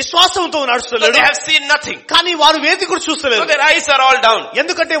faith. విశ్వాసంతో So నడుస్తున్నారు. they have seen nothing. కానీ వారు వేది కూడా So చూస్తలేరు. their eyes are all down.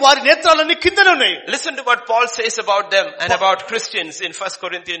 ఎందుకంటే వారి నేత్రాలన్నీ కిందనే ఉన్నాయి. Listen to what Paul says about them and about Christians in 1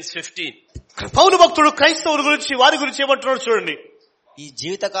 Corinthians 15. పౌలు భక్తుడు క్రైస్తవుల గురించి వారి గురించి ఏమంటున్నాడు చూడండి. ఈ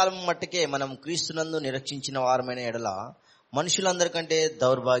జీవితకాలం మట్టుకే మనం క్రీస్తునందు నిరీక్షించిన వారమైన ఎడల మనుషులందరికంటే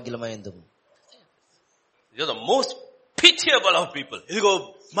దౌర్భాగ్యమైందుము. You're the most pitiable of people. ఇదిగో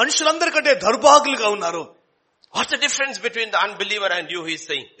మనుషులందరికంటే దౌర్భాగ్యులుగా ఉన్నారు. What's the difference between the unbeliever and you, he's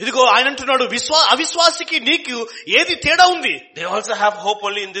saying? ఇదిగో ఆయన అంటున్నాడు అవిశ్వాసికి నీకు ఏది తేడా ఉంది? They also have hope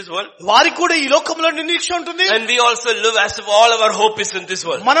only in this world. వారికి కూడా ఈ లోకంలో నిరీక్ష ఉంటుంది. And we also live as if all our hope is in this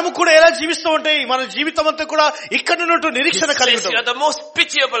world. మనము కూడా ఎలా జీవిస్తూ ఉంటే మన జీవితం అంతా కూడా ఇక్కడ ఉన్నట్టు నిరీక్షణ కలిగి You ఉంటాం. are the most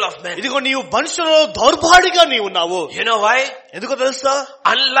pitiable of men. ఇదిగో నీవు మనుషులలో దౌర్భాగ్యంగా నీవు ఉన్నావు. You know why? ఎందుకో తెలుసా?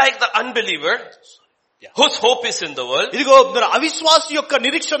 Unlike the unbeliever, whose hope is in the world, ఇదిగో అవిశ్వాసి యొక్క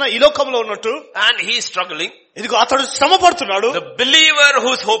నిరీక్షణ ఈ లోకంలో ఉన్నట్టు, and he is struggling. ఇదిగో అతడు శ్రమ పడుతున్నాడు. The believer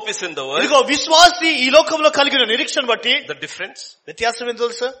whose hope is in the world, ఇదిగో విశ్వాసి ఈ లోకంలో కలిగిన నిరీక్షణ బట్టి the difference, వ్యత్యాసం ఏంటో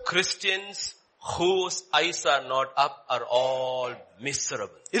తెలుసా? Christians whose eyes are not up are all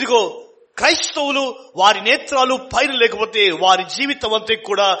miserable. ఇదిగో క్రైస్తవులు వారి నేత్రాలు పైన లేకపోతే వారి జీవితం అంతా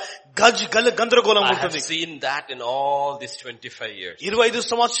కూడా గందరగోళం I have ఉంటుంది. seen that in all these 25 years. 25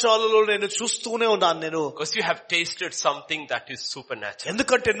 సంవత్సరాలలో నేను చూస్తూనే ఉన్నాను నేను. Because you have tasted something that is supernatural.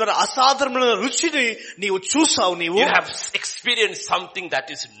 ఎందుకంటే అసాధారణమైన రుచిని నీవు చూసావు. నీవు You have experienced something that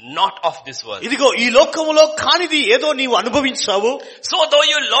is not of this world. ఇదిగో ఈ లోకములో కానిది ఏదో నీవు అనుభవించావు. So though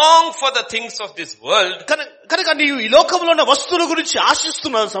you long for the things of this world, కనుక నీవు ఈ లోకంలో ఉన్న వస్తువుల గురించి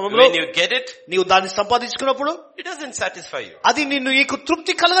ఆశిస్తున్న సమయంలో when you get it, నీవు దాన్ని సంపాదించుకున్నప్పుడు it doesn't satisfy you. అది నిన్ను నీకు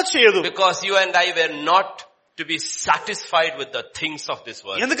తృప్తి కలగచేయదు. Because you and I were not to be satisfied with the things of this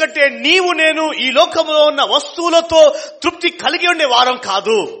world. ఎందుకంటే నీవు నేను ఈ లోకంలో ఉన్న వస్తువులతో తృప్తి కలిగి ఉండే వారం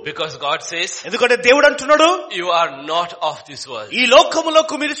కాదు. Because God says, ఎందుకంటే దేవుడు అంటున్నాడు, you are not of this world. ఈ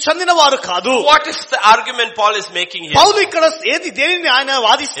లోకములకు మీరు చెందిన వారు కాదు. What is the argument Paul is making here? పౌలు ఇక్కడ దేనిని ఆయన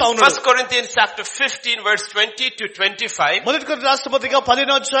వాదిస్తా In ఉన్నాడు? 1 Corinthians chapter 15 verse 20 to 25, మొదటి కొరింథీ రాష్ట్రపతిగా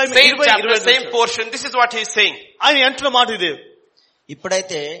 15వ అధ్యాయం same 20, chapter, 25 same portion, this is what he is saying. ఆయన అంటున్న మాట ఇదే.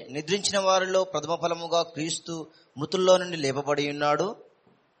 ఇప్పుడైతే నిద్రించిన వారిలో ప్రథమ ఫలముగా క్రీస్తు మృతుల్లో నుండి లేపబడి ఉన్నాడు.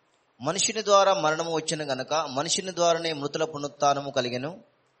 మనుషుని ద్వారా మరణము వచ్చిన గనక మనుషుని ద్వారానే మృతుల పునరుత్థానము కలిగెను.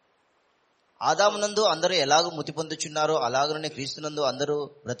 ఆదామునందు అందరూ ఎలాగూ మృతి పొందుచున్నారో అలాగనే క్రీస్తునందు అందరూ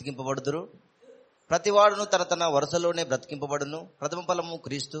బ్రతికింపబడుదురు. ప్రతివాడును తన తన వరుసలోనే బ్రతికింపబడును. ప్రథమ ఫలము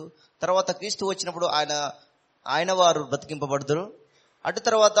క్రీస్తు, తర్వాత క్రీస్తు వచ్చినప్పుడు ఆయన వారు బ్రతికింపబడుదురు. అటు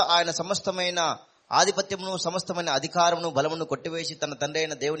తర్వాత ఆయన సమస్తమైన ఆధిపత్యమును సమస్తమైన అధికారమును బలమును కొట్టివేసి తన తండ్రి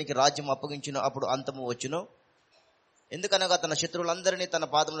అయిన దేవునికి రాజ్యం అప్పగించును. అప్పుడు అంతము వచ్చును. ఎందుకనగా తన శత్రువులందరినీ తన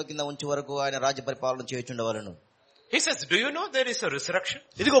పాదముల కింద ఉంచి వరకు ఆయన రాజ్య పరిపాలన చేయుచుండవలెను. He says, do you know there is a resurrection?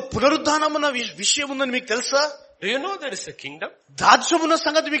 ఇదిగో పునరుద్ధానం అన్న విషయం ఉందని మీకు తెలుసా? Do you know there is a kingdom? రాజ్యం ఉన్న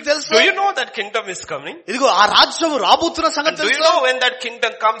సంగతి మీకు తెలుసా? Do you know that kingdom is coming? ఇదిగో ఆ రాజ్యం రాబోతున్న And సంగతి do you తెలుసా? know when that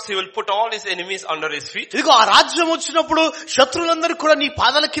kingdom comes, he will put all his enemies under his feet? ఇదిగో ఆ రాజ్యం వచ్చినప్పుడు శత్రువులందరూ కూడా నీ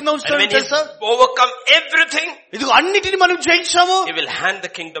పాదాల కింద And ఉంచుతారని when he తెలుసా? overcome everything, ఇదిగో అన్నిటిని మనం జయించాము. he will hand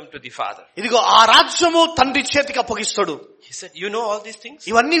the kingdom to the Father. ఇదిగో ఆ రాజ్యము తండ్రి చేతికి అప్పగిస్తాడు. He said, you know all these things?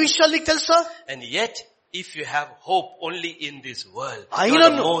 ఇవన్నీ విషయాలు నీకు తెలుసా? And yet, if you have hope only in this world, you are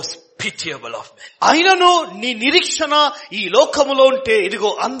Ainanu. the most pitiable of men. అయినను నీ నిరీక్షణ ఈ లోకములో ఉంటే ఇదిగో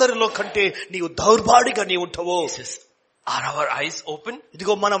అందరిలో కంటే నీవు దౌర్భాగ్యంగా నీ ఉంటావు. He says, are our eyes open?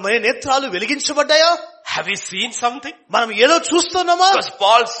 ఇదిగో మన నేత్రాలు వెలిగించబడ్డాయా? Have we seen something? మనం ఏదో చూస్తున్నామా? Because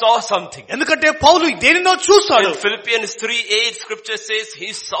Paul saw something. ఎందుకంటే పౌలు దేనినో చూస్తాడు. In Philippians 3:8 scripture says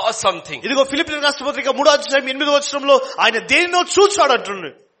he saw something. ఇదిగో ఫిలిప్పీయుల రాష్ట్రపత్రిక 3వ అధ్యాయం 8వ వచనంలో ఆయన దేనినో చూచాడు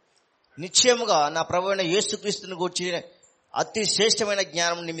అంటున్నాడు. నిశ్చయముగా నా ప్రభువైన యేసుక్రీస్తును గూర్చి అతి శ్రేష్టమైన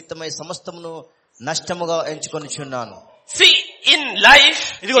జ్ఞానం నిమిత్తమై సమస్తమును నష్టముగా ఎంచుకొనిచున్నాను. See, in life,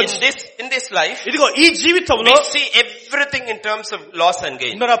 in this life, ఇదిగో ఈ జీవితంలో we see everything in terms of loss and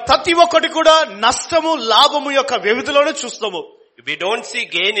gain. మన ప్రతి ఒక్కటి కూడా నష్టము లాభము యొక్క వ్యవధిలోనే చూస్తాము. If we don't see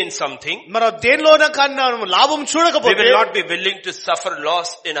gain in something, మన దేనిలోనే కానీ లాభం we చూడకపోతే will not be willing to suffer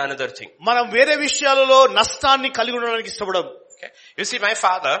loss in another thing. మనం వేరే విషయాలలో నష్టాన్ని కలిగి ఉండడానికి ఇష్టపడం. Okay? You see, my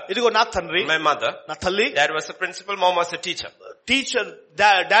father, ఇదిగో నా తండ్రి, my mother, నా తల్లి, dad was a principal, mom was a teacher. Teacher,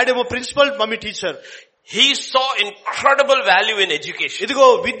 daddy ఏమో principal, mummy teacher. He saw incredible value in education. ఇదిగో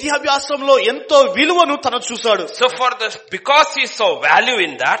విద్యాభ్యాసంలో ఎంతో విలువను తను చూశాడు. So because he saw value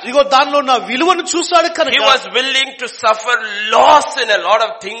in that, ఇదిగో దానిలో ఉన్న విలువను చూశాడు కనుక he was willing to suffer loss in a lot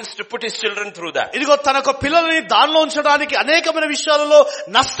of things to put his children through that. ఇదిగో తన యొక్క పిల్లల్ని దానిలో ఉంచడానికి అనేకమైన విషయాలలో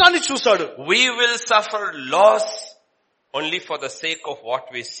నష్టాన్ని చూశాడు. We will suffer loss only for the sake of what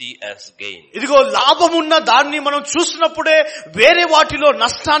we see as gain. ఇదిగో లాభమున్న దాన్ని మనం చూసినప్పుడే వేరే వాటిలో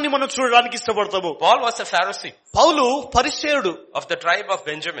నష్టాన్ని మనం చూడడానికి ఇష్టపడతాము. Paul was a Pharisee. Paul పరిసయ్యుడు, of the tribe of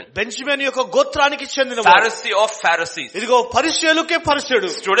Benjamin. Benjamin యొక్క గోత్రానికి చెందినవాడు. Pharisee of Pharisees. ఇదిగో పరిసయ్యులకే పరిసయ్యుడు.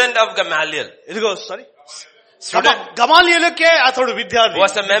 Student of Gamaliel. ఇదిగో గమాలియేలుకే అతడు విద్యార్థి.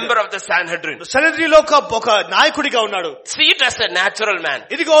 Was a member of the Sanhedrin. సన్హెద్రిలో ఒక నాయకుడిగా ఉన్నాడు. See it as a natural man.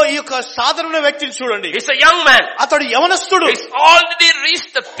 ఇదిగో ఈ యొక్క సాధారణ వ్యక్తిని చూడండి. He's a young man. అతడు యవనస్తుడు. He's already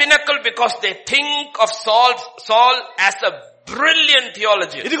reached the pinnacle because they think of Saul as a brilliant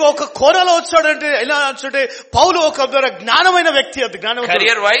theologian. ఇదిగో ఒక కోణలో వచ్చాడంటే ఎలా అంటే పౌలు ఒక జ్ఞానమైన వ్యక్తి. అది జ్ఞానవంతుడు.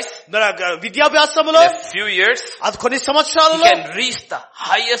 Career wise, విద్యాభ్యాసంలో a few years, అది కొన్ని సంవత్సరాలలో he can reach the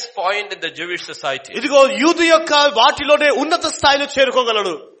highest point in the Jewish society. ఇదిగో యూదు యొక్క వాటిలోనే ఉన్నత స్థాయిలో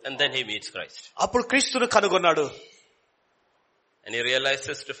చేరుకోగలడు. And then he meets Christ. అప్పుడు క్రీస్తును కనుగొన్నాడు. And he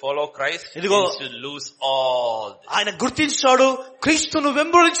realizes to follow Christ, he ఇదిగో needs to lose all this. ఆయన గుర్తించాడు క్రీస్తును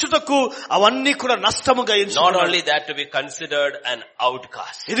వెంబడించుటకు అవన్నీ కూడా నష్టముగా Not ఎంచుకున్నాడు. only that, to be considered an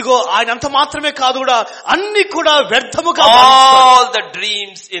outcast. ఇదిగో ఆయన అంత మాత్రమే కాదు కూడా అన్ని కూడా వ్యర్థముగా All the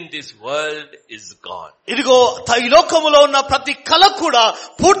dreams in this world is gone. ఇదిగో ఈ లోకములో ఉన్న ప్రతి కళ కూడా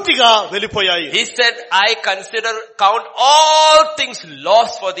పూర్తిగా వెళ్ళిపోయాయి. He said, I count all things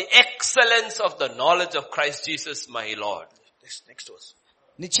lost for the excellence of the knowledge of Christ Jesus my Lord.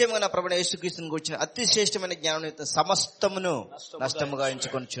 నిశ్చయముగా నా ప్రభువైన యేసుక్రీస్తుని గురించిన అతి శ్రేష్టమైన జ్ఞానం యొక్క సమస్తమును నష్టముగా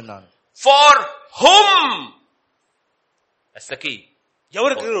ఎంచుకొనుచున్నాను. For whom? That's the key.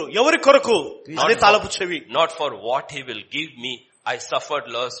 ఎవరి కొరకు? అదే తాళపు చెవి. Not for what he will give me. I suffered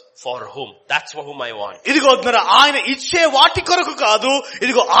loss for whom? That's for whom I want. ఇదిగో ఆయన ఇచ్చే వాటి కొరకు కాదు,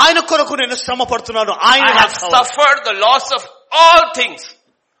 ఇదిగో ఆయన కొరకు నేను శ్రమ పడుతున్నాను. ఆయన I have suffered the loss of all things.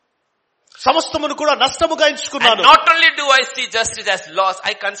 సమస్తమును కూడా నష్టముగా ఎంచుకున్నాను. And not only do I see justice as loss,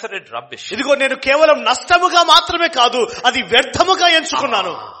 I consider it rubbish. ఇదిగో నేను కేవలం నష్టముగా మాత్రమే కాదు, అది వ్యర్థముగా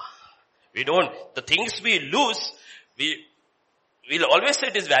ఎంచుకున్నాను. The things we lose, we'll always say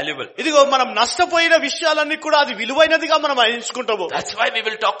it is valuable. ఇదిగో మనం నష్టపోయిన విషయాలన్నీ కూడా అది విలువైనదిగా మనం ఎంచుకుంటాము. That's why we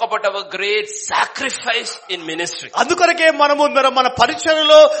will talk about our great sacrifice in ministry. అందుకొరకే మనము మన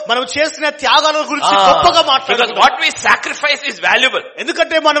పరిచర్యలో మనం చేసిన త్యాగాల గురించి గొప్పగా మాట్లాడుతాం. Because what we sacrifice is valuable.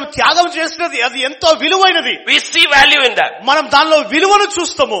 ఎందుకంటే మనం త్యాగం చేసినది అది ఎంతో విలువైనది. We see value in that. మనం దానిలో విలువను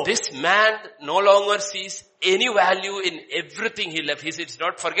చూస్తాము. This man no longer sees any value in everything he left. He said,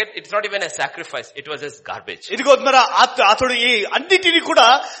 it's not even a sacrifice. It was just garbage. ఇదిగో అతడు ఈ అన్నిటిని కూడా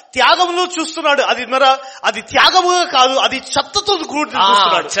త్యాగంలో చూస్తున్నాడు. అది త్యాగముగా కాదు, అది చెత్తతో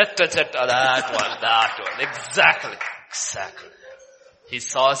చూస్తున్నాడు. చెత్త that one. Exactly. He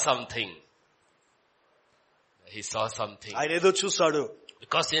saw something. ఆయన ఏదో చూశాడు.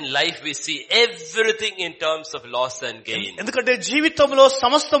 Because in life we see everything in terms of loss and gain. ఎందుకంటే జీవితంలో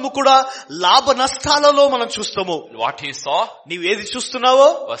సమస్తము కూడా లాభ నష్టాలలో మనం చూస్తాము. What he saw, నీవు ఏది చూస్తున్నావో,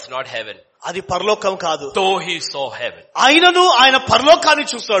 was not heaven. అది పరలోకం కాదు. Though he saw heaven. ఆయన పరలోకాన్ని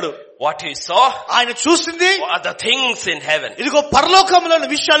చూస్తాడు. What he saw, ఆయన చూసింది are the things in heaven. ఇదిగో పరలోకంలో ఉన్న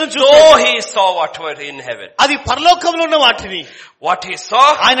విషయాలను చూస్తాడు. Though he saw what were in heaven. అది పరలోకంలో ఉన్న వాటిని. What he saw,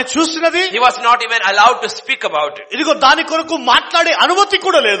 ఆయన చూసినది, he was not even allowed to speak about it. ఇదిగో దాని కొరకు మాట్లాడే అనుమతి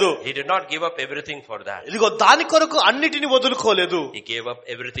కూడా లేదు. He did not give up everything for that. ఇదిగో దాని కొరకు అన్నిటిని వదులుకోలేదు. He gave up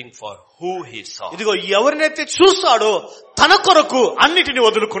everything for who he saw. ఇదిగో ఎవరినైతే చూసాడో తన కొరకు అన్నిటిని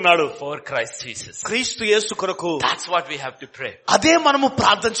వదులుకున్నాడు. For Christ Jesus. క్రీస్తు యేసు కొరకు. That's what we have to pray. అదే మనము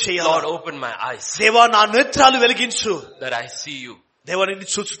ప్రార్థన చేయాలి. Lord, open my eyes. దేవా నా నేత్రాలు వెలిగించు. That I see you. దేవా నిన్ను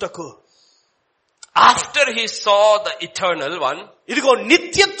చూచుటకు. After he saw the eternal one, ఇదిగో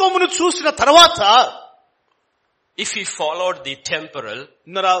నిత్యత్వమును చూసిన తర్వాత, if he followed the temporal,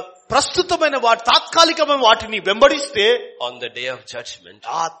 ప్రస్తుతమైన తాత్కాలికమైన వాటిని వెంబడిస్తే, on the day of judgment,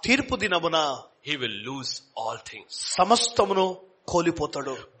 ఆ తీర్పు దినమున he will lose all things. సమస్తమును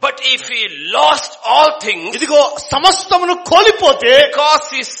కోల్పోతాడు. But if he lost all things, ఇదిగో సమస్తమును కోల్పోతే, because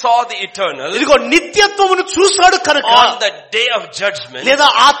he saw the eternal, ఇదిగో నిత్యత్వమును చూశాడు కనుక, on the day of judgment, లేదా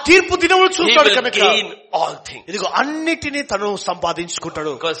ఆ తీర్పు దినమును చూశాడు he will కనుక, gain all things. ఇదిగో అన్నిటిని తను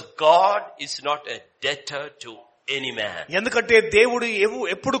సంపాదించుకుంటాడు. Because God is not a debtor to any man. ఎందుకంటే దేవుడు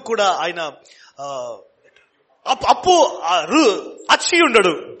ఎప్పుడు కూడా ఆయన అప్పు అచ్చి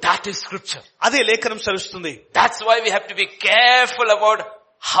ఉండడు. That is scripture. అదే లేఖనం సెలవిస్తుంది. That's why we have to be careful about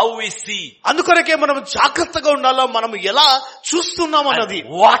how we see, అందుకొరకే మనం జాగ్రత్తగా ఉండాలా, మనం ఎలా చూస్తున్నాం అన్నది,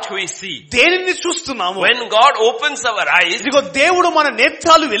 what we see. దేనిని చూస్తున్నాము. When God opens our eyes, ఇదిగో దేవుడు మన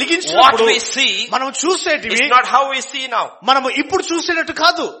నేత్రాలు వెలిగించినప్పుడు what we see మనం చూసేటివి is not how we see now. మనం ఇప్పుడు చూసేటట్టు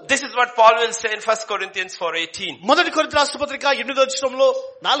కాదు. This is what Paul will say in 1 Corinthians 4:18. మొదటి కొరింథీ రాష్ట్రపత్రిక 8వ అధ్యాయంలో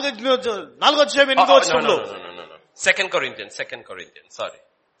 4వ అధ్యాయం 8వ వచనంలో. No. 2 Corinthians, sorry.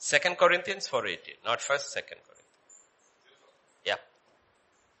 2 Corinthians 4:18, not first, 2 Corinthians. Yeah.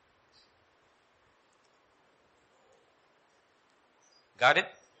 Got it?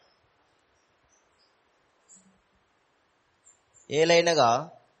 ఏలైనగా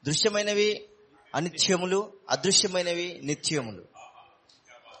దృశ్యమైనవి అనిత్యములు, అదృశ్యమైనవి నిత్యములు.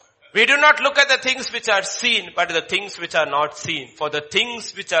 We do not look at the things which are seen, but the things which are not seen. For the things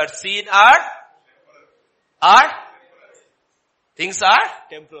which are seen are things are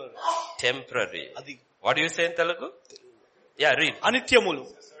temporary. What do you say in Telugu? Yeah, read. అనిత్యములు.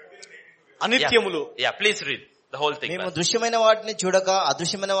 Yeah, please read the whole thing. మేము దృశ్యమైన వాటిని చూడక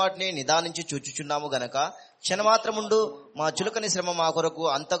అదృశ్యమైన వాటిని నిదానించి చూచుచున్నాము గనక క్షణమాత్రముండు మా చులకని శ్రమ మా కొరకు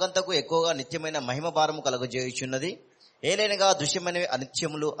అంతకంతకు ఎక్కువగా నిత్యమైన మహిమ భారము కలుగజేయుచున్నది. ఏలైనగా దృశ్యమైనవి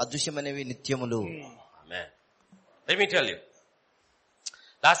అనిత్యములు, అదృశ్యమైనవి నిత్యములు. Amen. Let me tell you.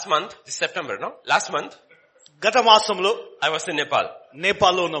 Last month, this September, no? Last month, గత మాసంలో I was in Nepal.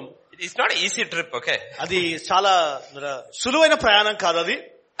 నేపాల్లో ఉన్నాం. It's not an easy trip, okay? అది చాలా సులువైన ప్రయాణం కాదు. అది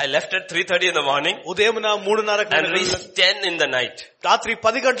I left at 3:30 in the morning ఉదయం 3:30 and reached 10 in the night. రాత్రి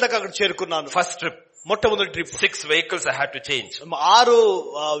 10 గంటలకు అక్కడ చేరుకున్నాను. First trip. మొట్టమొదటి trip. 6 vehicles I had to change. 6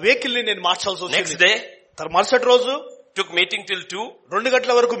 vehicle ని నేను మార్చాల్సి వచ్చింది. Next day, మరుసటి రోజు took meeting till 2. 2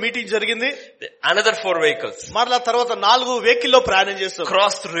 గంటల వరకు మీటింగ్ జరిగింది. Another 4 vehicles. మరలా తర్వాత 4 వెహికల్ లో ప్రయాణం చేస్తాం.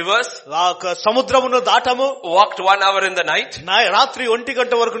 Crossed rivers. సముద్రమును దాటాము. Walked 1 hour in the night. రాత్రి 1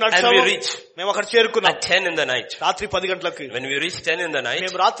 గంట వరకు నడిచాము. And we reached. మేము అక్కడ చేరుకున్నాం. At 10 in the night. రాత్రి 10 గంటలకు. When we reached 10 in the night.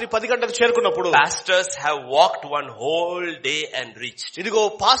 మేము రాత్రి 10 గంటలకు చేరుకున్నప్పుడు pastors have walked one whole day and reached. ఇదిగో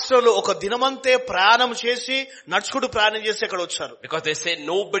పాస్టర్లు ఒక దినమంతే ప్రయాణం చేసి నడుచుకుంటూ ప్రయాణం చేసి అక్కడ వచ్చారు. Because they say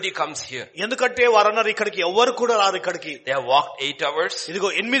nobody comes here. ఎందుకంటే వారన్నారు ఇక్కడికి ఎవరు కూడా రారు ఇక్కడికి. They have walked 8 hours. ఇదిగో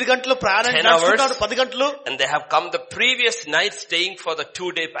 8 గంటలు ప్రయాణం చేస్తున్నారు, 10 గంటలు. And they have come the previous night staying for the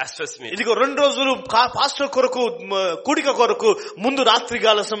 2-day pastors meeting. ఇదిగో 2 రోజులు పాస్టర్ కొరకు కూడిక కొరకు ముందు రాత్రి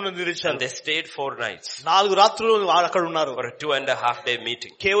కాలసంలో నిలిచారు. And they stayed 4 nights. 4 రాత్రులు అక్కడ ఉన్నారు. For a 2.5 day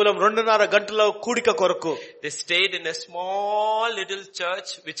meeting. కేవలం 2.5 గంటల కూడిక కొరకు. They stayed in a small little church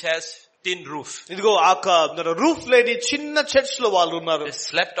which has tin roof. ఇదిగో ఆ రూఫ్ లేని చిన్న చర్చ్ లో వాళ్ళు ఉన్నారు. They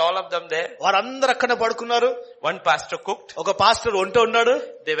slept all of them there. వారందరూ అక్కడ పడుకున్నారు. One pastor cooked. ఒక పాస్టర్ వంట ఉన్నాడు.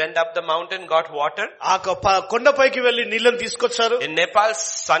 They went up the mountain, got water. ఆ కొండపైకి వెళ్లి నీళ్లను తీసుకొచ్చారు. In Nepal,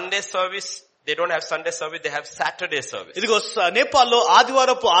 Sunday service, they don't have Sunday service, they have Saturday service. ఇదిగో నేపాల్లో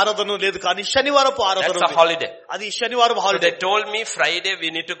ఆదివారపు ఆరాధన లేదు, కానీ శనివారపు ఆరాధన. That's a holiday. అది శనివారం So holiday. they told me Friday we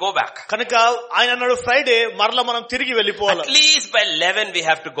need to go back. కనుక ఆయన అన్నాడు ఫ్రైడే మరలా మనం తిరిగి వెళ్ళిపోవాలి. At least by 11 we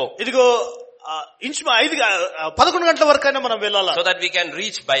have to go. ఇదిగో 11 గంటల వరకైనా మనం వెళ్ళాలా. So that we can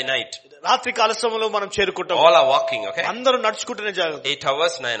reach by night. రాత్రి కాల సమయంలో మనం చేరుకుంటాం. All are walking, okay? అందరూ నడుచుకుంటూనే జాగ్రత్త. 8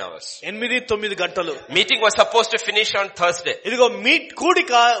 hours, 9 hours. 8-9 గంటలు. Meeting was supposed to finish on Thursday. ఇదిగో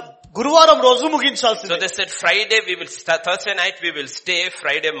కూడిక గురువారం రోజు ముగించాల్సింది. So they said Friday we will start, Thursday night we will stay,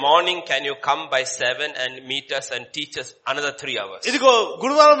 Friday morning can you come by 7 and meet us and teach us another 3 hours. ఇదిగో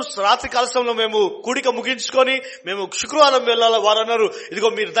గురువారం రాత్రి కాలసంలో మేము కూడిక ముగించుకొని మేము శుక్రవారం వెళ్ళాలి. వారు అన్నారు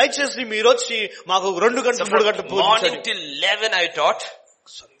ఇదిగో మీరు దయచేసి మీరు వచ్చి మాకు 2 గంటలు 3 గంటలు morning till 11 I taught.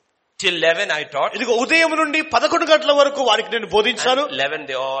 Till 11 I taught. ఇదిగో ఉదయం నుండి 11 గంటల వరకు వారికి నేను బోధించాను. 11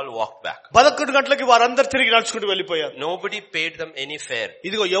 they all walked back. 11 గంటలకి వారందరూ తిరిగి నడుచుకుంటూ వెళ్ళిపోయారు. Nobody paid them any fare.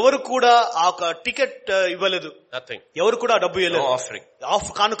 ఇదిగో ఎవరు కూడా ఆ టికెట్ ఇవ్వలేదు. Nothing. ఎవరు కూడా డబ్బు ఇవ్వలేదు. No offering.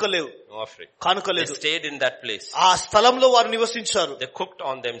 కానుకలేవు. No offering. కానుకలేదు. They stayed in that place. ఆ స్థలంలో వారు నివసించారు. They cooked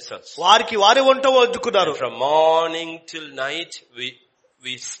on themselves. వారికి వారి వంట వండుకున్నారు. From morning till night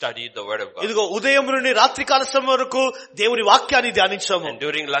we studied the word of God. ఇదిగో ఉదయం నుండి రాత్రి కాల సమయం వరకు దేవుని వాక్యాన్ని ధ్యానించాము. And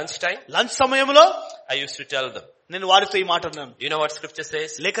during lunchtime, లంచ్ సమయంలో I used to tell them. నేను వారితో ఈ మాట అన్నాను. You know what scripture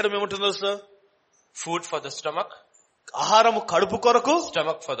says? లేఖనం ఏమంటుందో sir? Food for the stomach, ఆహారము కడుపు కొరకు,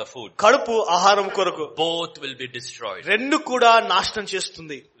 stomach for the food. కడుపు ఆహారం కొరకు. Both will be destroyed. రెండు కూడా నాశనం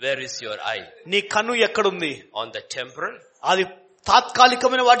చేస్తుంది. Where is your eye? నీ కన్ను ఎక్కడుంది? On the temporal? అది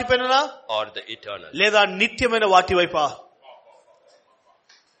తాత్కాలికమైన వాటిపైన Or the eternal? లేదా నిత్యమైన వాటి వైపా?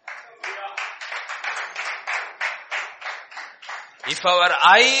 If our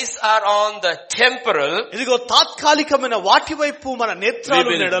eyes are on the temporal, ఇదిగో తాత్కాలికమైన వాటి వైపు మన నేత్రాలు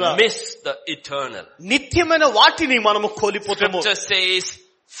we నెడల will miss the eternal. నిత్యమైన వాటిని మనము కోల్పోతాము. Scripture says,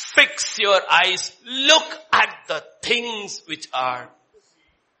 fix your eyes, look at the things which are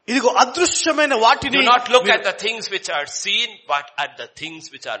ఇదిగో అదృశ్యమైన వాటిని Do not look at the things which are seen, but at the things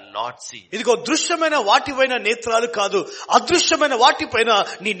which are not seen. ఇదిగో దృశ్యమైన వాటిపైన నేత్రాలు కాదు, అదృశ్యమైన వాటిపైన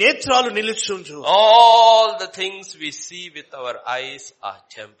నీ నేత్రాలు నిలుచుంచు. All the things we see with our eyes are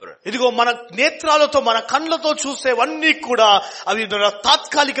temporary. ఇదిగో మన నేత్రాలతో మన కళ్ళతో చూసేవన్నీ కూడా అవి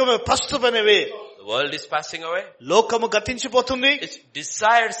తాత్కాలికమైన ప్రస్తుతమైనవే. The world is passing away. లోకము గతించిపోతుంది. Its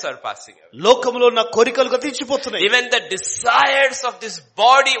desires are passing away. లోకములో ఉన్న కోరికలు గతించిపోతున్నాయి. Even the desires of this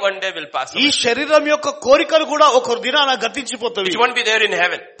body one day will pass ఈ away. శరీరం యొక్క కోరికలు కూడా ఒక దినాన గతించిపోతాయి. It won't be there in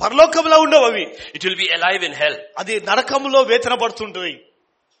heaven. పరలోకంలో ఉండవు అవి. It will be alive in hell. అది నరకములో వేతన పడుతుంటది.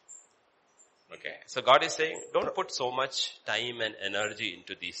 Okay. So God is saying, don't put so much time and energy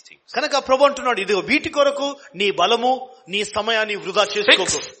into these things. కనుక ప్రభు అంటున్నాడు, ఇదిగో వీటి కొరకు నీ బలము నీ సమయాన్ని వృధా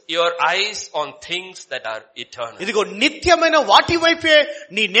చేసుకోకు. Fix your eyes on things that are eternal. ఇదిగో నిత్యమైన వాటి వైపే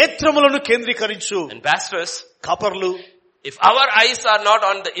నీ నేత్రములను కేంద్రీకరించు. And pastors, కాపర్లు, if our eyes are not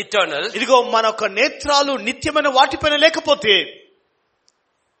on the eternal, ఇదిగో మన యొక్క నేత్రాలు నిత్యమైన వాటిపైన లేకపోతే,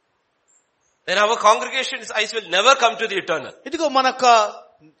 then our congregation's eyes will never come to the eternal. ఇదిగో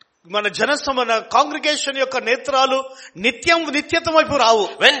మన జనసమన కాంగ్రిగేషన్ యొక్క నేత్రాలు నిత్యత్వం వైపు రావు.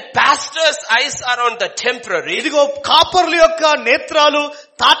 When pastors' eyes are on the temporary, ఇదిగో కాపర్ల యొక్క నేత్రాలు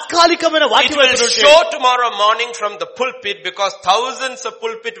తాత్కాలికమైన it వాటి will వైపు ఉంటాయి. show tomorrow morning from the pulpit, because thousands of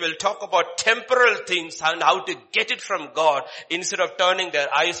pulpit will talk about temporal things and how to get it from God, instead of turning their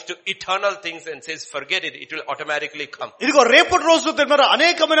eyes to eternal things and says, forget it, it will automatically come. ఇదిగో రేపటి రోజు మరి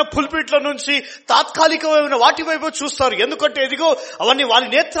అనేకమైన పుల్పిట్ల నుంచి తాత్కాలికమైన వాటి వైపు చూస్తారు. ఎందుకంటే ఇదిగో అవన్నీ వారి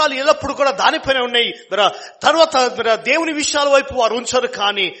నేత్రాలు ఎల్లప్పుడు కూడా దానిపైన ఉన్నాయి. తర్వాత దేవుని విషయాల వైపు వారు ఉంచరు,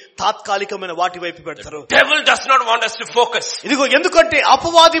 కానీ తాత్కాలికమైన వాటి వైపు పెడతారు. Devil does not want us to focus. ఇదిగో ఎందుకంటే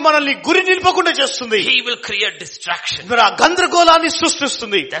అపవాది మనల్ని గురి నిలపకుండా చేస్తుంది. He will create distraction. ఆ గందరగోళాన్ని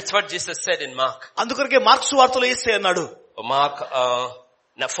సృష్టిస్తుంది. That's what Jesus said in Mark. అందుకొరకే మార్క్స్ వార్తలో యేసయ్య అన్నాడు, Mark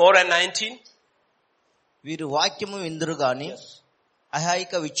 4:19. వీరు వాక్యము విందురు గాని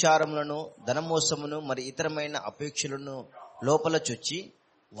అహాయిక విచారములను ధనమోసమును మరి ఇతరమైన అపేక్షలను లోపల చొచ్చి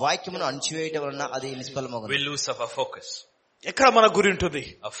వాక్యమును అణచివేయడం వలన అది నిష్ఫలమగును. We lose our focus. ఎక్కడ మన గురి ఉంటుంది?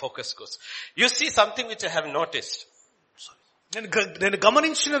 Our focus goes. You see something which I have noticed. నేను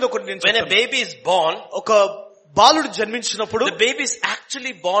గమనించినది ఒకటి. When a baby is born, ఒక బాలుడు జన్మించినప్పుడు the baby is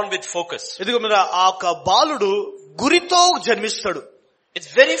actually born with focus. ఇదిగో మీరు ఆ ఒక బాలుడు గురితో జన్మిస్తాడు.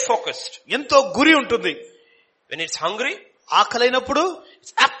 It's very focused. ఎంతో గురి ఉంటుంది. When it's hungry, ఆకలైనప్పుడు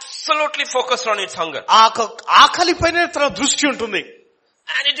it's absolutely focused on its hunger. ఆకలి పైన తన దృష్టి ఉంటుంది.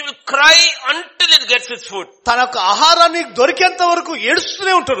 And it will cry until it gets its food. తన యొక్క ఆహారాన్ని దొరికేంత వరకు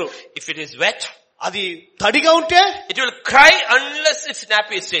ఏడుస్తూనే ఉంటారు. If it is wet, అది తడిగా ఉంటే it will cry unless its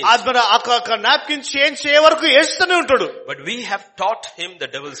nappy is changed. అది మన నాప్కిన్ చేంజ్ చేయ వరకు ఏడుస్తూనే ఉంటాడు. But we have taught him the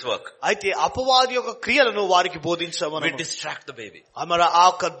devil's work. అయితే అపవాది యొక్క క్రియలను వారికి బోధించాము. We distract the baby. మన ఆ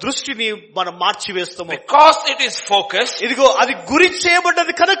యొక్క దృష్టిని మనం మార్చి వేస్తాము. Because it is focused, ఇదిగో అది గురి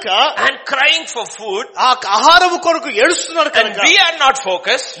చేయబడ్డది కనుక, and crying for food, ఆ ఆహారము కొరకు ఏడుస్తున్నారు and కనుక, we are not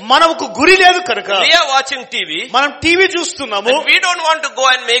focused, మనకు గురి లేదు కనుక, we are watching TV, మనం టీవీ చూస్తున్నాము, and we don't want to go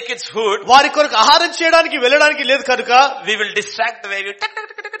and make its food, వారి కొరకు ఆహారం చేయడానికి వెళ్ళడానికి లేదు కనుక, we will distract the baby.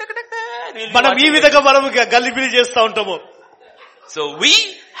 మనం ఈ విధంగా మనం గల్లిబిలి చేస్తూ ఉంటాము. So we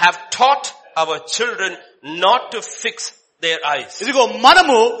have taught our children not to fix their eyes. ఇదిగో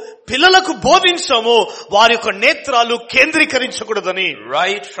మనము పిల్లలకు బోధించాము వారి యొక్క నేత్రాలు కేంద్రీకరించకూడదని.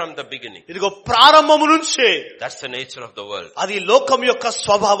 Right from the beginning. ఇదిగో ప్రారంభము నుంచే. That's the nature of the world. అది లోకం యొక్క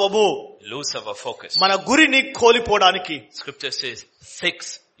స్వభావము. Lose our focus. మన గురిని కోల్పోవడానికి. Scripture says,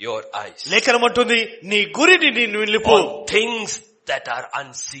 fix your eyes. లేఖనం అంటుంది, నీ గురిని నిలుపు. Things that are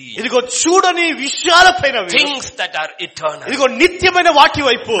unseen. ఇదిగో చూడని విషయాలపైన, Things that are eternal. ఇదిగో నిత్యమైన వాటి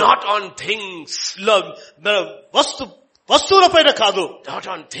వైపు. Not on things. వస్తువులపైన కాదు. Not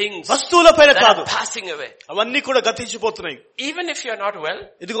on things. వస్తువులపైన that కాదు. are passing away. అవన్నీ కూడా గతించిపోతున్నాయి. Even if you are not well.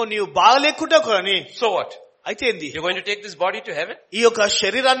 ఇదిగో నీవు బాగలేకుండా కానీ, So what? అయితే ఏంది? You're going to take this body to heaven? ఈ యొక్క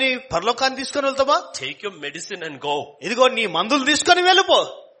శరీరాన్ని పరలోకాన్ని తీసుకొని వెళ్తామా? Take your medicine and go. ఇదిగో నీ మందులు తీసుకొని వెళ్ళిపో.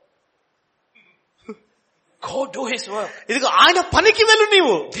 Go do his work. ఇదిగో ఆయన పనికి వెళ్ళు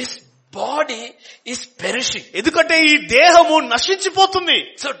నీవు. This body is perishing. ఎందుకంటే ఈ దేహము నశించిపోతుంది.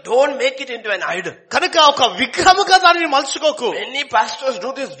 So don't make it into an idol. కనుక ఒక విగ్రహముగా దానిని మలుచుకోకు. Many pastors do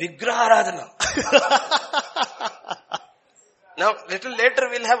this vigraha aradhana. Now little later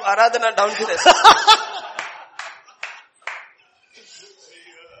we'll have aradhana downstairs.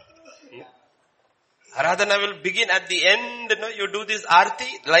 Aradhana will begin at the end, you do this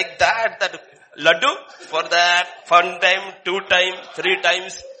arti like that laddu for that, 1 time, 2 times, 3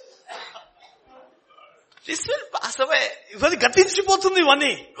 times. This will pass away. ఇవన్నీ గతించిపోతుంది.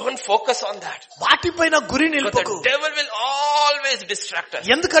 ఇవన్నీ Don't focus on that. వాటిపైన గురి Because నిలుపకు. the devil will always distract us.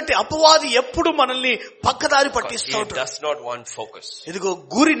 ఎందుకంటే అపవాది ఎప్పుడు మనల్ని పక్కదారి Because పట్టిస్తూ he ఉంటాడు. does not want focus. ఇదిగో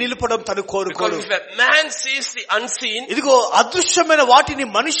గురి నిలపడం తను Because కోరుకోడు. if a man sees the unseen ఇదిగో అదృశ్యమైన వాటిని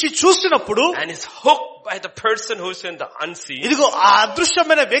మనిషి చూసినప్పుడు, and is hooked by the person who's in the unseen, ఇదిగో ఆ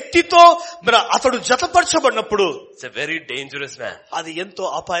అదృశ్యమైన వ్యక్తితో మరి అతడు జతపరచబడినప్పుడు it's a very dangerous man. అది ఎంతో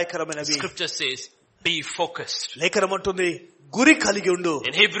అపాయకరమైనది. Scripture says, be focused. లేఖనం అంటుంది గురి కలిగి ఉండు.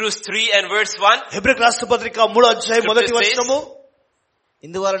 In Hebrews 3 and verse 1, Hebrew రాష్ట్ర పత్రిక 3 మొదటి వచనము,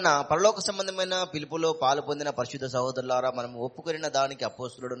 ఇందువలన పరలోక సంబంధమైన పిలుపులో పాలు పొందిన పరిశుద్ధ సహోదరులారా, మనం ఒప్పుకొనిన దానికి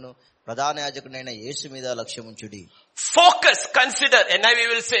అపోస్తలుడును ప్రధాన యాజకుడైన యేసు మీద లక్ష్యముంచుడి. focus, consider, and I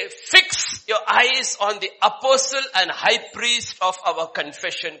will say, fix your eyes on the apostle and high priest of our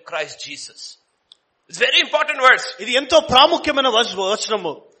confession, Christ Jesus. It's very important verse. ఇది ఎంతో ప్రాముఖ్యమైన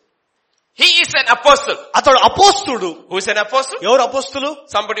వచనము. He is an apostle. అతడు అపోస్తుడు. Who is an apostle? ఎవరు అపోస్తులు?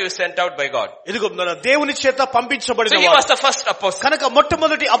 Somebody who is sent out by God. ఇదిగో దేవుని చేత పంపించబడిన So he వాడు. was the first apostle. కనుక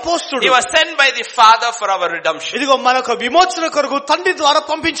మొట్టమొదటి అపోస్తుడు. He was sent by the Father for our redemption. ఇదిగో మనకు విమోచన కొరకు తండ్రి ద్వారా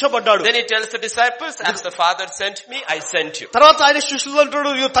పంపించబడ్డాడు. Then he tells the disciples, as the Father sent me, I sent you. తర్వాత ఆయన శిష్యులు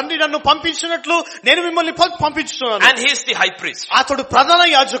అంటాడు, తండ్రి నన్ను పంపించినట్లు నేను మిమ్మల్ని పంపించుతున్నాను. And he is the high priest. అతడు ప్రధాన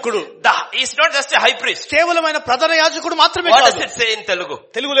యాజకుడు. He is not just a high priest. కేవలం ఆయన ప్రధాన యాజకుడు మాత్రమే What does కాదు. it say in Telugu?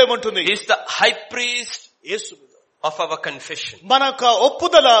 తెలుగులో ఏమంటుంది? He is the high priest Yesu of our confession. మన యొక్క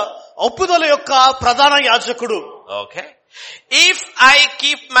ఒప్పుదల యొక్క ప్రధాన యాజకుడు. Okay. If I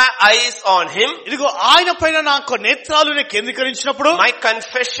keep my eyes on him, ఇదిగో ఆయన పైన నాకు నేత్రాలను కేంద్రీకరించినప్పుడు my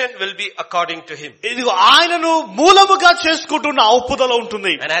confession will be according to him. ఇదిగో ఆయనను మూలముగా చేసుకుంటున్న ఒప్పుదల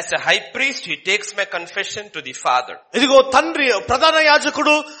ఉంటుంది. And as a high priest, he takes my confession to the Father. ఇదిగో తండ్రి ప్రధాన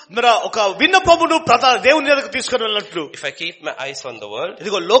యాజకుడు ఒక విన్నపమును దేవుని దగ్గరకు తీసుకుని వెళ్ళినట్లు, If I keep my eyes on the world,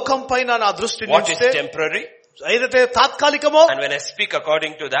 ఇదిగో లోకం పైన నా దృష్టి what is నిలిపితే, temporary? ఏదైతే తాత్కాలికమో And when I speak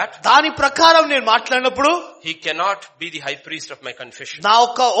according to that, దాని ప్రకారం నేను మాట్లాడినప్పుడు he cannot be the high priest of my confession. నా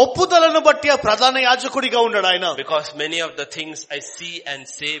యొక్క ఒప్పుదలను బట్టి ఆ ప్రధాన యాజకుడిగా ఉన్నాడు ఆయన. Because many of the things I see and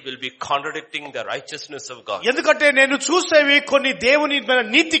say will be contradicting the righteousness of God. ఎందుకంటే నేను చూసేవి కొన్ని దేవుని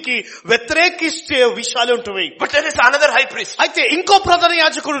నీతికి వ్యతిరేకిస్తే విషయాలు ఉంటాయి. But there is another high priest. అయితే ఇంకో ప్రధాన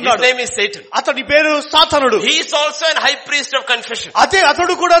యాజకుడు His ఉన్నాడు. name is Satan. అతడి పేరు సాతానుడు. He is also a high priest of confession.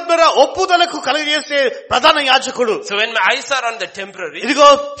 అతడు కూడా ఒప్పుదలకు కలగజేసే ప్రధాన యాజకుడు. So when my eyes are on the temporary, ఇదిగో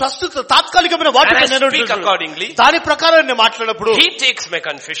ప్రస్తుత తాత్కాలికమైన వాటిపై and I speak accordingly, దాని ప్రకారం నేను మాట్లాడినప్పుడు he takes my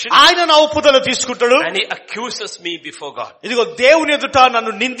confession ఆయన నా ఒప్పుదల తీసుకుంటాడు. and he accuses me before God. ఇదిగో దేవుని ఎదుట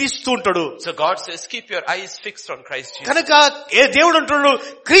నన్ను నిందిస్తూ ఉంటాడు. So God says, keep your eyes fixed on Christ Jesus. కనుక దేవుడు అంటున్నాడు,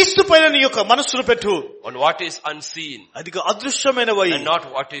 క్రీస్తు పైన నీ యొక్క మనస్సును పెట్టు. On what is unseen అదిగో అదృశ్యమైనవి, and not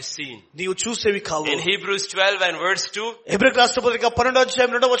what is seen. నీవు చూసేవి కావు. In Hebrews 12 and verse 2, Hebrew రాష్ట్ర పత్రిక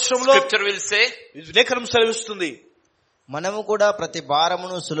 12:2 scripture will say, లేఖనం సెలవిస్తుంది, మనము కూడా ప్రతి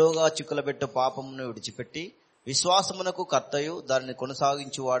భారమును సులువుగా చిక్కులబెట్టు పాపమును విడిచిపెట్టి విశ్వాసమునకు కర్తయు దానిని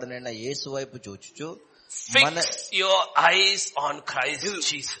కొనసాగించువాడనైన యేసు వైపు చూచుచు fix your eyes on Christ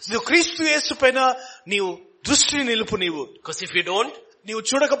Jesus. నువ్వు క్రీస్తు యేసు పైన నీవు దృష్టిని నిలుపు. Because if you don't, నీవు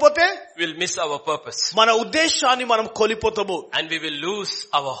చూడకపోతే we'll miss our purpose. మన ఉద్దేశాన్ని మనం కోల్పోతాము. And we will lose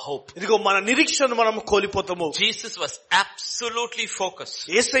our hope. ఇదిగో మన నిరీక్షను మనం కోల్పోతాము. Jesus was absolutely focused.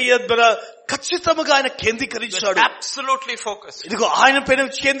 యేసయ్య ద్వారా ఖచ్చితంగా ఆయన కేంద్రీకరించాడు. Absolutely focused. ఇదిగో ఆయన పైన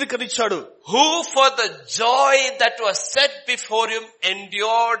కేంద్రీకరించాడు. Who for the joy that was set before him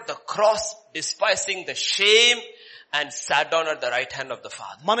endured the cross, despising the shame, and sat down at the right hand of the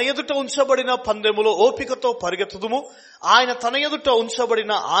Father. మన ఎదుట ఉంచబడిన పందెములో ఓపికతో పరిగెత్తుదుము, ఆయన తన ఎదుట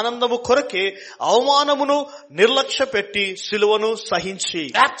ఉంచబడిన ఆనందము కొరకే అవమానమును నిర్లక్ష్య పెట్టి సిలువను సహించి.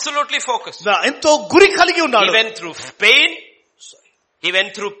 Absolutely focused. ఎంతో గురి కలిగి ఉన్నాడు. He went through pain. He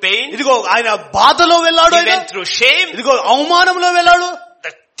went through pain. ఇదిగో ఆయన బాధలో వెళ్ళాడు. He went through shame. ఇదిగో అవమానంలో వెళ్ళాడు.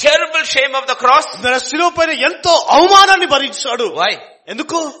 The terrible shame of the cross. సిలువ పైన ఎంతో అవమానాన్ని భరించాడు. Why?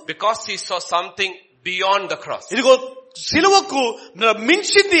 ఎందుకు? Because he saw something beyond the cross. ఇదిగో సిలువకు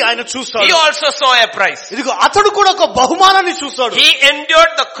మించింది ఆయన చూశాడు. He also saw a price. ఇదిగో అతడు కూడా ఒక బహుమానాన్ని చూశాడు. He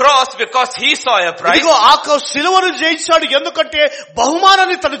endured the cross because he saw a price. ఇదిగో ఆ సిలువను జయించాడు ఎందుకంటే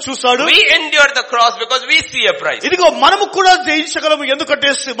బహుమానాన్ని తను చూశాడు. We endured the cross because we see a price. ఇదిగో మనము కూడా జయించగలము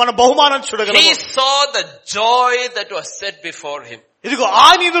ఎందుకంటే మన బహుమానం చూడగలము. He saw the joy that was set before him. ఇదిగో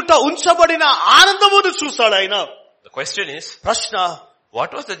ఆయన ఎదుట ఉంచబడిన ఆనందమును చూశాడు ఆయన. The question is, ప్రశ్న,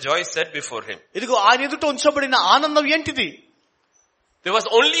 what was the joy set before him? ఇదిగో ఆయన ఎదుట ఉంచబడిన ఆనందం ఏంటిది? There was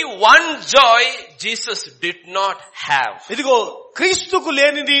only one joy Jesus did not have. ఇదిగో క్రీస్తుకు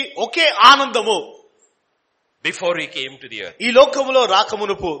లేనిది ఒకే ఆనందము. Before he came to the earth ఈ లోకములో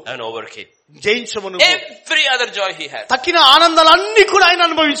రాకమునుపు and overcame. జయించమను. Every other joy he had. తక్కిన ఆనందాలన్నీ కూడా ఆయన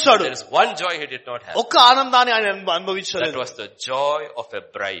అనుభవించాడు. There is one joy he did not have. ఒక్క ఆనందాన్ని ఆయన అనుభవించలేదు. That was the joy of a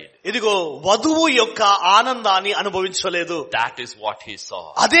bride. ఇదిగో వధువు యొక్క ఆనందాన్ని అనుభవించలేదు. That is what he saw.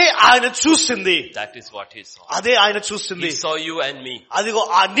 అదే ఆయన చూసింది. That is what he saw. అదే ఆయన చూసింది. He saw you and me. అదిగో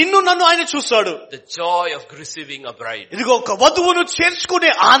నిన్ను నన్ను ఆయన చూశాడు. The joy of receiving a bride. ఇదిగో ఒక వధువును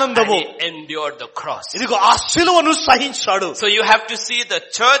చేర్చుకునే ఆనందము. And he endured the cross. ఇదిగో ఆ శిలువను సహించాడు. So you have to see the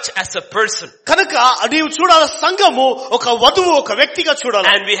church as a person. కనుక నీవు చూడాలి సంఘము ఒక వధువు ఒక వ్యక్తిగా చూడాలి.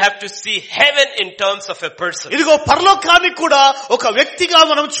 And we have to see heaven in terms of a person. ఇదిగో పరలోకాన్ని కూడా ఒక వ్యక్తిగా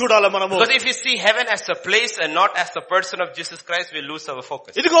మనం చూడాలి మనము. Because if we see heaven as a place and not as the person of Jesus Christ, we lose our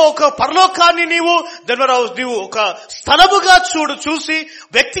focus. ఇదిగో ఒక పరలోకాన్ని నీవు ఒక స్థలముగా చూసి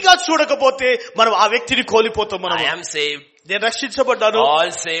వ్యక్తిగా చూడకపోతే మనం ఆ వ్యక్తిని కోల్పోతాం. మనం I am saved. నేను రక్షించబడ్డాను.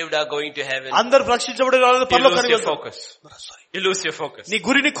 All saved are going to heaven. అందరూ రక్షించబడే పరలోకానికి వెళ్తారు. You lose your focus. నీ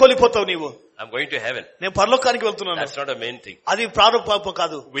గురిని కోల్పోతావు నీవు. I'm going to heaven. నేను పరలోకానికి వెళ్తున్నాను. That's not a main thing. అది ప్రారంభం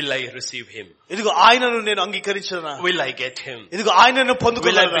కాదు. Will I receive him? ఇదిగో ఆయనను నేను అంగీకరించనా? Will I get him? ఇదిగో ఆయనను Will I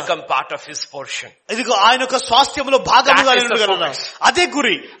పొందుకోగలనా? become part of his portion? ఇదిగో ఆయన యొక్క స్వాస్థ్యములో భాగముగా That is the ఉండగలనా? focus. అదే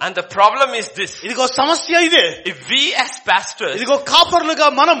గురి. And the problem is this. ఇదిగో సమస్య ఇదే. If we as pastors, ఇదిగో కాపరులుగా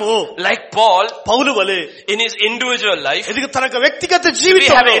మనము like Paul, పౌలు వలె in his individual life, ఇదిగో తన వ్యక్తిగత we have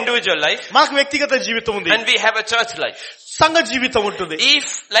జీవితం, an individual life మనకు వ్యక్తిగత జీవితం ఉంది, and we have a church life. సంఘ జీవితం ఉంటుంది. If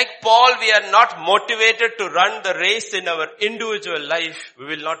like Paul we are not motivated to run the race in our individual life, we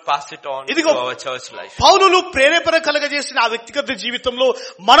will not pass it on to our church life. పౌలును ప్రేరేపణ కలగజేసిన ఆ వ్యక్తిగత జీవితంలో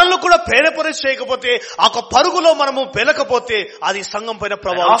మనల్ని కూడా ప్రేరేపణ చేయకపోతే ఆ పరుగులో మనము వెలకపోతే అది సంఘం పైన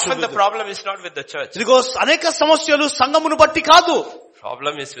ప్రభావం Often the problem is not with the church. ఇదిగో అనేక సమస్యలు సంఘమును బట్టి కాదు,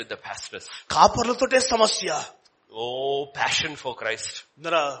 Problem is with the pastors. కాపరులతోటే సమస్య. Oh, passion for Christ.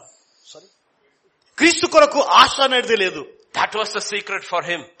 క్రీస్తు కొరకు ఆశ అనేది లేదు. That was the secret for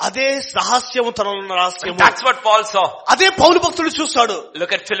him. అదే రహస్యము, తనలో ఉన్న రహస్యము. That's what Paul saw. అదే పౌలు భక్తుడు చూశాడు.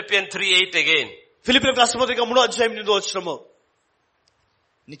 Look at Philippians 3:8 again. ఫిలిప్పీయులకు రాసిన పత్రిక 3:8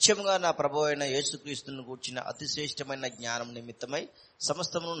 నిత్యముగా నా ప్రభువు అయిన యేసుక్రీస్తును గూర్చిన అతి శ్రేష్టమైన జ్ఞానం నిమిత్తమై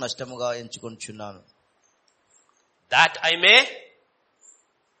సమస్తమును నష్టముగా ఎంచుకొనుచున్నాను. That I may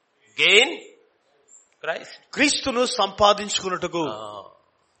gain Christ. క్రీస్తును సంపాదించుకున్నట్టుకు.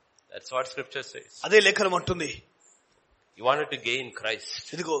 That's what scripture says. అదే లేఖనం అంటుంది. He wanted to gain Christ.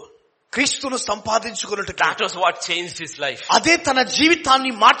 ఇదిగో క్రీస్తును సంపాదించుకున్నట్టు. That was what changed his life. అదే తన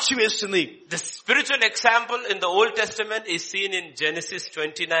జీవితాన్ని మార్చివేస్తుంది. The spiritual example in the Old Testament is seen in Genesis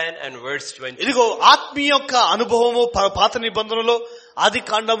 29 and verse 20. ఇదిగో ఆత్మీయ యొక్క అనుభవము పాత నిబంధనలో ఆది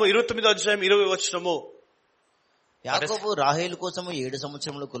కాండము 29:20. యాకోబు రాహేలు కోసము 7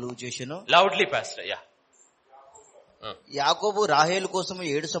 సంవత్సరములు కొలువు చేసెను. Loudly, pastor. Yeah. యాకోబు రాహేలు కోసము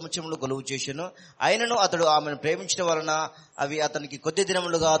 7 సంవత్సరములు కొలువు చేసెను. అయినను అతడు ఆమెను ప్రేమించడం వలన అవి అతనికి కొద్ది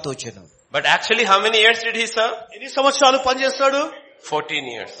దినములుగా తోచెను. But actually how many years did he serve? ఎన్ని సంవత్సరాలు పనిచేస్తాడు? 14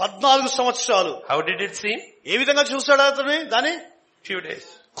 years. 14 సంవత్సరాలు. How did it seem? ఏ విధంగా చూస్తాడు అతని దాని? Few days.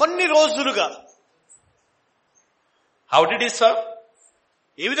 కొన్ని రోజులుగా. How did he serve?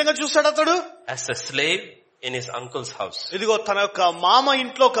 ఏ విధంగా చూస్తాడు అతడు? As a slave in his uncle's house. ఇదిగో తన యొక్క మామ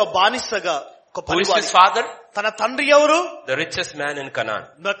ఇంట్లో ఒక బానిసగా. Who is his father? తన తండ్రి ఎవరు? The richest man in Canaan.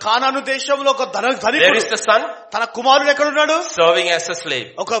 Canaan దేశంలో ఒక ధనికుడు. There is the son. తన కుమారుడు ఎక్కడున్నాడు? Serving as a slave.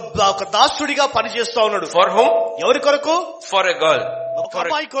 ఒక దాసుడిగా పనిచేస్తా ఉన్నాడు. For whom? ఎవరి కొరకు? For a girl. ఒక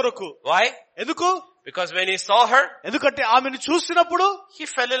అమ్మాయి కొరకు. Why? ఎందుకు? Because when he saw her, ఎందుకంటే ఆమెను చూసినప్పుడు he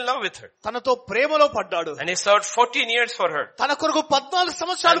fell in love with her. తనతో ప్రేమలో పడ్డాడు. And he served 14 years for her. తన కొరకు 14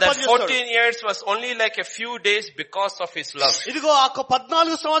 సంవత్సరాలు And that పనిచేశాడు. 14 years was only like a few days because of his love. ఇదిగో ఆ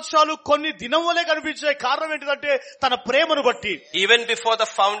 14 సంవత్సరాలు కొన్ని దినములే కనిపించే కారణం ఏంటంటే తన ప్రేమను బట్టి. Even before the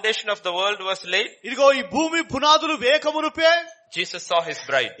foundation of the world was laid, ఇదిగో ఈ భూమి పునాదులు వేయకమునుపే Jesus saw his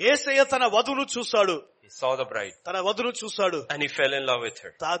bride. యేసయ్య తన వధువును చూశాడు. He saw the bride. తన వధువును చూశాడు. And he fell in love with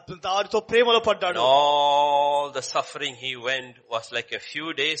her. దానితో ప్రేమలో పడ్డాడు. And all the suffering he went was like a few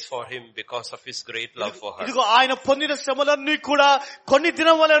days for him because of his great love for her. ఇదిగో ఆయన పొందిన శ్రమలన్నీ కూడా కొన్ని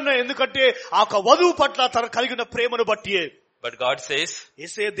దినములే ఉన్నాయి. ఎందుకంటే ఆ వధువు పట్ల తన కలిగిన ప్రేమను బట్టి. But God says,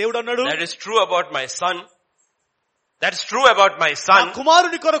 యేసయ్య దేవుడు అన్నాడు, that is true about my son. That's true about my son.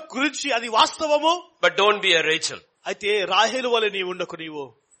 కుమారుని కొరకు గురించి అది వాస్తవము. But don't be a Rachel. అయితే రాహేలు వలె నీవు ఉండకు. నీవు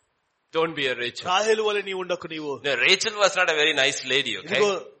don't be a Rachel. రాహేలు వలె నీవు ఉండకు. నీవు No, Rachel was not a very nice lady, okay?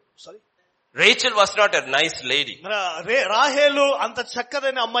 Sorry, Rachel was not a nice lady. రాహేలు అంత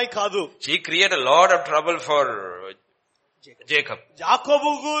చక్కదైన అమ్మాయి కాదు. She created a lot of trouble for Jacob.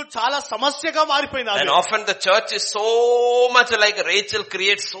 యాకోబుకు చాలా సమస్యగా మారిపోయింది. And often the church is so much like Rachel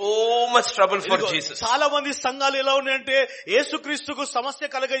creates so much trouble for Jesus. చాలా మంది సంఘాలు ఎలా ఉన్నాయంటే యేసుక్రీస్తుకు సమస్య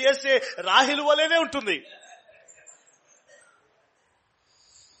కలగజేసే రాహేలు వలెనే ఉంటుంది.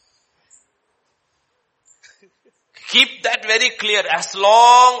 Keep that very clear. As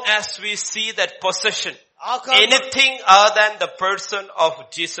long as we see that possession, anything other than the person of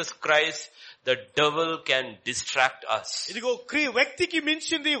Jesus Christ, the devil can distract us. ఇదిగో వ్యక్తికి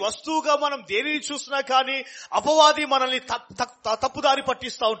మించింది వస్తువుగా మనం దేనిని చూసినా కానీ అపవాది మనల్ని తప్పుదారి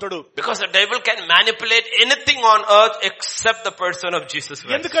పట్టిస్తా ఉంటాడు. Because the devil can manipulate anything on earth except the person of Jesus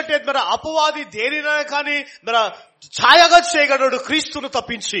Christ. ఎందుకంటే మరి అపవాది దేనినైనా కానీ మరి ఛాయగా చేయగలడు క్రీస్తును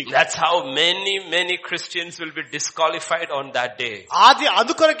తప్పించి. That's how many Christians will be disqualified on that day.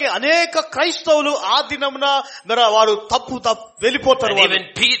 అందుకొరకే అనేక క్రైస్తవులు ఆ దినమున మరి వారు తప్పు వెళ్ళిపోతారు. Even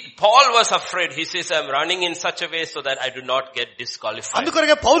Paul was afraid. He says, I'm running in such a way so that I do not get disqualified.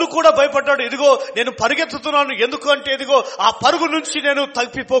 అందుకొరకే పౌలు కూడా భయపడ్డాడు. ఇదిగో నేను పరిగెత్తుతున్నాను, ఎందుకంటే ఇదిగో ఆ పరుగు నుంచి నేను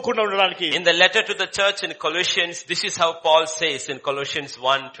తప్పిపోకుండా ఉండడానికి. In the letter to the church in Colossians, this is how Paul says in Colossians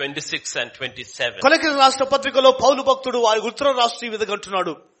 1:26 and 27. కొలొస్సీయుల రాష్ట్ర పత్రికలో పౌలు భక్తుడు వారి ఉత్తరం రాస్తూ ఈ విధంగా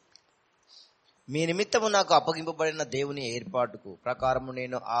అంటున్నాడు. మీ నిమిత్తము నాకు అప్పగింపబడిన దేవుని ఏర్పాటుకు ప్రకారము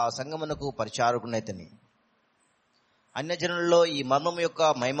నేను ఆ సంగమునకు పరిచారకునైతిని. అన్యజనులలో ఈ మర్మం యొక్క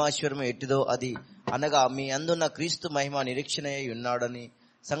మహిమాశ్వరము ఎట్టిదో అది అనగా మీ అందున్న క్రీస్తు మహిమ నిరీక్షణయ్యి ఉన్నాడని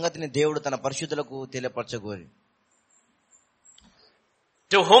సంగతిని దేవుడు తన పరిశుద్ధులకు తెలియపరచగోరి.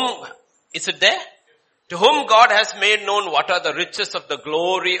 To whom is it there? To whom God has made known what are the riches of the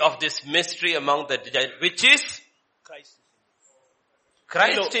glory of this mystery among the dead, which is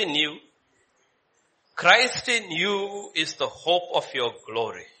Christ in you. Christ in you is the hope of your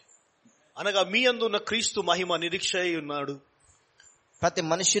glory. అనగా మీ యందు ఉన్న క్రీస్తు మహిమ నిరీక్షయై ఉన్నాడు. ప్రతి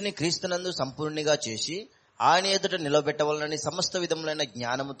మనుష్యుని క్రీస్తునందు సంపూర్ణిగా చేసి ఆయన ఎదుట నిలబెట్టవలనని సమస్త విధములైన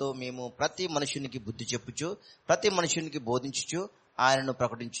జ్ఞానముతో మేము ప్రతి మనుష్యునికి బుద్ధి చెప్పుచు ప్రతి మనుష్యునికి బోధించుచు ఆయనను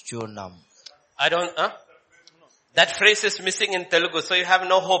ప్రకటించుచు ఉన్నాం. That phrase is missing in Telugu, so you have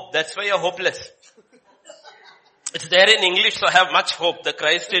no hope. That's why you're hopeless. It's there in English, so I have much hope. The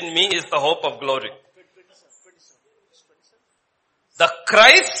Christ in me is the hope of glory. The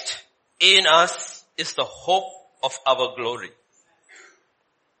Christ in us is the hope of our glory.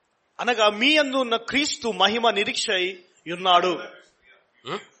 అనగా మీ యందు ఉన్న క్రీస్తు మహిమ నిరీక్షయై ఉన్నాడు.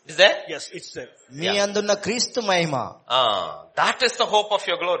 Is there? Yes, it's there. మీ అందున్న క్రీస్తు మహిమ. That is the hope of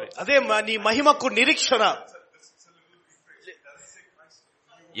your glory. అదే నీ మహిమకు నిరీక్షణ.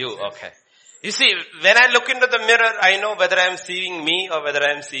 Okay. You see, when I look into the mirror, I know whether I am seeing me or whether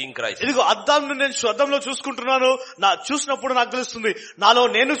I am seeing Christ. ఇదిగో అద్దంలో చూసుకుంటున్నాను, చూసినప్పుడు నాకు తెలుస్తుంది నాలో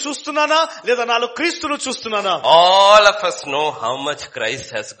నేను చూస్తున్నానా లేదా నాలో క్రీస్తును చూస్తున్నానా. All of us know how much Christ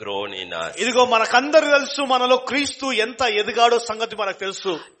has grown in us. ఇదిగో మనకందరికీ తెలుసు మనలో క్రీస్తు ఎంత ఎదిగాడో సంగతి మనకు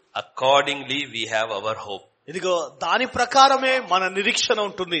తెలుసు. Accordingly, we have our hope. ఇదిగో దాని ప్రకారమే మన నిరీక్షణ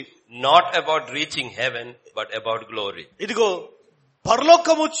ఉంటుంది. Not about reaching heaven, but about glory. ఇదిగో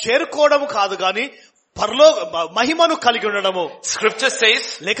పరలోకము చేరుకోవడము కాదు గాని మహిమను కలిగి ఉండడము. Scripture says,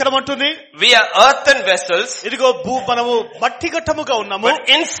 లేఖనం అంటుంది, we are earthen vessels. ఇదిగో మనము మట్టి ఘట్టముగా ఉన్నాము. But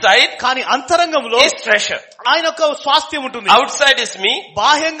inside, కానీ అంతరంగంలో is treasure. ఆయన యొక్క స్వాస్థ్యం ఉంటుంది. Outside is me.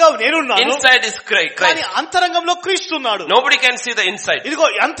 బాహ్యంగా నేనున్నాను. Inside is Christ. కానీ అంతరంగంలో క్రీస్తు ఉన్నాడు. Nobody can see the inside. ఇదిగో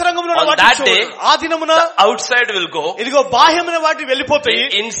అంతరంగంలో On that day, ఆ దినమున outside will go. ఇదిగో బాహ్యమైన వాటి వెళ్ళిపోతాయి.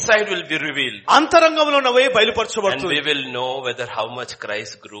 Inside will be revealed. అంతరంగంలో ఉన్నవే And బయలుపరచబడుతుంది. we will know whether how much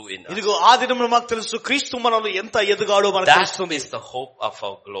Christ grew in us. ఇదిగో ఆ దినమున మాకు తెలుసు క్రీస్తు మనలో ఎంత ఎదుగాడో మనకు That తెలుస్తుంది. is the hope of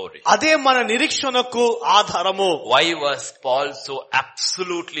our glory. అదే మన నిరీక్షణకు ఆధారము. Why was Paul so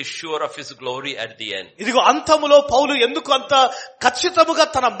absolutely sure of his glory at the end? ఇదిగో అంతములో పౌలు ఎందుకు అంత ఖచ్చితముగా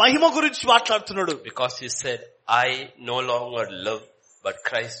తన మహిమ గురించి మాట్లాడుతున్నాడు? Because he said, I no longer live, but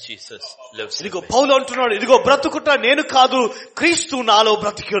Christ Jesus lives in ఇదిగో me. పౌలు అంటున్నాడు, ఇదిగో బ్రతుకుట నేను కాదు, క్రీస్తు నాలో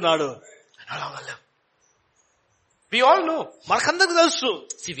బ్రతికి ఉన్నాడు. I no longer live. We all know. మనకందరికి తెలుసు.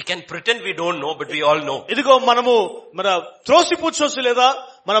 See, we can pretend we don't know, but we all know. ఇదిగో మనము మన త్రోసిపుచ్చొచ్చు లేదా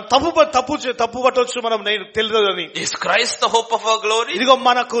మనం తప్పు పట్టవచ్చు, మనం తెలియదు అని. Is Christ the hope of our glory? ఇదిగో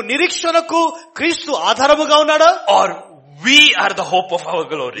మనకు నిరీక్షణకు క్రీస్తు ఆధారముగా ఉన్నాడా? Or we are the hope of our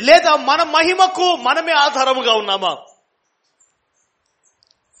glory? లేదా మన మహిమకు మనమే ఆధారముగా ఉన్నామా?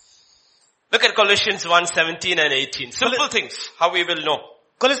 Look at Colossians 1:17 and 18. Simple things, how we will know.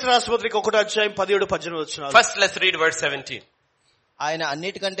 కొలొస్సీయుల రాష్ట్ర పత్రిక 1:17-18 వచనాలు. First, let's read verse 17. ఆయన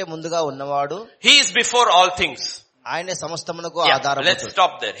అన్నిటికంటే ముందుగా ఉన్నవాడు. He is before all things. ఆయన సమస్తమునకు Let's ఆధారము.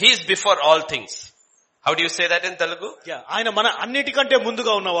 stop there. He is before all things. How do you say that in Telugu? ఆయన మన అన్నిటికంటే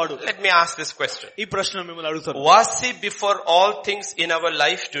ముందుగా ఉన్నవాడు. Let me ask this question. ఈ ప్రశ్న మిమ్మల్ని అడుగుతాను. Was he before all things in our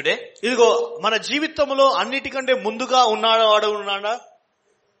life today? ఇదిగో మన జీవితంలో అన్నిటికంటే ముందుగా ఉన్నాడా?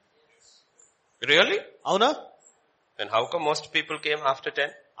 Really? అవునా? Then how come most people came after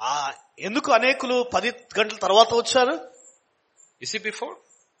 10? ఎందుకు అనేకులు 10 గంటల తర్వాత వచ్చారు? Is he before?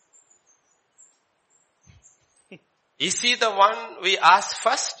 Is he the one we ask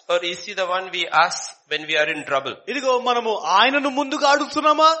first or is he the one we ask when we are in trouble? ఇదిగో మనము ఆయనను ముందుగా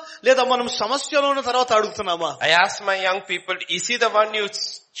అడుగుతున్నామా లేదా మనం సమస్యలో ఉన్న తర్వాత అడుగుతున్నామా? I ask my young people, is he the one you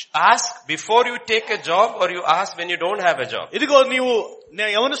ask before you take a job or you ask when you don't have a job? ఇదిగో నీవు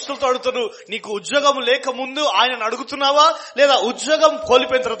యవనస్తులతో అడుగుతాను, నీకు ఉద్యోగం లేక ముందు ఆయనను అడుగుతున్నావా లేదా ఉద్యోగం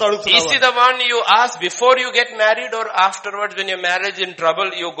కోల్పోయిన తర్వాత Is అడుగుతున్నావా? he the one you ask before you get married or afterwards when your marriage in trouble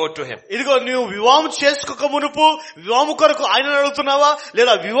you go to him? ఇదిగో నీవు వివాహం చేసుకోక మునుపు వివాహం కొరకు ఆయనను అడుగుతున్నావా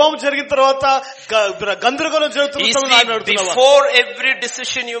లేదా వివాహం జరిగిన తర్వాత గందరగోళం జరుగుతున్న Is సమయంలో ఆయన he అడుగుతున్నావా? before every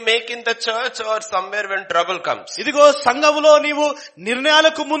decision you make in the church or somewhere when trouble comes? ఇదిగో సంఘములో నీవు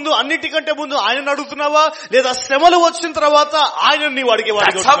నిర్ణయాలకు ముందు అన్నిటికంటే ముందు ఆయనను అడుగుతున్నావా లేదా శ్రమలు వచ్చిన తర్వాత ఆయనను నీవు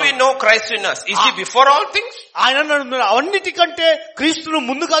That's how we know Christ in us. Is he before all things? ఆయన అన్నిటికంటే క్రీస్తును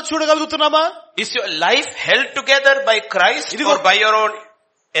ముందుగా చూడగలుగుతున్నామా? Is your life held together by Christ or by your own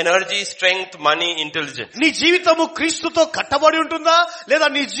energy, strength, money, intelligence? నీ జీవితము క్రీస్తుతో కట్టబడి ఉంటుందా లేదా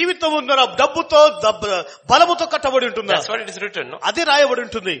నీ జీవితము డబ్బుతో బలముతో కట్టబడి ఉంటుందా? That's what it is written, no? అదే రాయబడి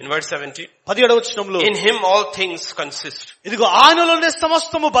ఉంటుంది. In verse 17. 17వ వచనంలో, In him all things consist. ఇదిగో ఆయనలోనే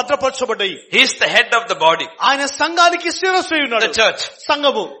సమస్తము భద్రపరచబడ్డాయి. He is the head of the body. ఆయన సంఘానికి శిరస్సు అయి ఉన్నాడు. The church.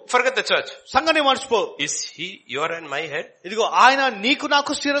 సంఘము. Forget the church. సంఘాన్ని మర్చిపో. Is he your and my head? ఇదిగో ఆయన నీకు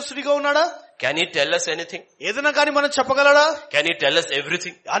నాకు శిరస్సుడిగా ఉన్నాడా? Can he tell us anything? ఏదైనా కానీ మనం చెప్పగలడా? Can he tell us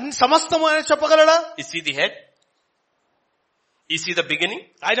everything? అన్ని సమస్తము ఆయన చెప్పగలడా? Is he the head? Is he the beginning?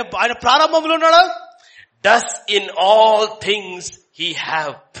 ఆయన ప్రారంభంలో ఉన్నాడా? Does in all things he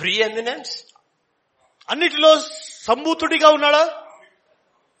have preeminence? అన్నిటిలో సంభూతుడిగా ఉన్నాడా?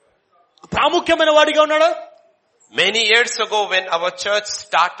 ప్రాముఖ్యమైన వాడిగా ఉన్నాడా? Many years ago when our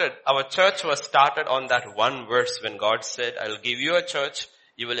church was started on that one verse when God said, I'll give you a church,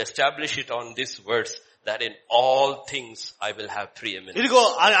 you will establish it on this verse, that in all things I will have preeminence. ఇదిగో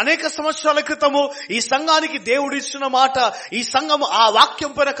అనేక సంవత్సరాల క్రితము ఈ సంఘానికి దేవుడు ఇచ్చిన మాట, ఈ సంఘం ఆ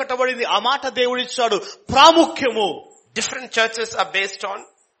వాక్యం పైన కట్టబడింది. ఆ మాట దేవుడు ఇచ్చాడు, ప్రాముఖ్యము. Different churches are based on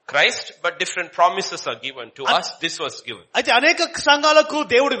Christ, but different promises are given. To us, this was given. అయితే అనేక సంఘాలకు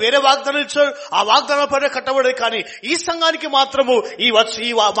దేవుడు వేరే వాగ్దానాలు ఇచ్చాడు, ఆ వాగ్దానాల పైన కట్టబడేది. కానీ ఈ సంఘానికి మాత్రము ఈ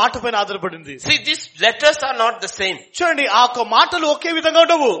మాట పైన ఆధారపడింది. See, these letters are not the same. చూడండి, ఆ యొక్క మాటలు ఒకే విధంగా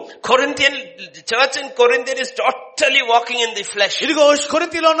ఉండవు. Church in Corinthian is totally walking in the flesh. ఇదిగో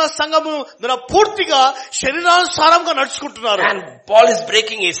కొరింథీలో ఉన్న సంఘము పూర్తిగా శరీరానుసారంగా నడుచుకుంటున్నారు. And Paul is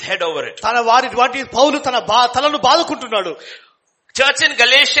breaking his head over it. వాటి పౌలు తన తలను బాదుకుంటున్నాడు. Church in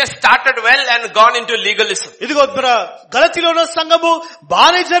Galatia started well and gone into legalism. ఇదిగో గలతీలో ఉన్న సంఘము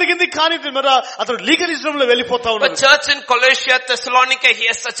బానే జరిగింది, కానీ అతను లీగలిజం లో వెళ్ళిపోతా ఉన్నాడు. But church in Colossia, Thessalonica, he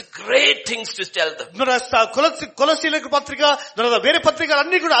has such great things to tell them. కొలస్సీలకు పత్రిక, వేరే పత్రికలు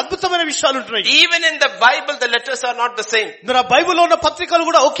అన్ని కూడా అద్భుతమైన విషయాలు ఉంటున్నాయి. Even in the Bible, the letters are not the same. బైబిల్లో ఉన్న పత్రికలు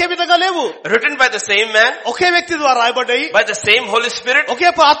కూడా ఒకే విధంగా లేవు. Written by the same man, ఒకే వ్యక్తి ద్వారా రాయబడ్డాయి, by the same Holy Spirit,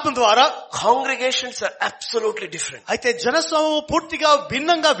 ఒకే ఆత్మ ద్వారా. Congregations are absolutely different. అయితే జనసమూహం పూర్తిగా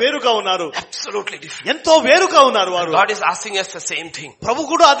భిన్నంగా వేరుగా ఉన్నారు. Absolutely different. ఎంతో వేరుగా ఉన్నారు వారు. God is asking us the same thing. ప్రభు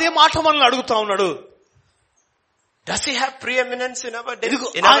కూడా అదే మాట మనల్ని అడుగుతా ఉన్నాడు. Does he have preeminence in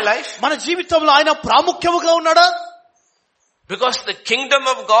our life? మన జీవితంలో ఆయన ప్రాముఖ్యముగా ఉన్నాడా? Because the kingdom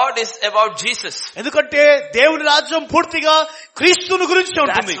of God is about Jesus. ఎందుకంటే దేవుని రాజ్యం పూర్తిగా క్రీస్తుని గురించి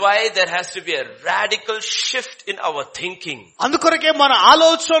ఉంటుంది. That's why there has to be a radical shift in our thinking. అందుకొరకే మన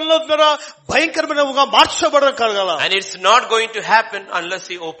ఆలోచనల ద్వారా భయంకరమైనగా మార్చబడగల. And it's not going to happen unless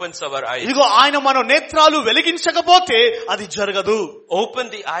he opens our eyes. ఇదిగో ఆయన మన నేత్రాలు వెలిగించకపోతే అది జరగదు. Open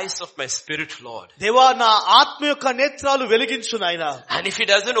the eyes of my spirit, Lord. దేవా, నా ఆత్మ యొక్క నేత్రాలు వెలిగించు నాయనా. And if he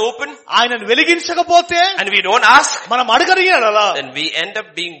doesn't open, ఆయనను వెలిగించకపోతే, and we don't ask, మనం అడగలిగినలా, then we end up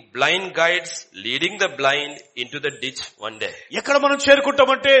being blind guides leading the blind into the ditch one day. ఎక్కడ మనం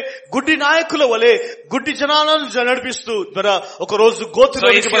చేరుకుంటామంటే గుడ్డి నాయకుల వలె గుడ్డి జనాలను నడిపిస్తూ ఒక రోజు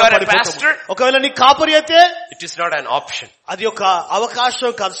గోతులోకి పడిపోతాం. ఒకవేళ నీ కాపరి అయితే it is not an option. అది ఒక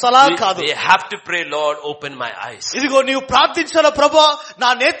అవకాశం కాదు, సలహా కాదు. We have to pray, Lord, open my eyes. ఇదిగో నీవు ప్రార్థించాల, ప్రభువా నా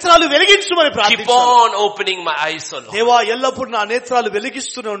నేత్రాలు వెలిగించుమని ప్రార్థించాలి. Keep on opening my eyes, O Lord. దేవా, ఎల్లప్పుడు నా నేత్రాలు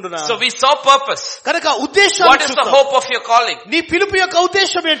వెలిగిస్తూనే ఉండునా. So we saw purpose. కనుక ఉద్దేశం, what is the hope of your calling? నీ పిలుపు యొక్క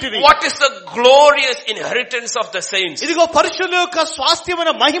ఉద్దేశం ఏంటిది? What is the glorious inheritance of the saints? ఇదిగో పరిశుద్ధుల యొక్క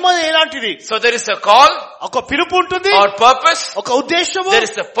స్వాస్థ్యమైన మహిమ ఎలాంటిది? So there is a call, ఒక పిలుపు ఉంటుంది, or purpose, ఒక ఉద్దేశము. there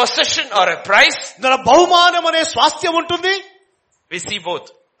is a possession or a price. బహుమానం అనే స్వాస్థ్యం ఉంటుంది. We see both.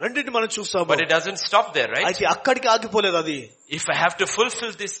 రెండింటిని మనం చూస్తాము. But it doesn't stop there, right? అయితే అక్కడికి ఆగిపోలేదు అది. If I have to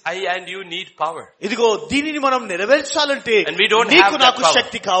fulfill this, I and you need power. ఇదిగో దీనిని మనం నెరవేర్చాలంటే And we don't నీకు have that నాకు power.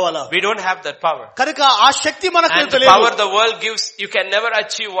 శక్తి కావాలా? We don't have that power. కనుక ఆ శక్తి మనకు And the లేదు. power the world gives, you can never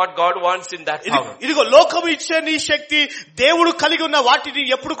achieve what God wants in that power. ఇదిగో లోకం ఇచ్చే నీ శక్తి దేవుడు కలిగి ఉన్న వాటిని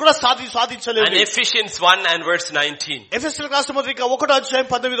ఎప్పుడు కూడా సాధించలేదు. And Ephesians 1 and verse 19. ఎఫెసీయులకు రాసిన పత్రిక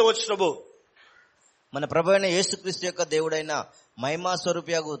 1:19 మన ప్రభు అయిన యేసుక్రీస్తు యొక్క దేవుడైన మహిమా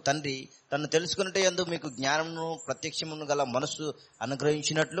స్వరూపియగు తండ్రి తను తెలుసుకున్నట్టు యందు మీకు జ్ఞానమును ప్రత్యక్షమును గల మనస్సు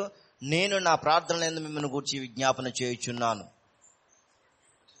అనుగ్రహించినట్లు నేను నా ప్రార్థనలందు మిమ్మల్ని గూర్చి విజ్ఞాపన చేయుచున్నాను.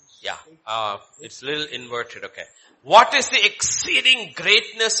 Yeah, it's a little inverted, okay. What is the exceeding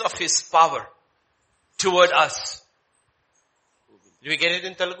greatness of His power toward us? Do we get it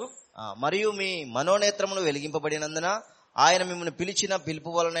in Telugu? మరియు మీ మనోనేత్రములు వెలిగింపబడినందున ఆయన మిమ్మల్ని పిలిచిన పిలుపు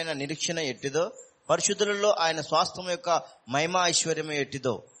వలనైన నిరీక్షణ ఎట్టిదో పరిశుద్ధులలో ఆయన స్వాస్థ్యం యొక్క మహిమ ఐశ్వర్యము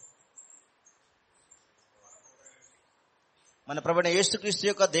ఎట్టిదో. మన ప్రభువైన యేసుక్రీస్తు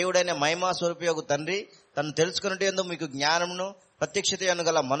యొక్క దేవుడైన మహిమా స్వరూపియగు తండ్రి తను తెలుసుకున్నట్టు యందు మీకు జ్ఞానమును ప్రత్యక్షతను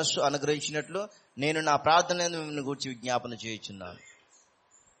గల మనస్సు అనుగ్రహించినట్లు నేను నా ప్రార్థనలందు మిమ్మల్ని గూర్చి విజ్ఞాపన చేయుచున్నాను.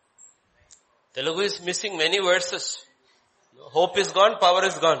 Telugu is missing many verses. Hope is gone, power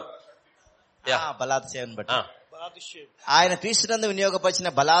is gone. Yeah. బలాతిశయమును బట్టి ఆయన క్రీస్తునందు వినియోగపరిచిన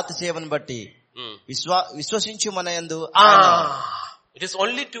బలాతిశయమును బట్టి విశ్వసించు మన యందు. It is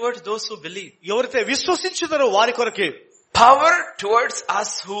only towards those who believe. ఎవరైతే విశ్వసించుతారో వారి కొరకే. Power towards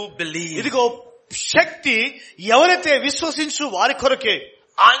us who believe. ఇదిగో శక్తి ఎవరైతే విశ్వసించు వారి కొరకే.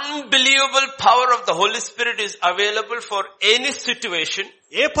 Unbelievable power of the Holy Spirit is available for any situation.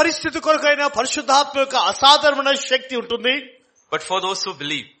 ఏ పరిస్థితి కొరకైనా పరిశుద్ధాత్మ యొక్క అసాధారణమైన శక్తి ఉంటుంది. But for those who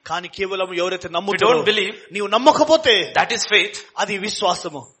believe. కానీ కేవలం ఎవరైతే We నమ్ముతారో, don't believe. నీవు నమ్మకపోతే That is faith. అది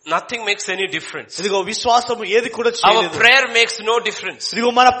విశ్వాసము. Nothing makes any difference. ఇదిగో విశ్వాసము ఏది కూడా Our చేయలేదు. prayer makes no difference.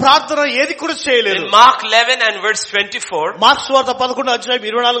 ఇదిగో మన ప్రార్థన ఏది కూడా చేయలేదు. In Mark 11 and verse 24. Mark's వార్త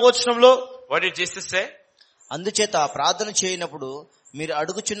 11:24 What did Jesus say? అందుచేత ప్రార్థన చేయనప్పుడు మీరు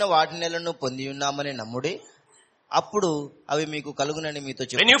అడుగుచున్న వాటినెలను పొంది ఉన్నామని నమ్ముడి, అప్పుడు అవి మీకు కలుగునని మీతో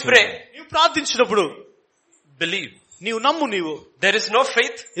When you చెప్పుచున్నాను. pray, నీవు ప్రార్థించినప్పుడు believe. నీవు నమ్ము. నీవు There is no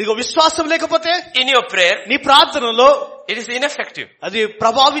faith ఇదిగో విశ్వాసం లేకపోతే in your prayer. నీ ప్రార్థనలో It is ineffective. అది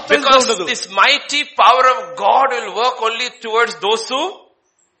ప్రభావితంగా Because ఉండదు. this mighty power of God will work only towards those who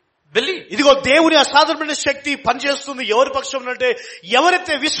believe. ఇదిగో దేవుని అసాధారణమైన శక్తి పనిచేస్తుంది ఎవరి పక్షం అంటే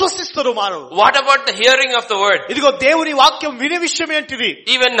ఎవరైతే విశ్వసిస్తారో మానవు. What about the hearing of the word? ఇదిగో దేవుని వాక్యం వినే విషయం ఏంటిది?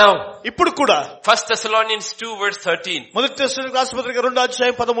 Even now. ఇప్పుడు కూడా 1 Thessalonians 2 verse 13. మొదటి తెస్సలోనికీయులకు రాసిన పత్రిక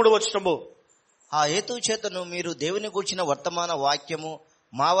 2:13 ఆ హేతువు చేతను మీరు దేవుని గూర్చిన వర్తమాన వాక్యము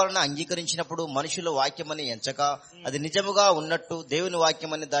మా వలన అంగీకరించినప్పుడు మనుషుల వాక్యమని ఎంచక అది నిజముగా ఉన్నట్టు దేవుని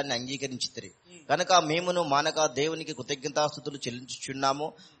వాక్యమని దాన్ని అంగీకరించితిరి కనుక మేమును మానక దేవునికి కృతజ్ఞతాస్తుతులు చెల్లించుచున్నాము.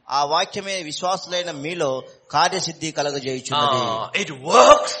 ఆ వాక్యమే విశ్వాసులైన మీలో కార్యసిద్ధి కలగజేయుచున్నది. It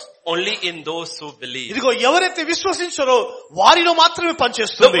works only in those who believe. ఇదిగో ఎవరైతే విశ్వసించారో వారిలో మాత్రమే The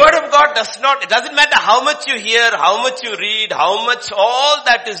పనిచేస్తుంది. word of God does not, it doesn't matter how much you hear, how much you read, how much all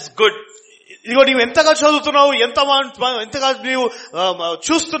that is good. ఇదిగో నీవు ఎంతగా చదువుతున్నావు, ఎంతగా నీవు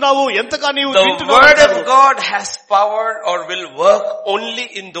చూస్తున్నావు, ఎంతగా నీవు The వింటున్నావు. word of God has power or will work only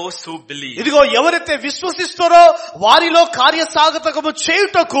in those who believe. ఇదిగో ఎవరైతే విశ్వసిస్తారో వారిలో కార్యసాగతకము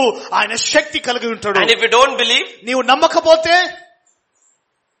చేయుటకు ఆయన శక్తి కలిగి ఉంటాడు. And if you don't believe, నీవు నమ్మకపోతే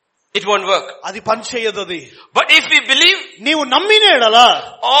it won't work. అది పని చేయదు. అది But if we believe, నీవు నమ్మినేడలా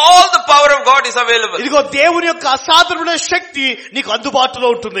all the power of God is available. ఇదిగో దేవుని యొక్క అసాధారణమైన శక్తి నీకు అందుబాటులో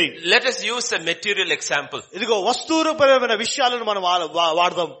ఉంటుంది. Let us use a material example. ఇదిగో వస్తువుపరమైన విషయాలను మనం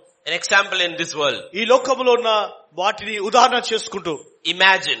వాడదాం. An example in this world. ఈ లోకంలో ఉన్న వాటిని ఉదాహరణ చేసుకుంటూ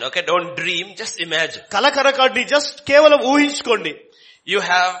Imagine, okay, don't dream, just imagine. కలకరకండి, జస్ట్ కేవలం ఊహించుకోండి. You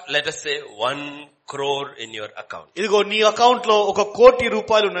have, let us say, 1 crore in your account. ఇదిగో నీ అకౌంట్ లో 1 కోటి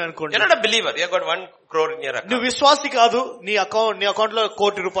రూపాయలు ఉన్నాయనుకోండి. You're not a believer. You have got 1 crore in your account. నువ్వు విశ్వాసి కాదు, నీ అకౌంట్ లో 1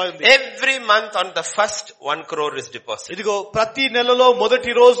 కోటి రూపాయలు ఉంది. Every month on the first 1 crore is deposited. ఇదిగో ప్రతి నెలలో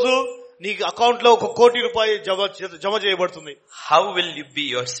మొదటి రోజు నీ అకౌంట్ లో 1 కోటి రూపాయలు జమ చేయబడుతుంది. How will you be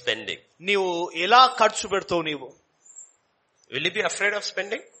your spending? నీవు ఎలా ఖర్చు పెడతావు? నీవు Will you be afraid of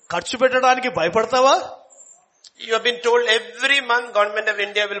spending? ఖర్చు పెట్టడానికి భయపడతావా? You have been told every month government of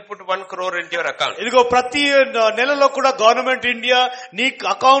India will put 1 crore into your account. ఇదిగో ప్రతి నెలలో కూడా గవర్నమెంట్ ఇండియా నీ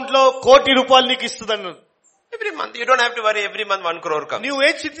అకౌంట్ లో 1 కోటి రూపాయలు నీకు ఇస్తుందన్న. Every month. You don't have to worry, every month 1 crore comes. నీవు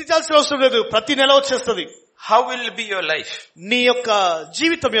ఏం చింతించాల్సిన అవసరం లేదు, ప్రతి నెల వచ్చేస్తుంది. How will be your life? నీ యొక్క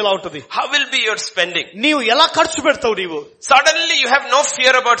జీవితం ఎలా ఉంటుంది? How will be your spending? నీవు ఎలా ఖర్చు పెడతావు? నీవు Suddenly you have no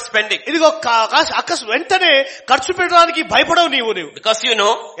fear about spending. ఇదిగో వెంటనే ఖర్చు పెట్టడానికి భయపడవు నీవు. Because you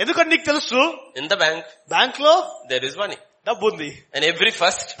know, ఎందుకంటే నీకు తెలుసు in the bank, బ్యాంక్ లో there is money. డబ్బు ఉంది. And every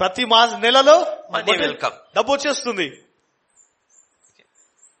first, ప్రతి నెలలో money will come. డబ్బు వచ్చేస్తుంది.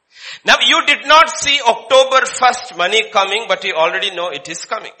 Now you did not see October 1st money coming, but you already know it is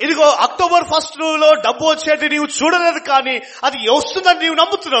coming. ఇదిగో అక్టోబర్ 1st లో డబ్బు వచ్చేది నీవు చూడలేదు, కానీ అది వస్తుందని నీవు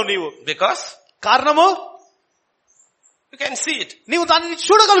నమ్ముతున్నావు. నీవు Because కారణము you can see it. నీవు దానిని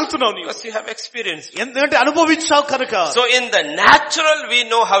చూడగలుగుతున్నావు. నీవు Because you have experienced. ఎందుకంటే అనుభవించావు కనుక. So in the natural we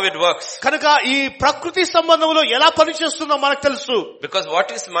know how it works. కనుక ఈ ప్రకృతి సంబంధంలో ఎలా పనిచేస్తుందో మనకు తెలుసు. Because what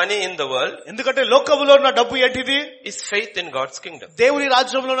is money in the world? ఎందుకంటే లోకములో ఉన్న డబ్బు ఏంటిది? Is faith in God's kingdom. దేవుని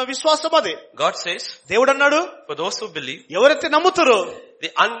రాజ్యంలో ఉన్న విశ్వాసం అదే. God says, దేవుడు అన్నాడు, for those who believe, ఎవరైతే నమ్ముతారో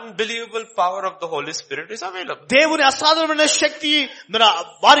the unbelievable power of the Holy Spirit is available. దేవుని అసాధారణమైన శక్తి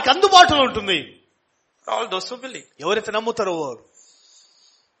వారికి అందుబాటులో ఉంటుంది. All those who believe. ఎవరైతే నమ్ముతారో వారు.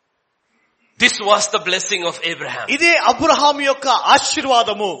 This was the blessing of Abraham. ఇదే అబ్రహాం యొక్క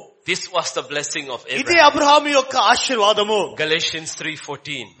ఆశీర్వాదము. This was the blessing of ఇదే Abraham. అబ్రహాం యొక్క ఆశీర్వాదము. Galatians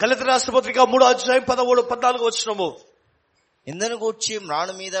 3:14. గలతీ రాసిన పత్రిక 3:13-14 వచనము. ఇందును గూర్చి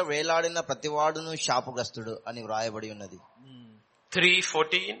మ్రాణు మీద వేలాడిన ప్రతివాడును శాపగ్రస్తుడు అని వ్రాయబడి ఉన్నది.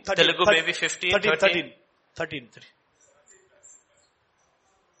 3:14. Telugu maybe 15:13.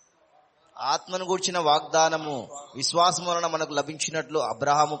 ఆత్మను గూర్చిన వాగ్దానము విశ్వాసం వలన మనకు లభించినట్లు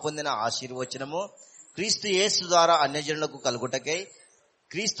అబ్రహాము పొందిన ఆశీర్వచనము క్రీస్తు యేసు ద్వారా అన్యజనులకు కలుగుటకై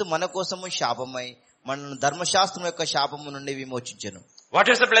క్రీస్తు మన కోసము శాపమై మనను ధర్మశాస్త్రం యొక్క శాపము నుండి విమోచించెను. What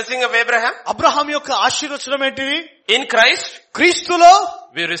is the blessing of Abraham? Abraham యొక్క ఆశీర్వచనం ఏంటిది? In Christ, క్రీస్తులో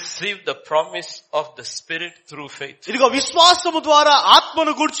we receive the promise of the Spirit through faith. ఇదిగో విశ్వాసము ద్వారా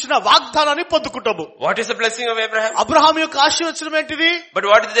ఆత్మను గూర్చిన వాగ్దానాన్ని పొందుకుంటాము. What is the blessing of Abraham? Abraham యొక్క ఆశీర్వచనం ఏంటిది? But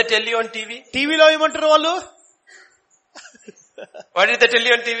what did they tell you on TV? టీవీలో ఏమంటారు వాళ్ళు? What did they tell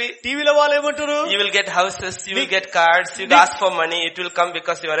you on TV? టీవీలో వాళ్ళు ఏమంటారు? You will get houses, you will get cars, you will ask for money, it will come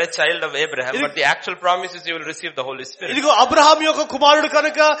because you are a child of Abraham. But the actual promise is you will receive the Holy Spirit. ఇదిగో Abraham యొక్క కుమారుడు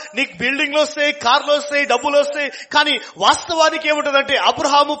కనుక నీకు బిల్డింగ్లు వస్తాయి, కార్లు వస్తాయి, డబ్బులు వస్తాయి. కానీ వాస్తవానికి ఏముంటదంటే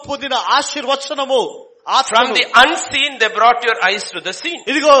అబ్రహాము పొందిన ఆశీర్వచనము From the unseen they brought your eyes to the seen.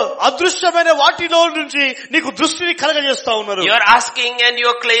 ఇదిగో అదృశ్యమైన వాటిలో నుంచి నీకు దృష్టిని కలగజేస్తా ఉన్నారు. You are asking and you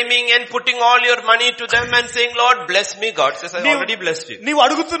are claiming and putting all your money to them and saying, Lord bless me. God says, I already blessed you. నీవు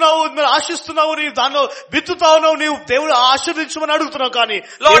అడుగుతున్నావు, ఆశిస్తున్నావు, నీవు దానిలో విత్తుతా ఉన్నావు, నీవు దేవుడు ఆశీర్వదించమని అడుగుతున్నావు. కానీ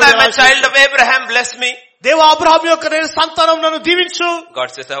Lord, I am a child of Abraham, bless me. దేవా అబ్రహాం యొక్క నేను సంతానం, నన్ను దీవించు. God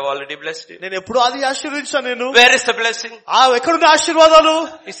says, I have already blessed you. నేను ఎప్పుడు అది ఆశీర్వదించాను. నేను Where is the blessing? ఎక్కడున్న ఆశీర్వాదాలు?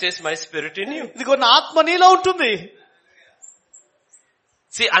 He says, my spirit in you. ఇదిగో నా ఆత్మ నీలో ఉంటుంది.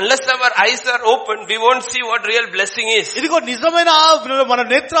 See, unless our eyes are open, we won't see what real blessing is. ఇదిగో నిజమైన మన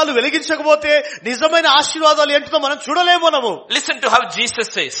నేత్రాలు వెలిగించకపోతే నిజమైన ఆశీర్వాదాలు ఏంటో మనం చూడలేము. మనము Listen to how Jesus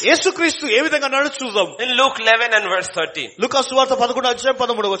says. యేసుక్రీస్తు ఏ విధంగా అన్నాడో చూద్దాం. In Luke 11 and verse 13. లూకా సువార్త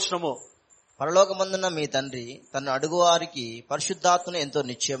 11:13 వచనము. పరలోకమందున్న మీ తండ్రి తను అడుగువారికి పరిశుద్ధాత్మను ఎంతో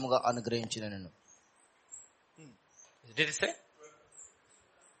నిశ్చయముగా అనుగ్రహించినను. Did he say?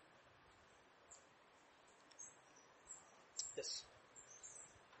 Yes.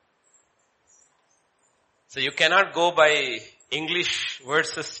 So you cannot go by English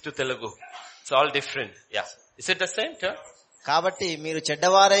verses to Telugu. It's all different. Yeah. Is it the same? Yeah? కాబట్టి మీరు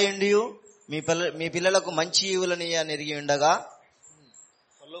చెడ్డవారయుండియు మీ పిల్లలకు మంచి ఈవులని ఎరిగి ఉండగా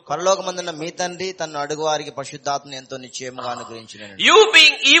పరలోకమందున్న మీ తండ్రి తను అడుగువారికి పరిశుద్ధాత్మను ఎంతో నిశ్చయముగా అనుగ్రహించినను. You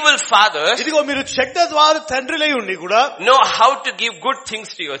being evil fathers, ఇదిగో మీరు చెడ్డ ద్వారా తండ్రులై ఉండి కూడా know how to give good things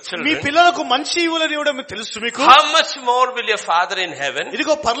to your me children. పిల్లలకు మంచి ఇవ్వాలని ఇవ్వడం మీకు తెలుసు. మీకు How much more will your Father in heaven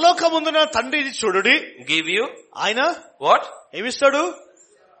ఇదిగో పరలోకమందున తండ్రిని చూడుడి, give you ఆయన what? ఏమిస్తాడు?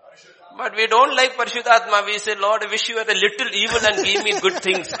 But we don't like Parishuddhatma. We say, Lord, I wish you were a little evil and give me good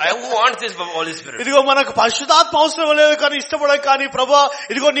things. Who wants this from Holy Spirit? ఇదిగో మనకు పరిశుద్ధాత్మ అవసరం లేదు, కానీ ఇష్టపడదు. కానీ ప్రభా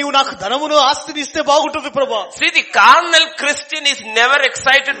ఇదిగో నీవు నాకు ధనమును ఆస్తిని ఇస్తే బాగుంటుంది ప్రభా. See, the carnal Christian is never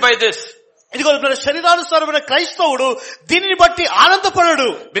excited by this. ఇదిగో మన శరీరానుసారమైన క్రైస్తవుడు దీనిని బట్టి ఆనందపడడు.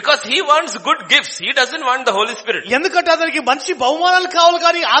 Because he wants good gifts. He doesn't want the Holy Spirit. ఎందుకంటే అతనికి మంచి బహుమానాలు కావాలి,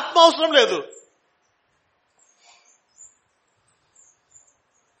 కానీ ఆత్మ అవసరం లేదు.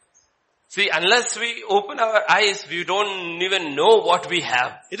 See, unless we open our eyes, we don't even know what we have.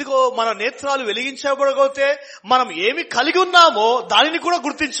 ఇదిగో మన నేత్రాలు వెలిగించబడకపోతే మనం ఏమి కలిగి ఉన్నామో దానిని కూడా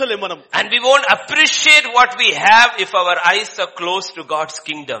గుర్తించలేము మనం. And we won't appreciate what we have if our eyes are closed to God's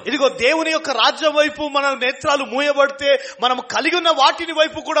kingdom. ఇదిగో దేవుని యొక్క రాజ్యం వైపు మన నేత్రాలు మూయబడితే మనం కలిగి ఉన్న వాటిని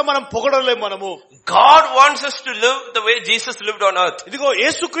వైపు కూడా మనం పొగడలేము మనము. God wants us to live the way Jesus lived on earth. ఇదిగో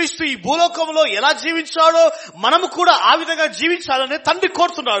యేసుక్రీస్తు ఈ భూలోకంలో ఎలా జీవించాడో మనము కూడా ఆ విధంగా జీవించాలని తండ్రి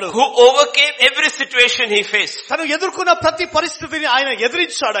కోరుతున్నాడు. Who overcame every situation he faced. తను ఎదుర్కొన్న ప్రతి పరిస్థితిని ఆయన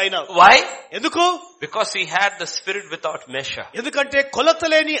ఎదిరించాడు ఆయన. Why? ఎందుకు? Because he had the Spirit without measure. ఎందుకంటే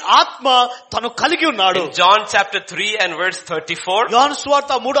కొలతలేని ఆత్మ తను కలిగి ఉన్నాడు. In John chapter 3 and verse 34. యోహాను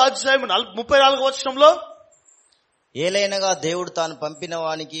సువార్త 3:34 ఏలైనగా దేవుడు తాను పంపిన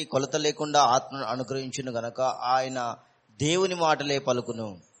వానికి కొలత లేకుండా ఆత్మను అనుగ్రహించును గనక ఆయన దేవుని మాటలే పలుకును.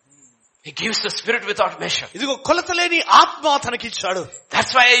 He gives the Spirit without measure. ఇదిగో కొలతలేని ఆత్మ తనకిచ్చాడు.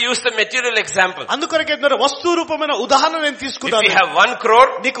 That's why I use the material example. అందుకొరకే వస్తు రూపమైన ఉదాహరణ నేను If తీసుకున్నాను. you have 1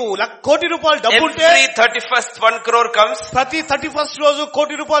 crore, నీకు 1 కోటి రూపాయలు డబ్బు ఉంటే every 31st 1 crore comes, ప్రతి 31st రోజు 1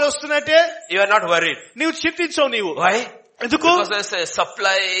 కోటి రూపాయలు వస్తున్నట్టే you are not worried. నీవు చింతించవు. నీవు Why? ఎందుకు? Because there's a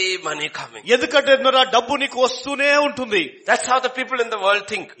supply money coming. ఎందుకంటే డబ్బు నీకు వస్తూనే ఉంటుంది. That's how the people in the world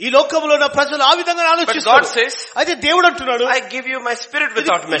think. ఈ లోకంలో ఉన్న ప్రజలు ఆ విధంగా But God ఆలోచిస్తారు. says, అయితే దేవుడు అంటున్నాడు, I give you my Spirit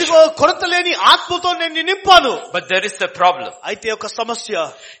without measure. ఇదిగో కొరతలేని ఆత్మతో నేను నిన్ను నింపాను. But there is a problem. అయితే ఒక సమస్య.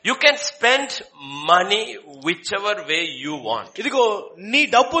 You can spend money whichever way you want. ఇదిగో నీ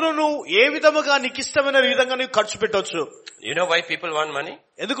డబ్బును నువ్వు ఏ విధముగా నీకు ఇష్టమైన విధంగా నువ్వు ఖర్చు పెట్టొచ్చు. You know why people want money?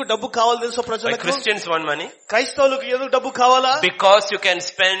 ఎందుకు డబ్బు కావాలి తెలుసా Why ప్రజలకు? Christians want money? క్రైస్తవులకు ఎందుకు డబ్బు కావాలా? Because you can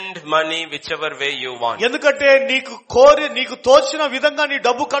spend money whichever way you want. ఎందుకంటే నీకు తోచిన విధంగా నీ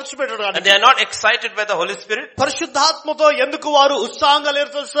డబ్బు ఖర్చు And పెట్టడానికి. they are not excited by the Holy Spirit? పరిశుద్ధాత్మతో ఎందుకు వారు ఉత్సాహంగా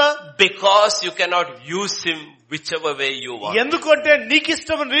లేరు తెలుసా? Because you cannot use Him whichever way you want. ఎందుకంటే నీకు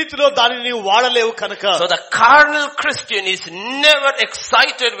ఇష్టమైన రీతిలో దానిని నీవు వాడలేవు కనుక. So the carnal Christian is never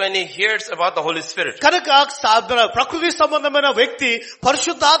excited when he hears about the Holy Spirit. కనుక ప్రకృతి సంబంధమైన వ్యక్తి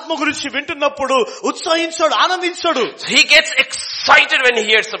పరిశుద్ధాత్మ గురించి వింటున్నప్పుడు ఉత్సాహించాడు, ఆనందించాడు. He gets excited when he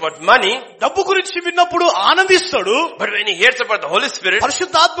hears about money. డబ్బు గురించి విన్నప్పుడు ఆనందిస్తాడు. But when he hears about the Holy Spirit,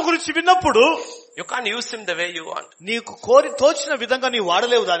 పరిశుద్ధాత్మ గురించి విన్నప్పుడు you can't use Him the way you want. నీకు తోచిన విధంగా నీ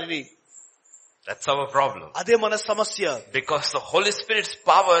వాడలేవు దానిని. That's our problem. అదే మన సమస్య. Because the Holy Spirit's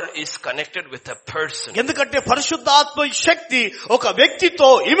power is connected with a person. ఎందుకంటే పరిశుద్ధాత్మ శక్తి ఒక వ్యక్తితో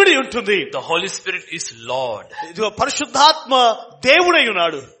ఇమిడి ఉంటుంది. The Holy Spirit is Lord. ఇది పరిశుద్ధాత్మ దేవుడై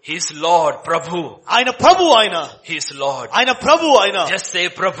ఉన్నాడు. He is Lord, Prabhu. ఆయన ప్రభు. He is Lord. ఆయన ప్రభు. Just say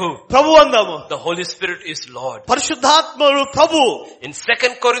Prabhu. ప్రభు అందాము. The Holy Spirit is Lord. పరిశుద్ధాత్మడు Prabhu. In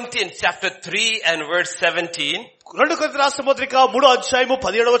 2 Corinthians chapter 3 and verse 17, 2 కొరింథీ రాసిన పత్రిక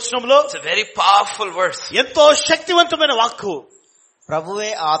 3:17 it's a very powerful verse. ఎంతో శక్తివంతమైన వాక్కు.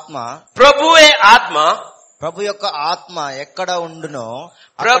 ప్రభువే ఆత్మ, ప్రభువే ఆత్మ, ప్రభు యొక్క ఆత్మ ఎక్కడ ఉండునో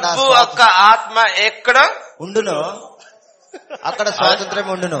ప్రభు యొక్క ఆత్మ ఎక్కడ ఉండునో అక్కడ స్వాతంత్రం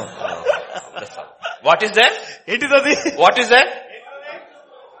ఉండును. What is that? ఏంటిది? What is that?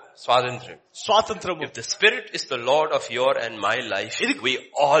 స్వాతంత్రము. If the Spirit is the Lord of your and my life, we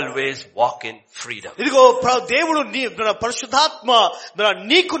always walk in freedom. ఇదిగో దేవుడు పరిశుద్ధాత్మ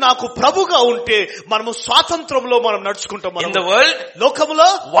నీకు నాకు ప్రభుగా ఉంటే మనము స్వాతంత్రంలో మనం నడుచుకుంటాం. In the world, లోకములో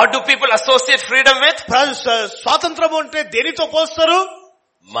what do people associate freedom with? స్వాతంత్రం అంటే దేనితో పోల్స్తారు?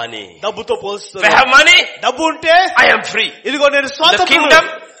 Money. డబ్బుతో పోల్స్తారు. If I have money, డబ్బు ఉంటే I am free. ఇదిగో నేను స్వాతంత్రం. The kingdom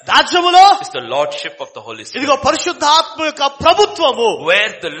రాజ్యములో is the lordship of the Holy Spirit. ఇదిగో పరిశుద్ధాత్మ యొక్క ప్రభుత్వము.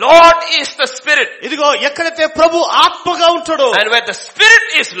 Where the Lord is the Spirit. ఇదిగో ఎక్కడైతే ప్రభు ఆత్మగా ఉంటాడో, and where the Spirit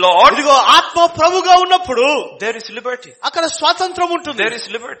is Lord, ఇదిగో ఆత్మ ప్రభుగా ఉన్నప్పుడు there is liberty. అక్కడ స్వాతంత్రం ఉంటుంది. There is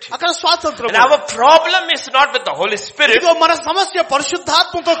liberty. అక్కడ స్వాతంత్రం. And our problem is not with the Holy Spirit. ఇదిగో మన సమస్య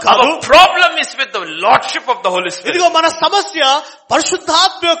పరిశుద్ధాత్మతో కాదు. Our problem is with the lordship of the Holy Spirit. ఇదిగో మన సమస్య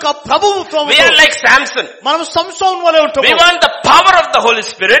పరిశుద్ధాత్మ యొక్క ప్రభుత్వం. We are like Samson. మనం సంసోను వలె ఉంటాము. We want the power of the Holy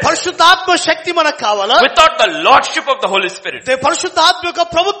Spirit. పరిశుద్ధాత్మ శక్తి మనకు కావాలా? Without the lordship of the Holy Spirit. పరిశుద్ధాత్మ యొక్క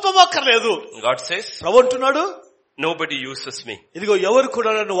ప్రభుత్వం అక్కర్లేదు. God says, ప్రభు అంటున్నాడు, nobody uses me. ఇదిగో ఎవరు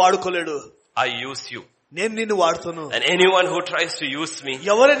కూడా నన్ను వాడుకోలేడు. I use you. నేను నిన్ను వాడుతాను. And anyone who tries to use me,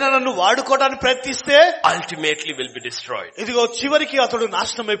 ఎవరైనా నన్ను వాడుకోవడానికి ప్రయత్నిస్తే ultimately will be destroyed. ఇదిగో చివరికి అతడు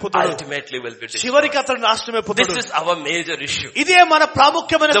నాశనం అయిపోతాడు. Ultimately will be destroyed. చివరికి అతడు నాశనం అయిపోతాడు. This is our major issue. ఇదే మన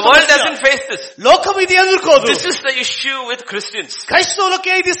ప్రాముఖ్యమైన The world doesn't face this. లోకం ఇది ఎదుర్కోదు. This is the issue with Christians.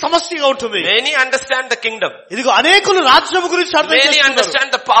 క్రైస్తవులకే ఇది సమస్యగా ఉంటుంది. Many understand the kingdom. ఇదిగో అనేకులు రాజ్యం గురించి అర్థం Many చేసుకుంటారు. understand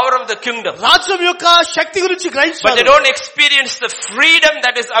the power of the kingdom. రాజ్యం యొక్క శక్తి గురించి But గ్రహించారు. they don't experience the freedom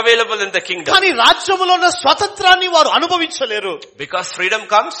that is available in the kingdom. కానీ రాజ్యములో ఉన్న స్వతంత్రాన్ని వారు అనుభవించలేరు. Because freedom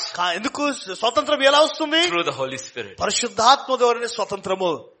comes ఎందుకు స్వతంత్రం ఎలా వస్తుంది? through the Holy Spirit. పరిశుద్ధాత్మ ద్వారానే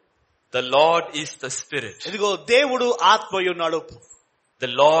స్వతంత్రము. The Lord is the Spirit. ఇదిగో దేవుడు ఆత్మై ఉన్నాడు.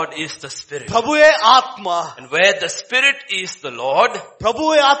 The Lord is the Spirit. ప్రభువే ఆత్మ. And where the Spirit is the Lord,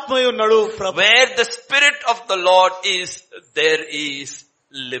 ప్రభువే ఆత్మై ఉన్నాడు. where the Spirit of the Lord is, there is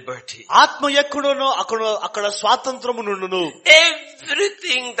liberty. ఆత్మ ఎక్కడునో అక్కడ స్వాతంత్రము నుండును.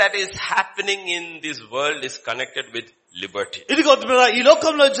 Everything that is happening in this world is connected with liberty. ఇదిగో ఈ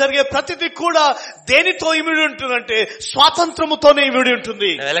లోకంలో జరిగే ప్రతిదీ కూడా దేనితో ఇమిడి ఉంటుందంటే స్వాతంత్రముతోనే ఇమిడి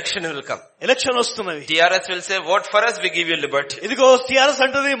ఉంటుంది. Election will come. ఎలక్షన్ వస్తున్నవి. TRS will say, vote for us, we give you liberty. ఇదిగో టిఆర్ఎస్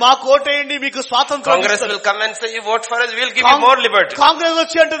అంటుంది మాకు ఓటేయండి మీకు స్వాతంత్రం. Congress will come and say, you vote for us, we'll give you more liberty. Congress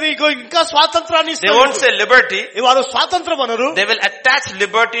వచ్చి అంటుంది ఇంకా స్వాతంత్రాన్ని They won't say liberty. వారు స్వాతంత్రం అనరు. They will attach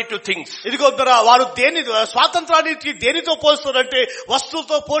liberty to things. ఇదిగో వారు స్వాతంత్రానికి దేనితో పోస్తారంటే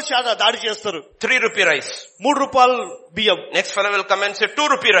వస్తువుతో పోల్చి దాడి చేస్తారు. 3 rupee rice. 3 రూపాయలు బియ్యం. Next fellow will come and say 2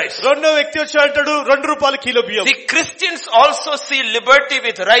 rupee rice. రెండో వ్యక్తి వచ్చి అంటాడు 2 రూపాయల కిలో బియ్యం. The Christians also see liberty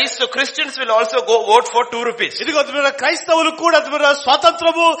with rice, so Christians will also go vote for 2 rupees. ఇదిగో క్రైస్తవులు కూడా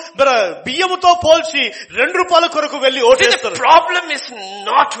స్వాతంత్రము బియ్యముతో పోల్చి 2 రూపాయల కొరకు వెళ్లి ఓటేస్తారు. The problem is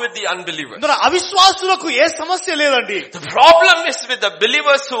not with the unbelievers. అవిశ్వాసులకు ఏ సమస్య లేదండి. The problem is with the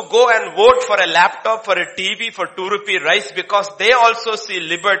believers who go and vote for a laptop, for a TV, for 2 rupee rice, because they also see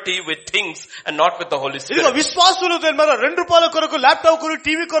liberty with things and not with the Holy Spirit. విశ్వాసులు 2 రూపాయల కొరకు laptop కొరకు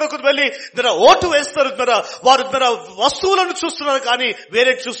TV కొరకు వెళ్లి vote వేస్తారు. వారు వస్తువులను చూస్తున్నారు కానీ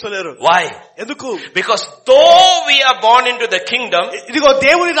వేరే చూస్తలేరు. Why? ఎందుకు? Because though we are born into the kingdom, ఇదిగో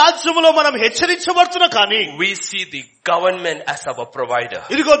దేవుని రాజ్యములో మనం హెచ్చరించబడుతున్నా కానీ we see the government as our provider.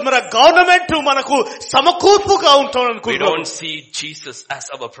 ఇదిగో గవర్నమెంట్ మనకు సమకూర్పుగా ఉంటాం We అనుకుంటున్నాం. don't see Jesus as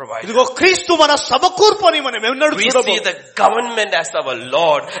our provider. ఇదిగో క్రీస్తు మన సమకూర్పు అని మనం ఎన్నడూ We చూడము. see the government as our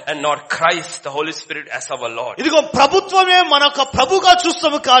Lord and not Christ, the Holy Spirit, as our Lord. ఇదిగో ప్రభుత్వమే మన ప్రభుగా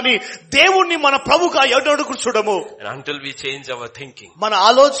చూస్తాము కానీ దేవుణ్ణి మన ప్రభుగా ఎన్నడూ చూడము. And until we change our thinking, మన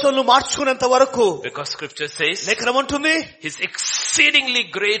ఆలోచనలు మార్చుకునేంత వరకు, because scripture says లేఖనం అంటుంది His exceedingly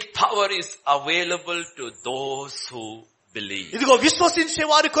great power is available to those who believe. ఇదిగో విశ్వసించే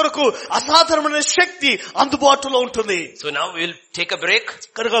వారి కొరకు అసాధారణమైన శక్తి అందుబాటులో ఉంటుంది. So now we'll take a break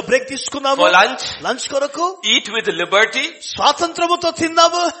కనుక బ్రేక్ తీసుకుందాము. for lunch. లంచ్ కొరకు Eat with liberty. స్వాతంత్రముతో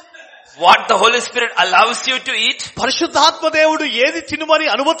తిందాము. What the Holy Spirit allows you to eat. పరిశుద్ధాత్మ దేవుడు ఏది తినమని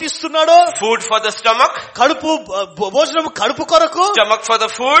అనుమతిస్తున్నాడో, Food for the stomach. కడుపు భోజనం కడుపు కొరకు, Stomach for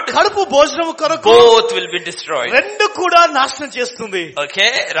the food. కడుపు భోజనం కొరకు, Both will be destroyed. రెండు కూడా నాశనం చేస్తుంది.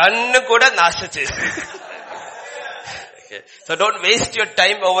 Okay? Rannu kuda nasha chesthundi. Okay. So don't waste your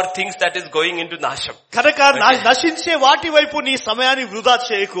time over things that is going into nasham. కనుక నశించే వాటి వైపు నీ సమయాన్ని వృధా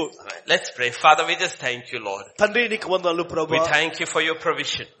చేయకు. Let's pray. Father, we just thank you, Lord. తండ్రి నీకు వందనాలు We ప్రభువా. thank you for your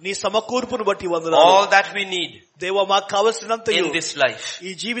provision. నీ సమకూర్పును బట్టి వందనాలు. All that we need దేవా మాకు కావలసినంత in this life,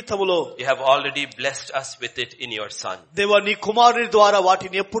 ఈ జీవితంలో you have already blessed us with it in your Son. దేవా నీ కుమారుని ద్వారా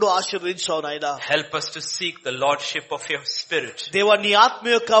వాటిని ఎప్పుడు ఆశీర్వదించావు నాయనా. Help us to seek the lordship of your Spirit దేవా నీ ఆత్మ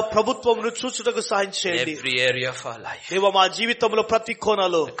యొక్క ప్రభుత్వమును చూచుటకు సహాయం in చేయండి. every area of our life. దేవా మా జీవితంలో ప్రతి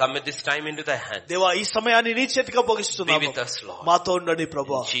కోణలో Come at this time into thy hand. దేవా ఈ సమయాన్ని నీ చేతికి Be అప్పగిస్తున్నాము. with us, Lord. మాతో ఉండండి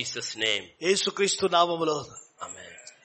ప్రభువా. In Jesus' name. యేసుక్రీస్తు నామములో